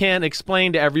really can't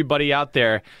explain to everybody out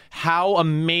there how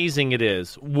amazing it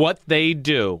is what they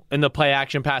do in the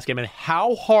play-action pass game and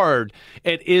how hard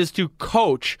it is to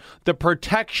coach the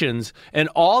protections and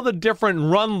all the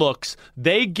different run looks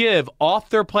they give off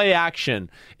their play-action.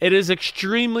 It is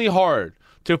extremely hard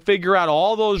to figure out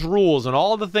all those rules and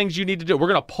all the things you need to do. We're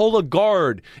going to pull a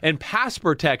guard and pass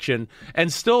protection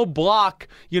and still block,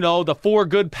 the 4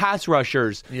 good pass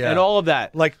rushers and all of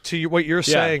that. Like what you're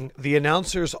saying, the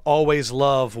announcers always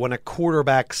love when a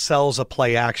quarterback sells a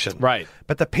play action. Right.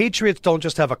 But the Patriots don't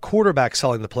just have a quarterback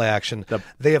selling the play action.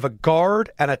 They have a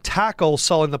guard and a tackle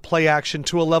selling the play action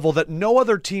to a level that no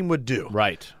other team would do.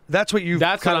 Right. That's what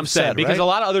That's what I'm saying. said, because right? a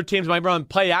lot of other teams might run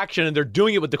play action and they're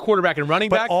doing it with the quarterback and running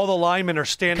back. But all the linemen are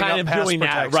standing kind up of pass doing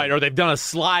protection. that, right? Or they've done a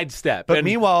slide step. But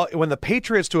meanwhile, when the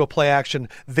Patriots do a play action,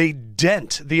 they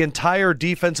dent the entire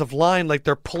defensive line like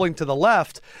they're pulling to the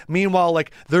left. Meanwhile,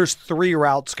 like there's 3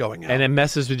 routes going out. And it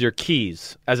messes with your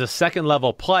keys. As a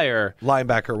second-level player,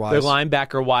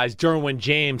 linebacker-wise, Derwin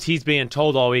James, he's being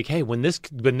told all week, hey, when this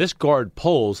guard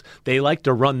pulls, they like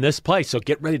to run this play, so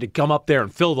get ready to come up there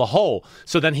and fill the hole.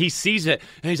 So then he sees it,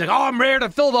 and he's like, oh, I'm ready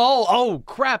to fill the hole. Oh,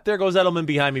 crap, there goes Edelman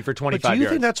behind me for 25 yards. But do you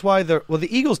think that's why the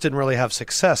Eagles didn't really have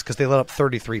success because they let up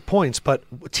 33 points, but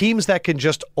teams that can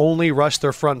just only rush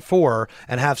their front 4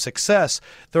 and have success,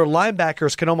 their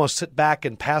linebackers can almost sit back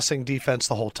in passing defense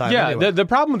the whole time. Yeah, anyway. the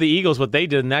problem with the Eagles, what they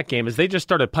did in that game is they just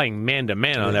started playing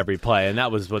man-to-man on every play, and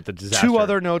that was what the disaster. 2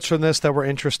 other notes from this that were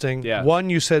interesting. Yeah. One,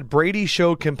 you said Brady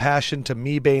showed compassion to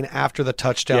Mebane after the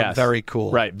touchdown. Yes. Very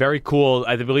cool. Right, very cool.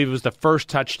 I believe it was the first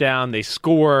touchdown. They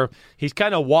score. He's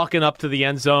kind of walking up to the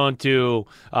end zone to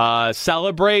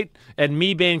celebrate, and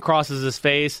Mebane crosses his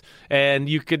face, and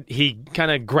he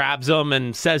kind of grabs him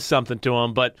and says something to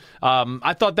him. But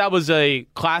I thought that was a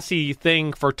classy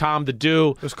thing for Tom to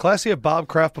do. It was classy of Bob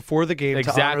Kraft before the game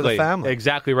to honor the family.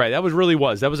 Exactly right. That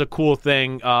was a cool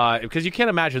thing because you can't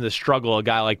imagine the struggle a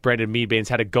guy like Brandon Meebane's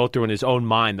had to go through in his own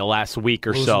mind the last week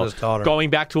or Losing so. his daughter. Going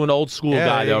back to an old school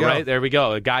guy, though, right? There we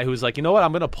go. A guy who's like, you know what,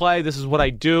 I'm going to play. This is what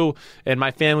I do, and my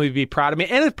family would be proud of me.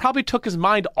 And it probably took his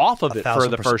mind off of it for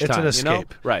the first time. It's an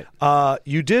escape. Right.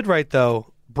 You did right, though.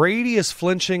 Brady is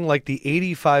flinching like the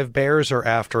 85 Bears are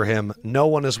after him. No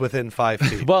one is within 5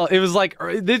 feet. Well, it was like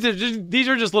these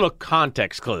are just little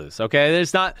context clues, okay?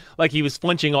 It's not like he was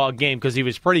flinching all game because he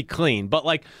was pretty clean. But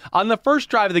like on the first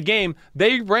drive of the game,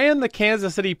 they ran the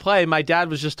Kansas City play my dad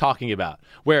was just talking about,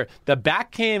 where the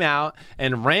back came out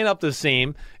and ran up the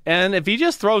seam. And if he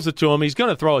just throws it to him, he's going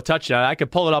to throw a touchdown. I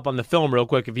could pull it up on the film real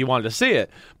quick if you wanted to see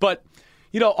it. But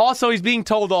also he's being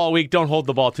told all week, don't hold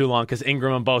the ball too long because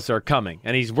Ingram and Bosa are coming.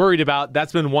 And he's worried about,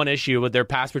 that's been one issue with their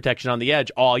pass protection on the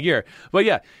edge all year. But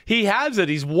yeah, he has it.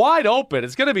 He's wide open.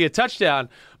 It's going to be a touchdown.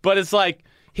 But it's like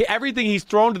everything he's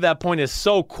thrown to that point is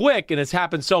so quick and it's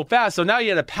happened so fast. So now he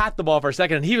had to pat the ball for a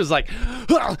second. And he was like,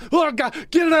 oh God,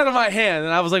 get it out of my hand.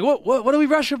 And I was like, what are we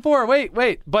rushing for?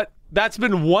 Wait. But that's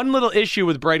been one little issue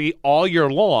with Brady all year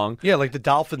long. Yeah, like the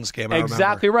Dolphins game.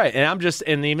 Exactly right.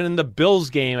 And even in the Bills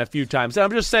game a few times. And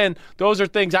I'm just saying those are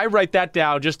things I write that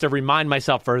down just to remind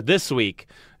myself for this week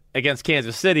against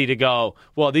Kansas City to go,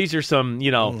 well, these are some,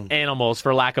 animals,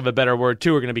 for lack of a better word,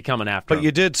 too, are going to be coming after him. But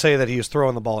you did say that he was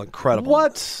throwing the ball incredible.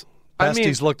 What? Best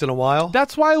he's looked in a while.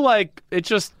 That's why,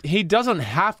 he doesn't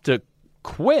have to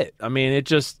quit. I mean, it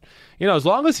just, as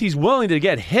long as he's willing to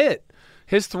get hit,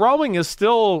 his throwing is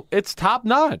still, it's top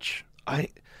notch. I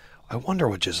wonder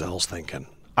what Giselle's thinking.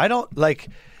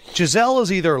 Giselle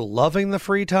is either loving the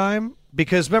free time,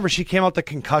 because remember, she came out the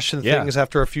concussion things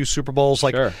after a few Super Bowls.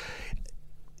 Sure.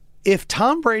 If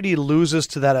Tom Brady loses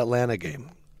to that Atlanta game,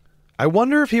 I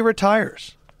wonder if he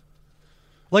retires.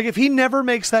 Like, if he never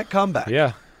makes that comeback.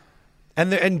 Yeah.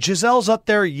 And Giselle's up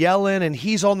there yelling, and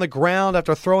he's on the ground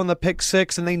after throwing the pick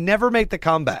six, and they never make the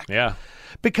comeback. Yeah.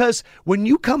 Because when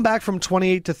you come back from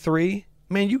 28-3,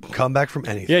 Man, you can come back from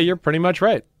anything. Yeah, you're pretty much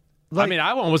right. I mean,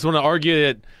 I almost want to argue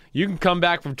that you can come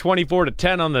back from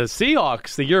 24-10 on the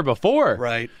Seahawks the year before.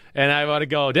 Right. And I want to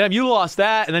go, damn, you lost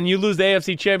that, and then you lose the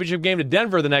AFC Championship game to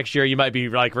Denver the next year. You might be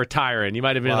like retiring. You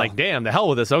might have been like, damn, the hell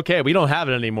with this. Okay, we don't have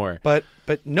it anymore. But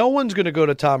no one's going to go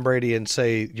to Tom Brady and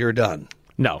say, you're done.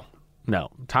 No.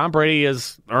 Tom Brady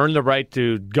has earned the right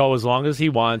to go as long as he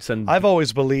wants. And I've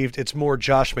always believed it's more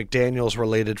Josh McDaniels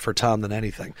related for Tom than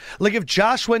anything. Like if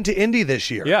Josh went to Indy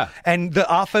this year and the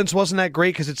offense wasn't that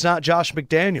great because it's not Josh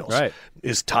McDaniels, right?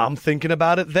 Is Tom thinking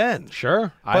about it then?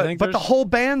 Sure. But the whole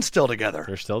band's still together.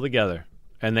 They're still together.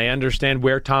 And they understand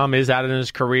where Tom is at in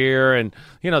his career, and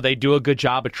they do a good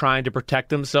job of trying to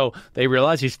protect him. So they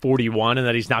realize he's 41 and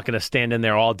that he's not going to stand in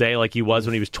there all day like he was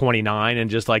when he was 29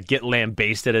 and just like get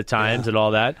lambasted at times and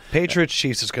all that. Patriots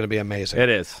Chiefs is going to be amazing. It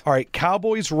is. All right,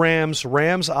 Cowboys Rams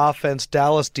offense,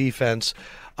 Dallas defense,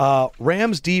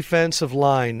 Rams defensive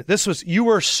line. You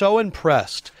were so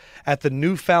impressed at the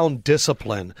newfound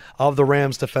discipline of the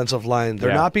Rams defensive line.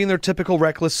 They're not being their typical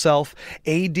reckless self.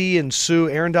 AD and Sue,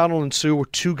 Aaron Donald and Sue were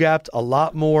two-gapped a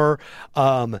lot more.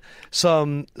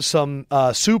 Sue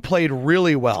played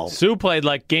really well. Sue played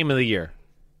like game of the year.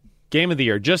 Game of the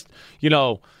year. Just,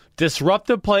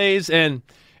 disruptive plays. And,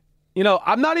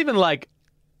 I'm not even like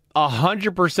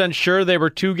 100% sure they were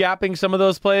two-gapping some of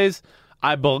those plays.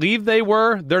 I believe they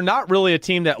were. They're not really a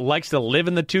team that likes to live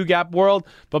in the two-gap world,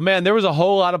 but, man, there was a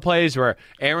whole lot of plays where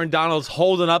Aaron Donald's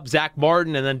holding up Zach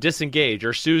Martin and then disengage,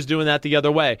 or Sue's doing that the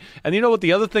other way. And you know what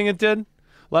the other thing it did,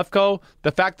 Lefko?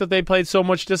 The fact that they played so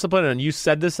much discipline, and you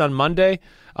said this on Monday.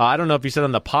 I don't know if you said it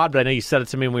on the pod, but I know you said it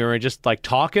to me when we were just,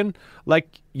 talking.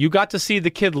 You got to see the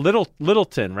kid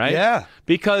Littleton, right? Yeah.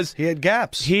 Because he had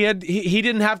gaps. He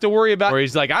didn't have to worry about where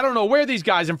he's like, I don't know where these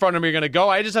guys in front of me are going to go.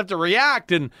 I just have to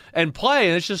react and play,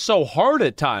 and it's just so hard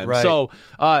at times. Right. So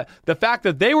the fact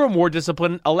that they were more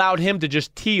disciplined allowed him to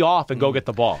just tee off and go get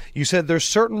the ball. You said there's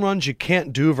certain runs you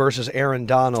can't do versus Aaron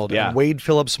Donald, and Wade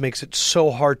Phillips makes it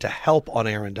so hard to help on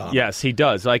Aaron Donald. Yes, he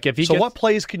does. What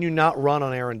plays can you not run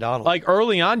on Aaron Donald? Like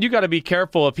early on, you got to be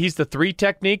careful if he's the 3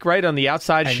 technique, right, on the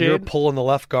outside and shade. You're pulling the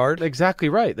left guard. Exactly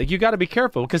right. You got to be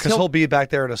careful because he'll be back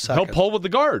there in a second. He'll pull with the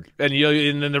guard, and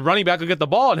then the running back will get the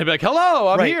ball, and he'll be like, "Hello,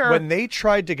 I'm here." When they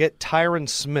tried to get Tyron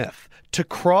Smith to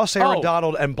cross Aaron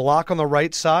Donald and block on the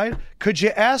right side, could you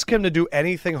ask him to do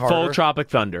anything harder? Full Tropic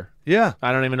Thunder. Yeah.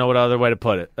 I don't even know what other way to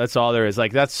put it. That's all there is.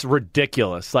 That's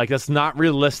ridiculous. That's not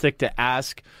realistic to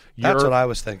ask. That's what I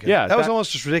was thinking. Yeah, that was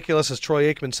almost as ridiculous as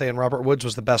Troy Aikman saying Robert Woods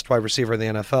was the best wide receiver in the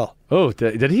NFL. Oh,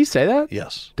 did he say that?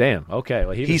 Yes. Damn. Okay.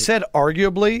 Well, he said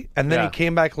arguably, and then he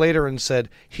came back later and said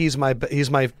he's my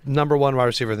number 1 wide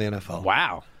receiver in the NFL.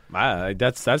 Wow.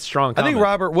 That's strong comment. I think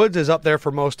Robert Woods is up there for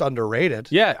most underrated.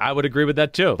 Yeah, I would agree with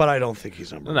that too. But I don't think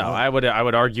he's number 1. No, I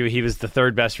would argue he was the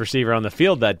 3rd best receiver on the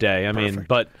field that day. I mean,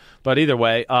 but either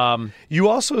way. You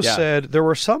also said there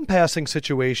were some passing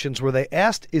situations where they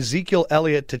asked Ezekiel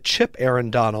Elliott to chip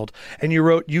Aaron Donald, and you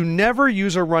wrote, you never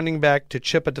use a running back to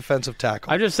chip a defensive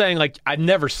tackle. I'm just saying, I've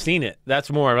never seen it. That's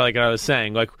more like what I was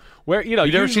saying. Where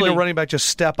you've never seen a running back just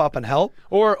step up and help,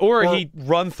 or he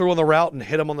run through on the route and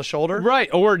hit him on the shoulder, right?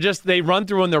 Or just they run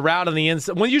through on the route on the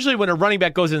inside. Usually when a running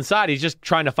back goes inside, he's just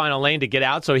trying to find a lane to get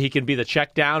out so he can be the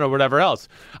check down or whatever else.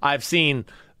 I've seen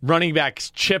running backs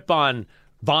chip on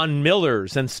Von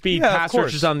Millers and speed pass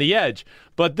rushers on the edge.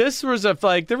 But this was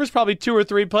there was probably 2 or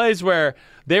 3 plays where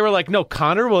they were like, no,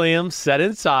 Connor Williams set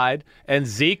inside and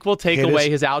Zeke will take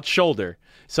away his out shoulder.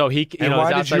 So he, and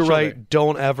why did you write,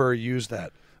 don't ever use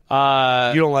that?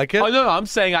 You don't like it? Oh no, I'm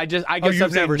saying I guess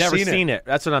I've never seen it.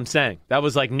 That's what I'm saying. That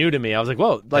was new to me. I was like,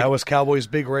 whoa. That was Cowboys'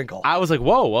 big wrinkle. I was like,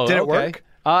 whoa. Did it work?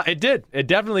 It did. It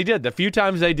definitely did. The few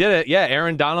times they did it,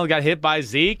 Aaron Donald got hit by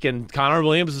Zeke and Connor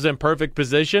Williams was in perfect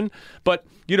position. But,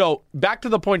 back to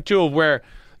the point too of where,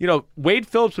 Wade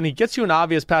Phillips, when he gets you in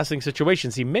obvious passing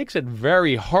situations, he makes it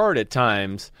very hard at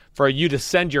times for you to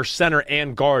send your center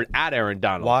and guard at Aaron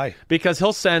Donald. Why? Because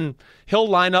he'll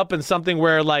line up in something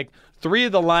where 3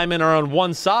 of the linemen are on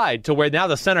one side to where now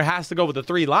the center has to go with the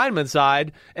 3 lineman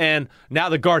side, and now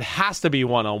the guard has to be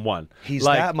one-on-one. He's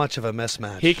that much of a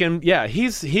mismatch. He can,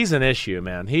 he's an issue,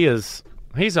 man. He's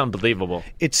unbelievable.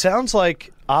 It sounds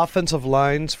like offensive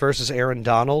lines versus Aaron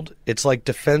Donald. It's like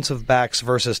defensive backs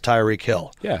versus Tyreek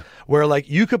Hill. Yeah. Where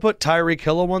you could put Tyreek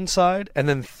Hill on one side and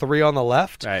then 3 on the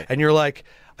left, right. And you're like,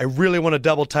 I really want to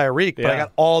double Tyreek, but I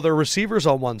got all their receivers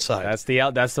on one side.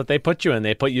 That's what they put you in.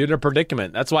 They put you in a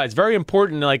predicament. That's why it's very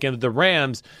important, in the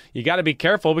Rams, you got to be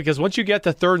careful because once you get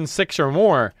to 3rd and 6 or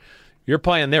more, you're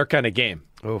playing their kind of game.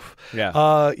 Oof.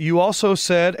 Yeah. You also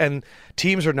said, and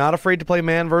teams are not afraid to play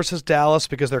man versus Dallas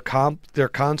because their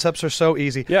concepts are so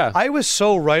easy. Yeah. I was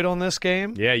so right on this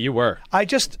game. Yeah, you were.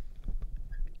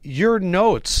 Your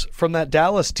notes from that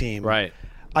Dallas team. Right.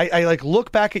 I like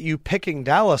look back at you picking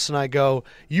Dallas and I go,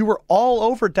 you were all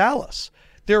over Dallas.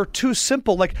 They're too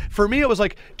simple. Like for me, it was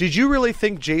like, did you really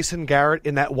think Jason Garrett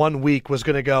in that 1 week was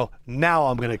going to go, now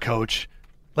I'm going to coach?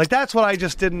 Like that's what I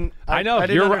just didn't. I know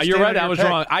you're right. I was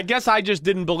wrong. I guess I just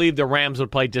didn't believe the Rams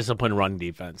would play disciplined run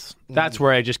defense. That's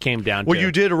where I just came down to. Well,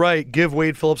 you did right. Give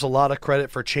Wade Phillips a lot of credit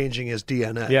for changing his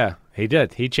DNA. Yeah, he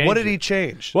did. He changed. What did he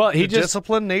change? Well, he the just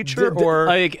discipline nature or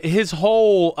like his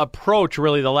whole approach.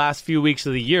 Really, the last few weeks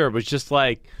of the year was just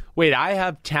like, wait, I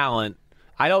have talent.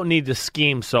 I don't need to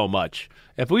scheme so much.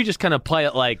 If we just kind of play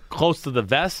it like close to the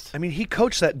vest. I mean, he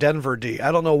coached that Denver D.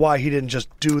 I don't know why he didn't just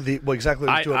do exactly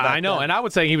what he was doing back I know, then. and I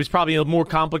would say he was probably more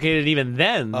complicated even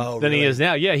then than really? he is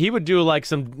now. Yeah, he would do like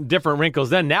some different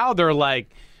wrinkles then. Now they're like,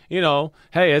 hey,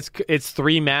 it's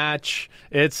 3-match,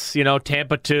 it's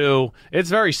Tampa 2. It's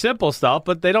very simple stuff,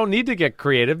 but they don't need to get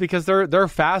creative because they're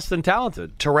fast and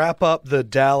talented. To wrap up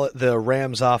the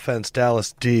Rams offense,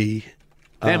 Dallas D.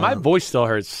 Man, my voice still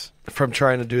hurts. From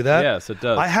trying to do that? Yes, it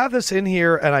does. I have this in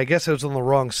here, and I guess it was on the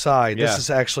wrong side. Yeah. This is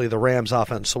actually the Rams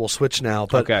offense, so we'll switch now.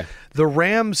 But Okay. the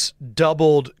Rams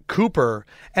doubled Cooper,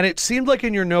 and it seemed like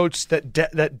in your notes that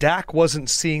that Dak wasn't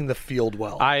seeing the field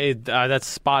well. That's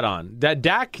spot on. That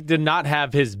Dak did not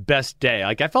have his best day.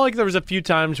 Like I felt like there was a few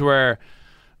times where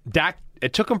Dak,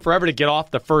 it took him forever to get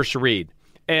off the first read.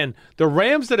 And the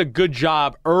Rams did a good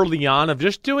job early on of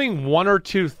just doing one or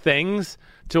two things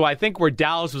to, I think, where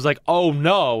Dallas was like, oh,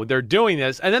 no, they're doing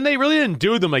this. And then they really didn't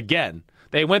do them again.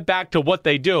 They went back to what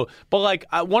they do. But, like,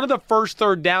 one of the first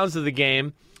third downs of the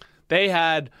game, they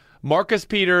had Marcus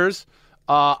Peters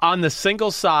on the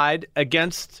single side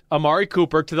against Amari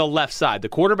Cooper to the left side. The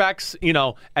quarterback's,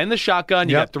 and the shotgun.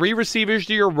 You got three receivers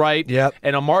to your right,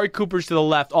 and Amari Cooper's to the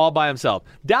left all by himself.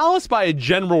 Dallas, by a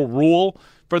general rule,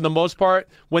 for the most part,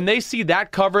 when they see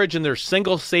that coverage and their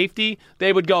single safety,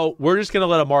 they would go, we're just going to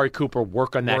let Amari Cooper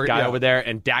work on that guy over there,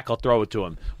 and Dak will throw it to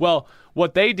him. Well,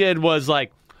 what they did was,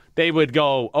 like, they would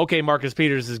go, okay, Marcus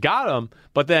Peters has got him,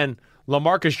 but then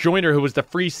LaMarcus Joyner, who was the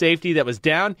free safety that was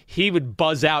down, he would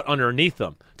buzz out underneath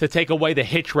them to take away the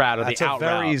hitch route or the out route.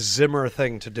 That's a very Zimmer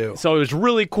thing to do. So it was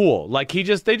really cool. Like they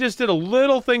just did a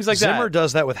little things like that. Zimmer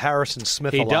does that with Harrison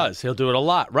Smith a lot. He does. He'll do it a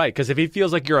lot, right? Because if he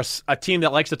feels like you're a team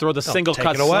that likes to throw the single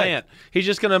cut slant, he's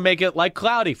just going to make it like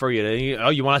cloudy for you.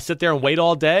 You want to sit there and wait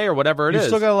all day or whatever it is. You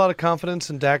still got a lot of confidence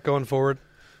in Dak going forward?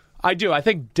 I do. I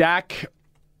think Dak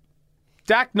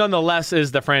nonetheless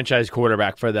is the franchise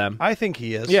quarterback for them. I think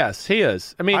he is. Yes, he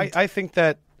is. I mean, I think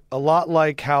that a lot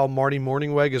like how Marty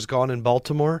Mornhinweg has gone in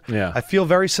Baltimore. Yeah. I feel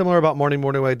very similar about Marty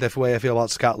Mornhinweg the way I feel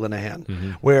about Scott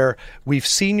Linehan, where we've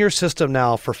seen your system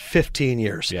now for 15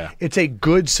 years. Yeah. It's a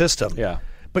good system. Yeah.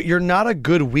 But you're not a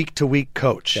good week-to-week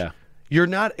coach. Yeah. You're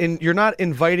not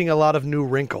inviting a lot of new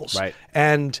wrinkles. Right.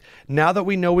 And now that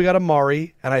we know we got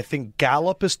Amari, and I think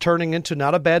Gallup is turning into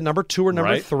not a bad number 2 or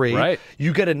number 3. Right.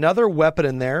 You get another weapon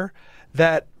in there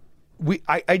that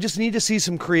I just need to see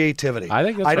some creativity. I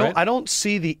think that's right. I don't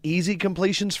see the easy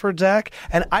completions for Dak,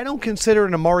 and I don't consider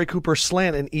an Amari Cooper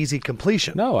slant an easy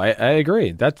completion. No, I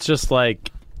agree. That's just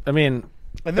like, I mean,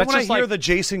 and then when I hear the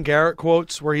Jason Garrett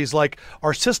quotes where he's like,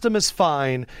 "Our system is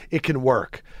fine, it can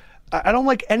work." I don't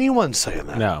like anyone saying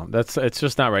that. No, it's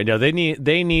just not right. No, they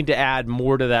need to add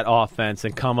more to that offense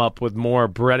and come up with more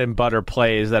bread and butter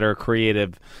plays that are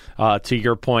creative, to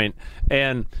your point.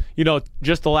 And,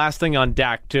 just the last thing on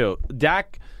Dak, too.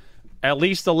 Dak, at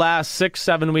least the last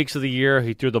 6-7 weeks of the year,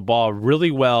 he threw the ball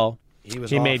really well.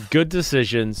 He made good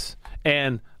decisions.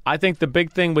 And I think the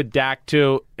big thing with Dak,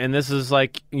 too, and this is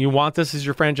like, you want this as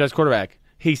your franchise quarterback,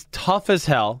 he's tough as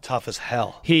hell. Tough as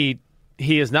hell.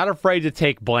 He is not afraid to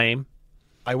take blame.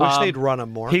 I wish they'd run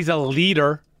him more. He's a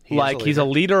leader. He's a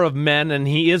leader of men, and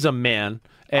he is a man.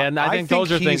 And I think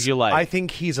those are things you like. I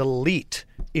think he's elite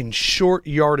in short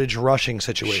yardage rushing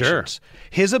situations. Sure.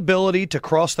 His ability to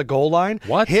cross the goal line,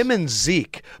 him and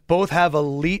Zeke both have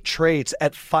elite traits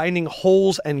at finding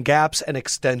holes and gaps and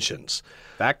extensions.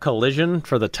 That collision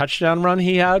for the touchdown run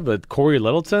he had with Corey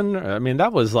Littleton, I mean,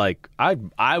 that was like,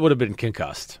 I would have been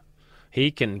concussed. He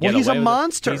can get away he's a with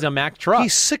monster. It. He's a Mack truck.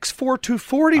 He's 6'4",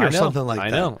 240 or something like that. I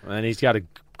know. And he's got a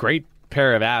great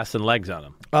pair of ass and legs on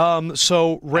him.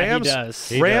 So Rams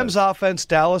offense,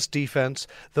 Dallas defense.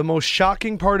 The most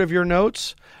shocking part of your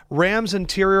notes, Rams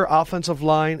interior offensive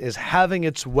line is having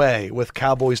its way with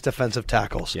Cowboys defensive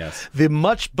tackles. Yes. The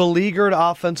much beleaguered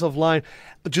offensive line.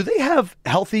 Do they have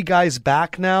healthy guys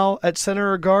back now at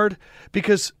center or guard?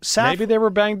 Because maybe they were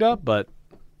banged up, but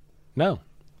No.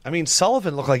 I mean,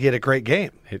 Sullivan looked like he had a great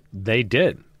game. They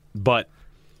did. But,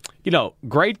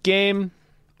 great game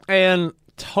and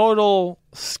total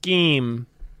scheme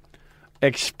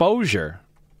exposure.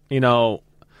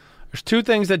 There's two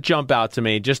things that jump out to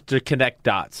me just to connect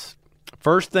dots.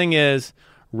 First thing is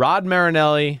Rod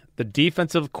Marinelli, the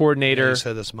defensive coordinator. You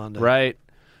said this Monday. Right.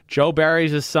 Joe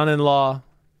Barry's his son-in-law.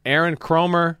 Aaron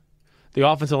Cromer, the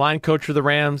offensive line coach for the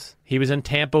Rams. He was in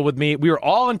Tampa with me. We were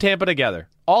all in Tampa together.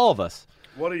 All of us.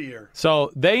 What a year.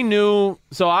 So they knew.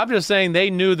 So I'm just saying they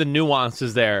knew the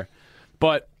nuances there.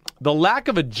 But the lack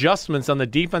of adjustments on the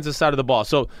defensive side of the ball.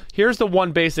 So here's the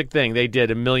one basic thing they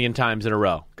did a million times in a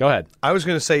row. Go ahead. I was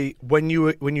going to say, when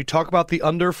you talk about the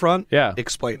under front,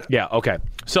 explain it. Yeah, okay.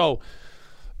 So,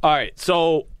 all right.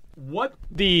 So what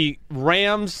the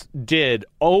Rams did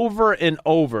over and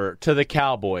over to the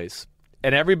Cowboys,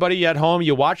 and everybody at home,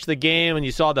 you watched the game and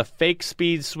you saw the fake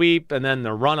speed sweep and then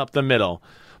the run up the middle.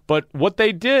 But what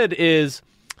they did is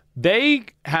they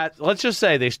had, let's just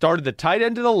say, they started the tight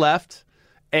end to the left,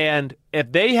 and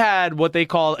if they had what they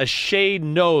call a shade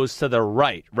nose to the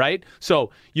right?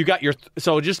 So you got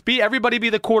everybody be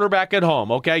the quarterback at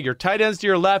home, okay? Your tight end's to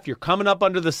your left, you're coming up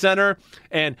under the center,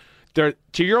 and to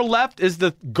your left is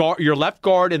your left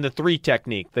guard in the 3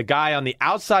 technique, the guy on the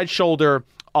outside shoulder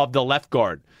of the left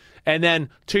guard. And then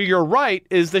to your right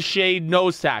is the shade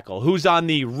nose tackle, who's on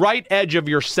the right edge of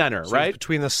your center, so right?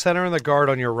 Between the center and the guard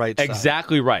on your right side.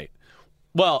 Exactly right.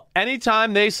 Well,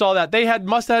 anytime they saw that, they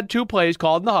must have had 2 plays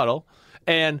called in the huddle,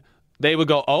 and they would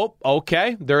go, oh,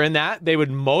 okay, they're in that. They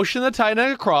would motion the tight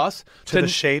end across to the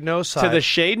shade nose side. To the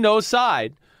shade nose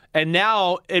side. And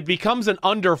now it becomes an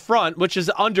under front, which is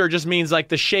under just means like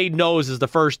the shade nose is the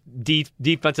first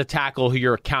defensive tackle who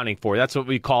you're accounting for. That's what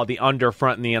we call the under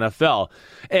front in the NFL.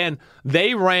 And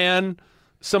they ran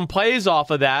some plays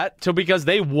off of that because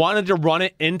they wanted to run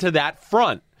it into that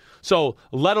front. So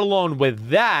let alone with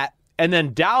that, and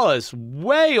then Dallas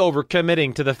way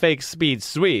overcommitting to the fake speed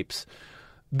sweeps.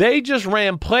 They just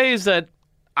ran plays that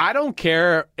I don't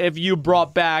care if you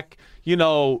brought back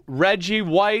Reggie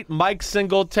White, Mike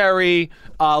Singletary,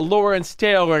 Lawrence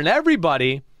Taylor, and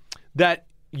everybody, that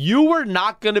you were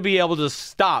not going to be able to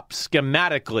stop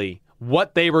schematically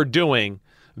what they were doing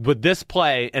with this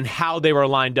play and how they were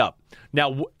lined up.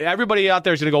 Now, everybody out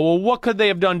there is going to go, well, what could they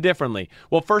have done differently?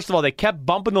 Well, first of all, they kept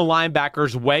bumping the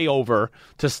linebackers way over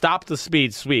to stop the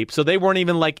speed sweep, so they weren't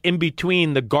even like in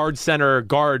between the guard center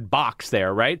guard box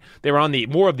there, right? They were on the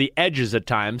more of the edges at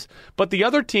times. But the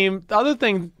other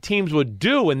thing teams would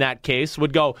do in that case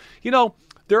would go,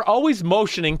 they're always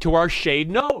motioning to our shade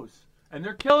nose, and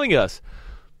they're killing us.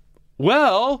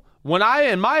 Well,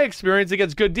 in my experience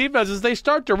against good defenses, they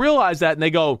start to realize that, and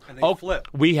they go, flip.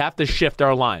 We have to shift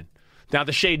our line. Now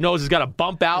the shade nose has got to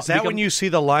bump out. Is that when you see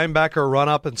the linebacker run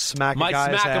up and smack a guy's ass?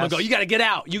 Might smack him and go, you got to get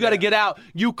out. You got to get out.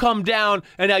 You come down,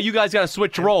 and now you guys got to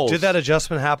switch roles. Did that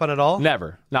adjustment happen at all?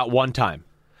 Never. Not one time.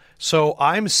 So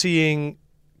I'm seeing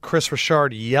Chris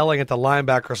Richard yelling at the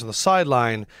linebackers on the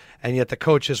sideline, and yet the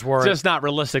coaches weren't. It's just not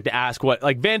realistic to ask what.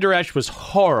 Like, Van Der Esch was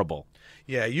horrible.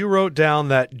 Yeah, you wrote down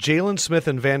that Jalen Smith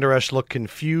and Van Der Esch looked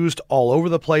confused all over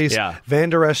the place. Yeah. Van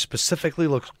Der Esch specifically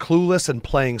looked clueless and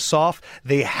playing soft.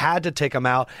 They had to take him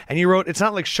out. And you wrote, it's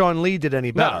not like Sean Lee did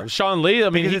any better. No, Sean Lee,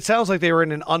 because it sounds like they were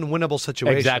in an unwinnable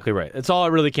situation. Exactly right. That's all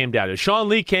it really came down to. Sean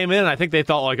Lee came in, and I think they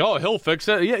thought, like, oh, he'll fix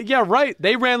it. Yeah, right.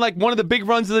 They ran like one of the big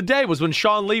runs of the day was when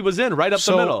Sean Lee was in, right up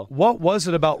the middle. What was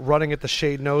it about running at the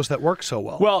shade nose that worked so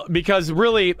well? Well, because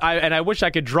really, I wish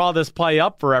I could draw this play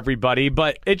up for everybody,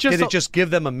 but it just... Did it just give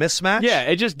them a mismatch? Yeah,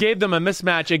 it just gave them a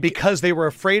mismatch. Because they were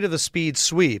afraid of the speed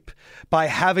sweep. By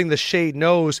having the shade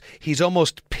nose, he's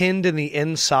almost pinned in the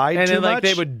inside and too then, like, much.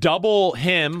 they would double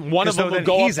him. One of them would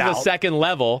go up to the second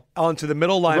level. Onto the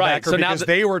middle linebacker, right. So because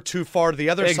they were too far to the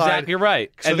other side. Exactly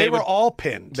right. So and they were all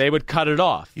pinned. They would cut it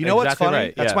off. You know what's funny?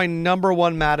 Right. That's my number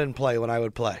one Madden play when I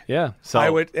would play. Yeah. So I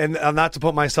would, and not to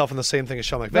put myself in the same thing as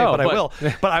Sean McVay, but I will.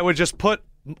 But I would just put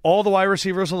all the wide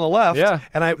receivers on the left,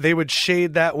 and they would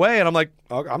shade that way, and I'm like,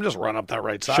 oh, I'm just running up that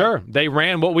right side. Sure. They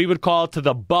ran what we would call to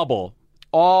the bubble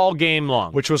all game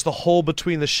long. Which was the hole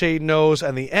between the shade nose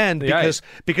and the end,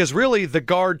 because really the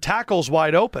guard tackle's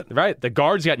wide open. Right. The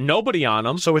guard's got nobody on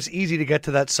them. So it's easy to get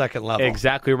to that second level.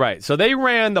 Exactly right. So they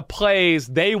ran the plays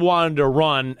they wanted to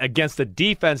run against the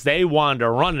defense they wanted to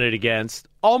run it against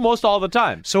almost all the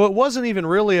time. So it wasn't even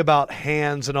really about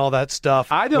hands and all that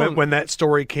stuff when that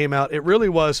story came out. It really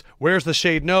was, where's the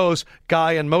shade nose,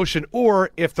 guy in motion, or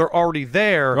if they're already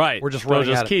there, we're just running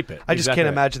just at keep it. I just can't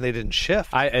imagine they didn't shift.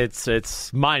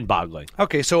 It's mind-boggling.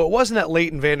 Okay, so it wasn't that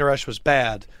Leighton Van Der Esch was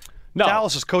bad. No.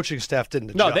 Dallas's coaching staff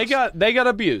didn't adjust. No, they got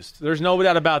abused. There's no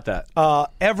doubt about that.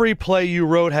 Every play you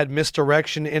wrote had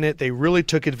misdirection in it. They really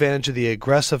took advantage of the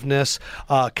aggressiveness.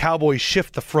 Cowboys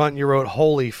shift the front. You wrote,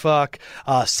 holy fuck.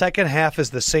 Second half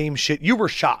is the same shit. You were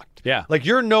shocked. Yeah. Like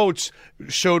your notes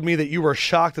showed me that you were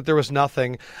shocked that there was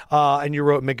nothing. And you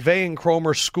wrote, McVay and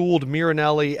Cromer schooled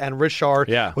Miranelli and Richard.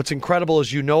 Yeah. What's incredible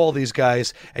is you know all these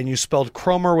guys, and you spelled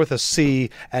Cromer with a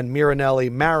C and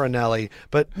Marinelli.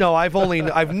 But no,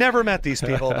 I've never met these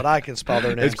people, but I can spell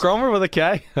their names. Is Cromer with a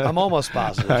K? I'm almost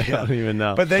positive. I Yeah. don't even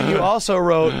know. But then you also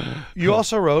wrote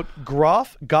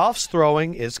Goff's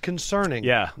throwing is concerning.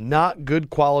 Yeah. Not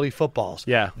good quality footballs.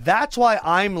 Yeah. That's why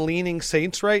I'm leaning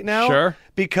Saints right now. Sure.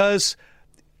 Because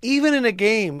even in a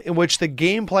game in which the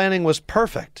game planning was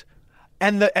perfect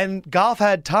and Goff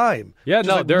had time. Yeah, just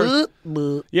no, like, there bleh,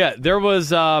 bleh. Yeah, there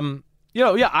was I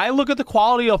look at the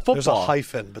quality of football. There's a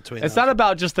hyphen between It's them. not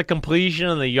about just the completion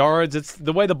and the yards. It's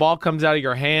the way the ball comes out of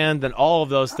your hand and all of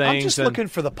those things. I'm just looking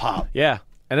for the pop. Yeah,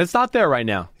 and it's not there right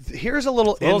now. Here's a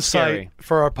little little insight scary.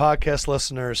 for our podcast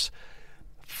listeners.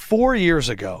 4 years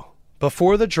ago,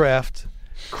 before the draft,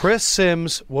 Chris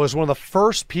Sims was one of the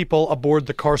first people aboard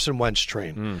the Carson Wentz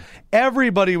train.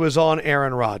 Everybody was on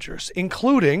Aaron Rodgers,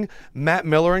 including Matt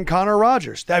Miller and Connor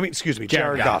Rodgers.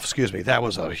 Jared Goff. Excuse me. That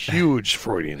was a huge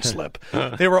Freudian slip.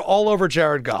 They were all over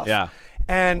Jared Goff. Yeah.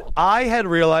 And I had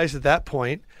realized at that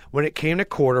point, when it came to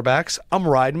quarterbacks, I'm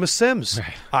riding with Sims.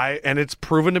 And it's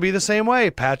proven to be the same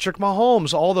way. Patrick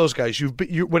Mahomes, all those guys.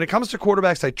 When it comes to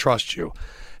quarterbacks, I trust you.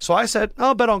 So I said,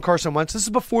 I'll bet on Carson Wentz. This is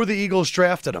before the Eagles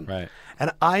drafted him. Right.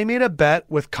 And I made a bet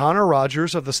with Connor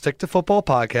Rodgers of the Stick to Football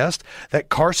podcast that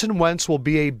Carson Wentz will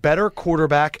be a better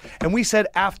quarterback. And we said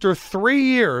after 3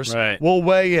 years, we'll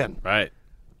weigh in. Right.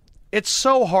 It's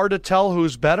so hard to tell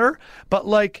who's better, but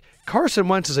Carson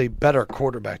Wentz is a better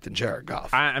quarterback than Jared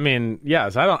Goff. I mean,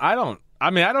 yes, I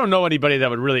don't know anybody that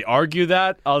would really argue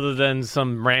that other than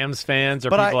some Rams fans or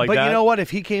people like that. But you know what?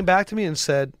 If he came back to me and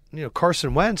said,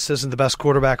 Carson Wentz isn't the best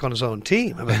quarterback on his own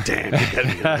team, I'm like, damn, you're getting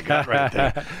me in the gut right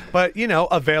there. But,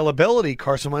 availability,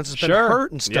 Carson Wentz has been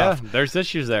hurt and stuff. Yeah, there's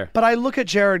issues there. But I look at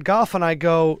Jared Goff and I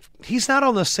go, he's not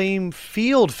on the same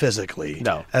field physically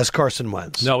as Carson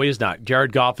Wentz. No, he is not.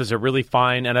 Jared Goff is a really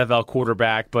fine NFL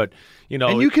quarterback, but,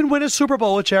 And you can win a Super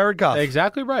Bowl with Jared Goff.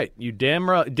 Exactly right. You damn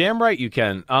right you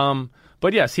can.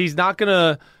 But yes, he's not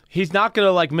gonna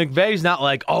like McVay's not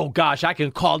like, oh gosh, I can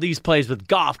call these plays with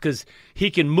Goff because he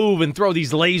can move and throw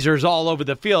these lasers all over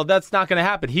the field. That's not gonna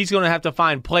happen. He's gonna have to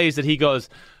find plays that he goes,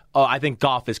 oh, I think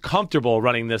Goff is comfortable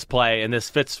running this play and this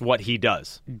fits what he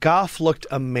does. Goff looked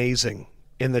amazing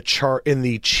in the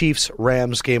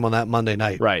Chiefs-Rams game on that Monday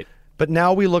night. Right. But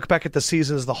now we look back at the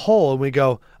season as the whole and we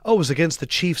go, oh, it was against the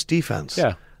Chiefs defense.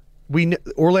 Yeah.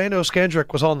 Orlando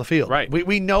Skandrick was on the field. Right.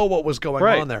 We know what was going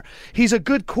on there. He's a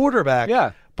good quarterback.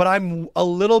 Yeah. But I'm a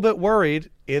little bit worried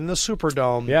in the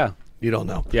Superdome. Yeah. You don't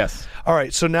know. Yes. All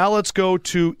right, so now let's go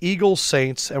to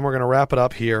Eagles-Saints, and we're going to wrap it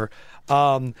up here.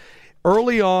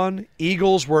 Early on,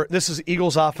 this is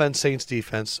Eagles offense, Saints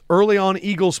defense. Early on,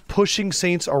 Eagles pushing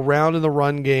Saints around in the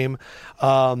run game.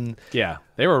 Yeah,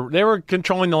 they were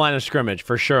controlling the line of scrimmage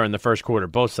for sure in the first quarter,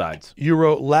 both sides. You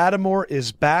wrote Lattimore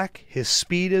is back, his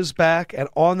speed is back, and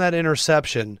on that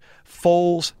interception,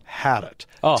 Foles had it.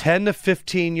 10 to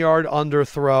 15 yard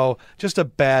underthrow, just a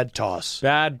bad toss.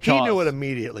 He knew it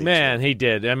immediately. Man, he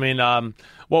did. I mean,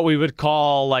 what we would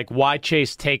call why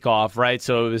chase takeoff, right?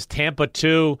 So it was Tampa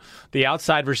 2. The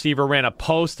outside receiver ran a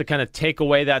post to kind of take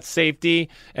away that safety,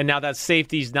 and now that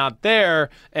safety's not there,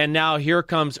 and now here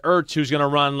comes Ertz, who's going to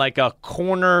run like a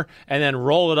corner and then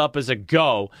roll it up as a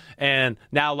go. And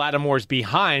now Lattimore's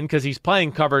behind because he's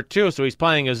playing cover 2, so he's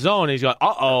playing a zone. He's going,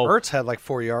 uh-oh. Ertz had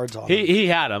 4 yards on him. He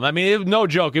had him. I mean, no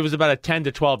joke. It was about a 10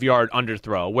 to 12 yard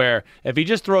underthrow where if he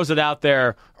just throws it out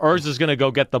there, Ertz is going to go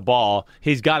get the ball.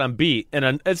 He's got him beat.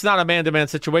 And it's not a man-to-man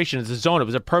situation. It's a zone. It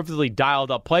was a perfectly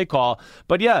dialed-up play call.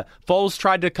 But, yeah, Foles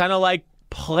tried to kind of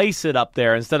place it up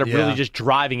there instead of really just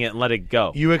driving it and let it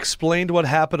go. You explained what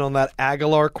happened on that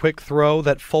Aguilar quick throw,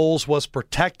 that Foles was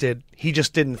protected. He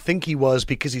just didn't think he was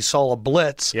because he saw a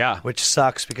blitz, which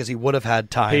sucks because he would have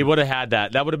had time. He would have had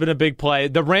that. That would have been a big play.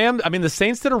 The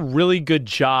Saints did a really good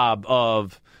job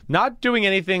of not doing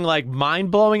anything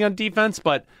mind-blowing on defense,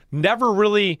 but never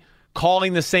really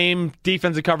calling the same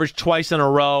defensive coverage twice in a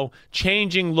row,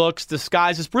 changing looks,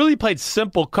 disguises, really played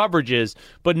simple coverages,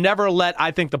 but never let,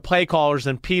 I think, the play callers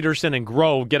and Peterson and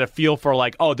Grove get a feel for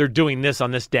they're doing this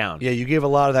on this down. Yeah, you gave a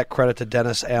lot of that credit to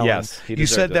Dennis Allen. Yes, he you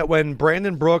said that when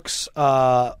Brandon Brooks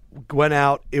went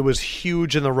out. It was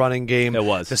huge in the running game. It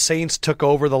was. The Saints took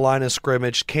over the line of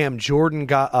scrimmage. Cam Jordan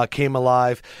came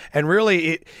alive. And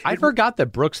really, I forgot that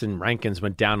Brooks and Rankins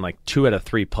went down like 2 out of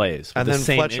 3 plays. And then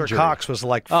Fletcher Cox was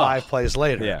like 5 plays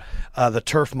later. Yeah. The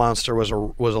turf monster was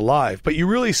alive. But you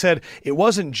really said it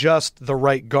wasn't just the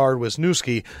right guard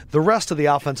Wisniewski. The rest of the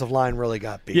offensive line really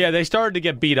got beat. Yeah, they started to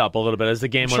get beat up a little bit as the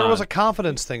game went on. It was a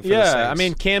confidence thing for the Saints. I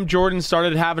mean, Cam Jordan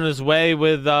started having his way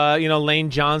with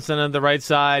Lane Johnson on the right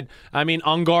side. I mean,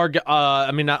 your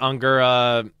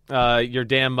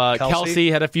damn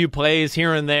Kelsey had a few plays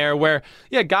here and there where,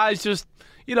 guys just,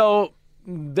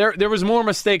 there was more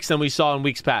mistakes than we saw in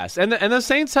weeks past. And the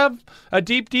Saints have a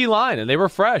deep D line, and they were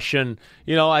fresh. And,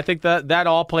 I think that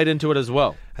all played into it as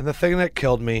well. And the thing that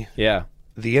killed me,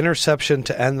 the interception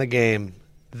to end the game,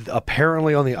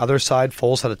 apparently on the other side,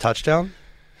 Foles had a touchdown.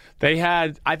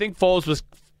 I think Foles was,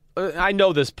 I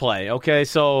know this play, okay?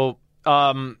 So,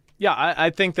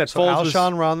 I think that Foles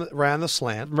Alshon ran the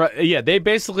slant. Right, they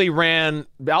basically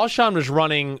Alshon was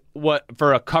running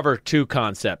for a cover 2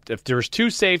 concept. If there's 2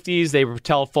 safeties, they would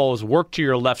tell Foles, work to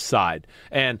your left side.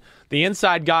 And the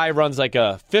inside guy runs like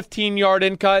a 15-yard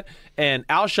in cut, and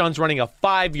Alshon's running a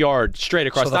 5-yard straight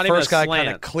across. So the first guy kind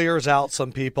of clears out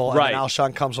some people, and then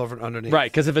Alshon comes over underneath. Right,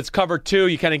 because if it's cover 2,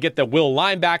 you kind of get the will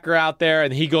linebacker out there,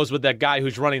 and he goes with that guy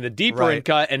who's running the deeper in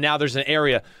cut, and now there's an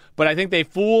area. But I think they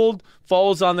fooled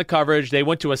Foles on the coverage. They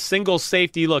went to a single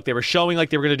safety look. They were showing like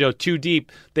they were going to go 2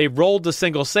 deep. They rolled the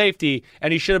single safety,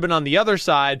 and he should have been on the other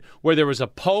side where there was a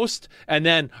post, and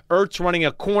then Ertz running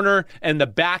a corner and the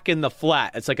back in the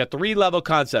flat. It's like a 3-level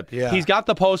concept. Yeah. He's got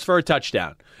the post for a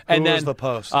touchdown. Who was the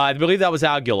post? I believe that was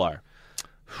Aguilar.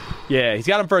 Yeah, he's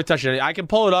got him for a touchdown. I can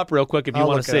pull it up real quick if you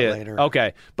want to see it. Later.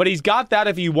 Okay, but he's got that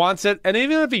if he wants it, and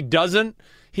even if he doesn't,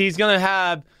 he's going to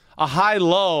have a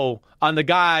high-low on the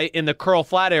guy in the curl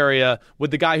flat area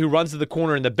with the guy who runs to the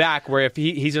corner in the back where if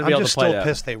he's going to be able to play that. I'm just still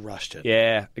pissed they rushed it.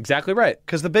 Yeah, exactly right.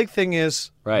 Because the big thing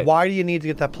is, why do you need to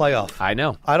get that playoff? I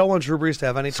know. I don't want Drew Brees to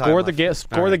have any time Score left.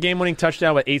 the game-winning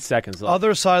touchdown with 8 seconds left.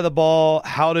 Other side of the ball,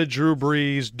 how did Drew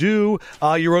Brees do?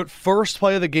 You wrote first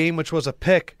play of the game, which was a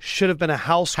pick. Should have been a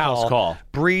house call.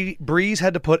 Brees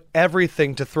had to put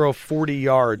everything to throw 40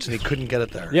 yards, and he couldn't get it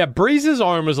there. Yeah, Brees'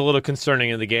 arm was a little concerning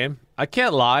in the game. I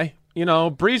can't lie.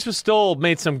 Brees was still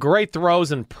made some great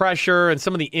throws and pressure, and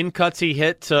some of the in-cuts he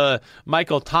hit to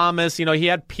Michael Thomas. He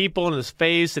had people in his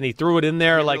face, and he threw it in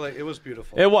there. It was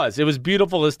beautiful. It was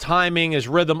beautiful, his timing, his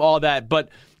rhythm, all that. But,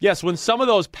 yes, when some of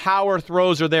those power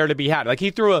throws are there to be had. Like he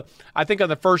threw I think on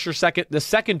the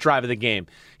second drive of the game,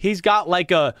 he's got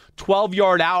like a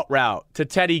 12-yard out route to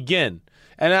Teddy Ginn.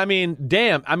 And,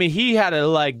 he had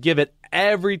to, give it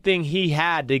everything he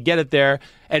had to get it there,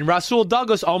 and Rasul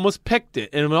Douglas almost picked it,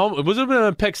 and it would have been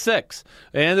a pick 6.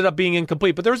 It ended up being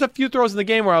incomplete, but there was a few throws in the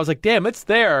game where I was like, damn, it's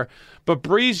there, but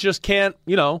Brees just can't,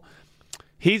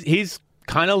 he's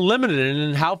kind of limited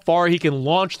in how far he can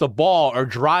launch the ball or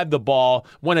drive the ball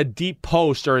when a deep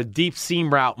post or a deep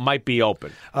seam route might be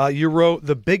open. You wrote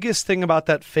the biggest thing about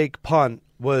that fake punt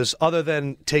was, other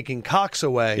than taking Cox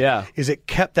away, is it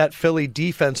kept that Philly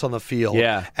defense on the field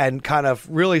and kind of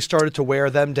really started to wear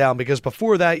them down, because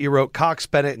before that you wrote Cox,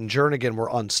 Bennett, and Jernigan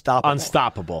were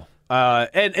unstoppable.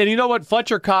 And you know what,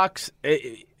 Fletcher Cox,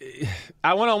 I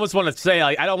almost want to say,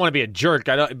 I don't want to be a jerk,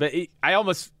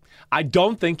 I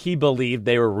don't think he believed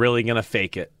they were really going to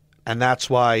fake it. And that's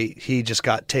why he just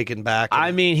got taken back.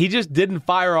 He just didn't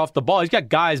fire off the ball. He's got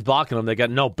guys blocking him that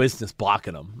got no business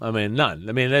blocking him. None.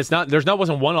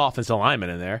 Wasn't one offensive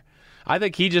lineman in there. I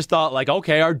think he just thought,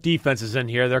 okay, our defense is in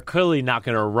here. They're clearly not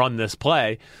going to run this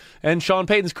play. And Sean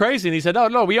Payton's crazy, and he said,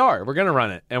 no, we are. We're going to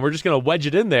run it, and we're just going to wedge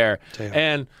it in there.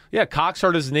 Damn. And, Cox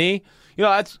hurt his knee.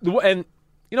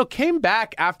 Came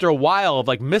back after a while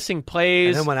of missing plays.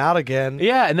 And then went out again.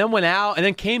 Yeah, and then went out, and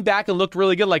then came back and looked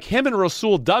really good. Like him and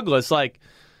Rasul Douglas, like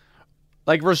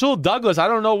Rasul Douglas, I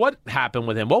don't know what happened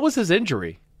with him. What was his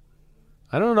injury?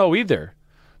 I don't know either.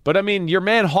 But, your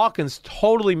man Hawkins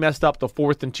totally messed up the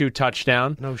 4th and 2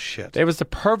 touchdown. No shit. It was the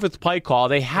perfect play call.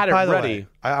 They had it ready. Way,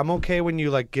 I'm okay when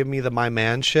you, give me the my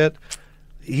man shit.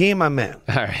 He ain't my man.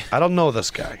 All right. I don't know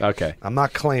this guy. Okay. I'm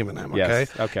not claiming him, okay?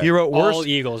 Yes. Okay. You wrote all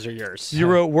Eagles are yours. You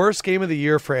wrote worst game of the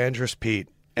year for Andrus Peat.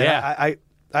 And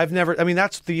I've never,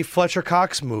 that's the Fletcher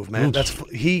Cox move, man.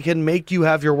 He can make you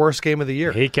have your worst game of the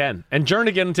year. He can. And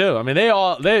Jernigan, too.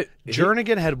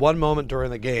 Jernigan had one moment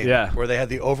during the game where they had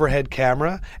the overhead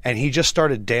camera, and he just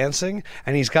started dancing,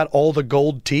 and he's got all the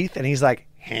gold teeth, and he's like,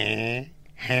 I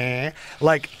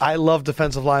love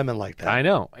defensive linemen like that. I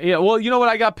know. Yeah. Well, you know what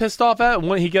I got pissed off at?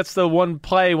 When he gets the one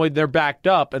play when they're backed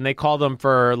up and they call them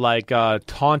for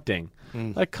taunting.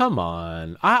 Like, come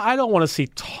on. I don't want to see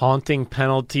taunting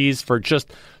penalties for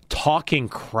just talking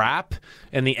crap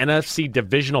in the NFC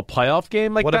divisional playoff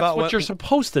game. Like, that's what you're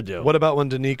supposed to do. What about when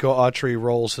Danico Autry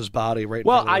rolls his body right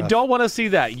Well, in front of the I ref? don't want to see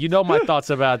that. You know my thoughts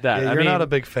about that. Yeah, you're not a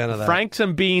big fan of that. Franks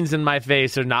and beans in my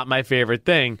face are not my favorite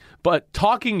thing. But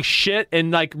talking shit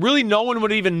and, like, really no one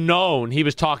would even known he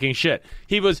was talking shit.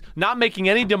 He was not making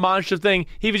any demonstrative thing.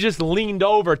 He was just leaned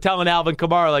over telling Alvin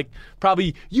Kamara, like,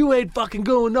 probably, you ain't fucking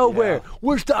going nowhere. Yeah.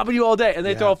 We're stopping you all day. And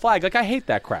they throw a flag. Like, I hate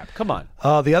that crap. Come on.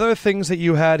 The other things that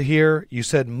you had here, you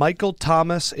said Michael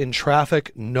Thomas in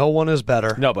traffic, no one is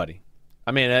better. Nobody.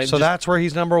 I mean, so that's where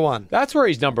he's number one. That's where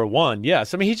he's number one.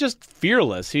 Yes, I mean he's just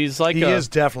fearless. He's like he is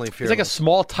definitely fearless. He's like a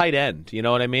small tight end. You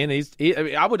know what I mean?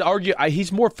 I would argue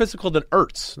he's more physical than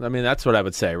Ertz. I mean that's what I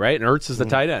would say, right? And Ertz is the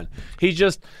tight end. He's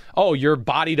just you're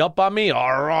bodied up on me.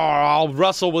 I'll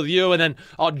wrestle with you, and then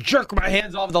I'll jerk my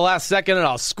hands off at the last second, and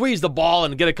I'll squeeze the ball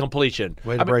and get a completion.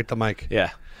 Way to break the mic. Yeah.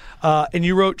 And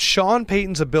you wrote Sean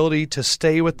Payton's ability to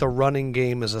stay with the running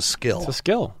game is a skill. It's a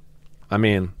skill. I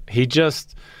mean,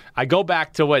 I go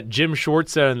back to what Jim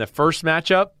Schwartz said in the first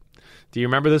matchup. Do you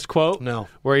remember this quote? No.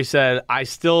 Where he said, I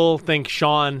still think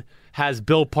Sean has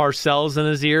Bill Parcells in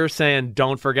his ear saying,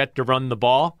 don't forget to run the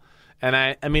ball. And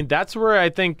I mean, that's where I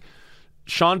think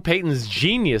Sean Payton's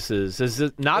genius is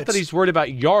not that he's worried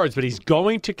about yards, but he's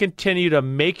going to continue to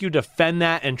make you defend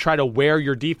that and try to wear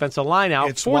your defensive line out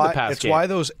the pass game. It's why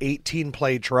those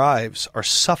 18-play drives are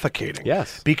suffocating.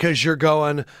 Yes. Because you're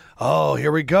going,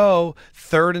 here we go,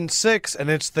 3rd and 6, and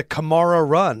it's the Kamara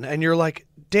run. And you're like,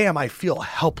 damn, I feel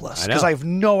helpless because I have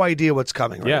no idea what's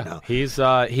coming right now.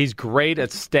 He's great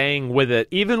at staying with it,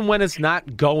 even when it's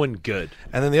not going good.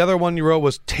 And then the other one you wrote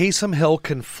was Taysom Hill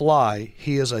can fly.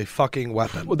 He is a fucking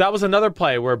weapon. Well, that was another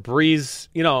play where Breeze,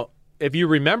 if you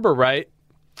remember right,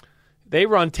 they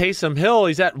run Taysom Hill.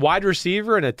 He's at wide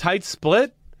receiver in a tight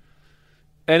split,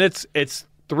 and it's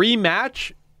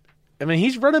 3-match. I mean,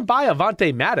 he's running by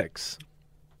Avonte Maddox.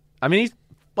 I mean,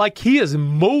 he is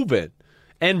moving.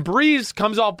 And Breeze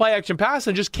comes off play-action pass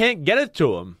and just can't get it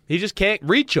to him. He just can't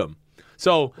reach him.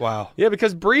 So, wow. Yeah,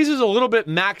 because Breeze is a little bit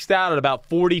maxed out at about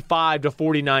 45 to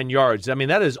 49 yards. I mean,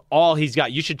 that is all he's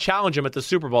got. You should challenge him at the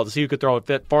Super Bowl to see who could throw it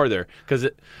fit farther.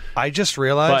 I just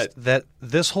realized that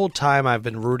this whole time I've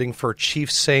been rooting for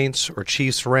Chiefs-Saints or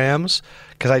Chiefs-Rams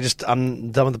because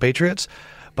I'm done with the Patriots.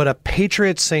 But a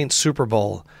Patriots-Saints Super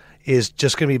Bowl is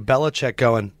just going to be Belichick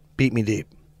going, beat me deep.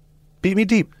 Beat me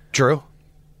deep, Drew.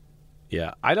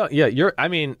 Yeah, I don't. Yeah, I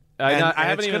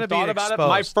haven't even thought about it.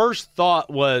 My first thought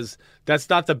was that's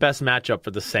not the best matchup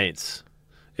for the Saints.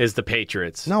 Is the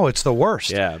Patriots? No, it's the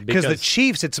worst. Yeah, because the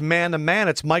Chiefs, it's man to man.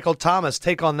 It's Michael Thomas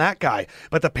take on that guy.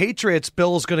 But the Patriots,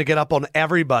 Bill's going to get up on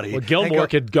everybody. Well, Gilmore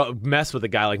could mess with a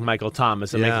guy like Michael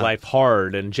Thomas and make life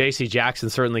hard. And J.C. Jackson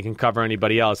certainly can cover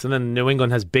anybody else. And then New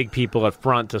England has big people up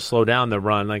front to slow down the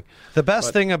run. The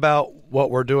best thing about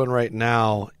what we're doing right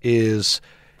now is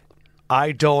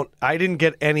I didn't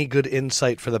get any good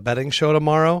insight for the betting show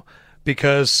tomorrow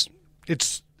because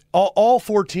it's all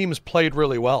 4 teams played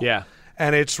really well. Yeah.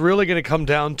 And it's really going to come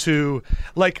down to,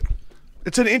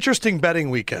 it's an interesting betting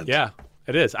weekend. Yeah,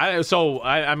 it is. I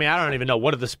don't even know.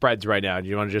 What are the spreads right now? Do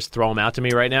you want to just throw them out to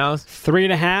me right now?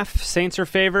 3.5 Saints are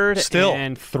favored. Still.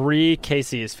 And 3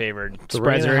 KC is favored.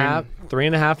 Spreads are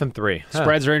 3.5 and 3.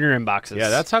 Spreads are in your inboxes. Yeah,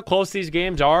 that's how close these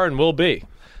games are and will be.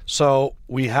 So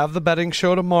we have the betting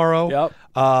show tomorrow. Yep.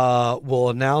 We'll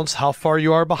announce how far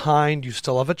you are behind. You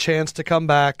still have a chance to come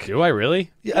back. Do I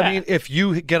really? Yeah. I mean, if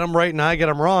you get them right and I get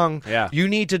them wrong, you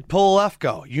need to pull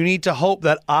Lefko. You need to hope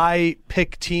that I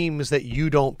pick teams that you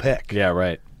don't pick. Yeah,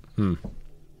 right.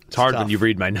 It's hard when you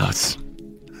read my notes.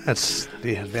 That's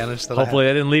the advantage that Hopefully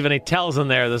I didn't leave any tells in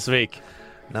there this week.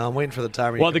 No, I'm waiting for the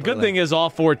timer. Well, the good thing is all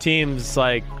 4 teams,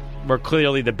 were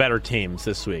clearly the better teams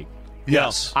this week.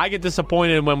 Yes. I get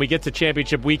disappointed when we get to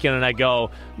championship weekend and I go,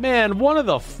 man, one of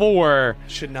the 4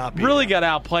 should not be really got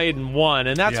outplayed and won.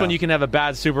 And that's when you can have a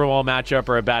bad Super Bowl matchup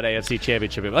or a bad AFC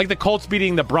championship. Like the Colts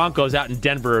beating the Broncos out in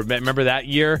Denver. Remember that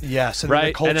year? Yes. And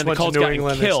right? then the Colts got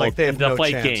killed in the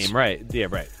deflate game. Right. Yeah,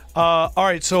 right. All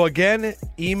right, so again,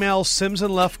 email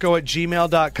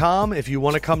simsandlefko@gmail.com. If you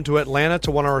want to come to Atlanta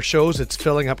to one of our shows, it's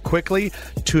filling up quickly.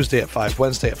 Tuesday at 5,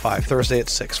 Wednesday at 5, Thursday at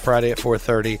 6, Friday at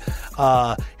 4:30.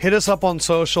 Hit us up on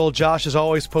social. Josh is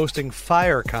always posting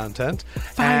fire content.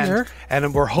 Fire.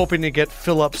 And we're hoping to get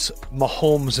Phillips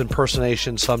Mahomes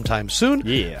impersonation sometime soon.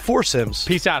 Yeah. For Sims.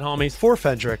 Peace out, homies. For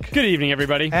Fendrick. Good evening,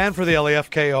 everybody. And for the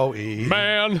LAFKOE.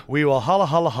 Man. We will holla,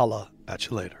 holla, holla at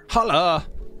you later. Holla.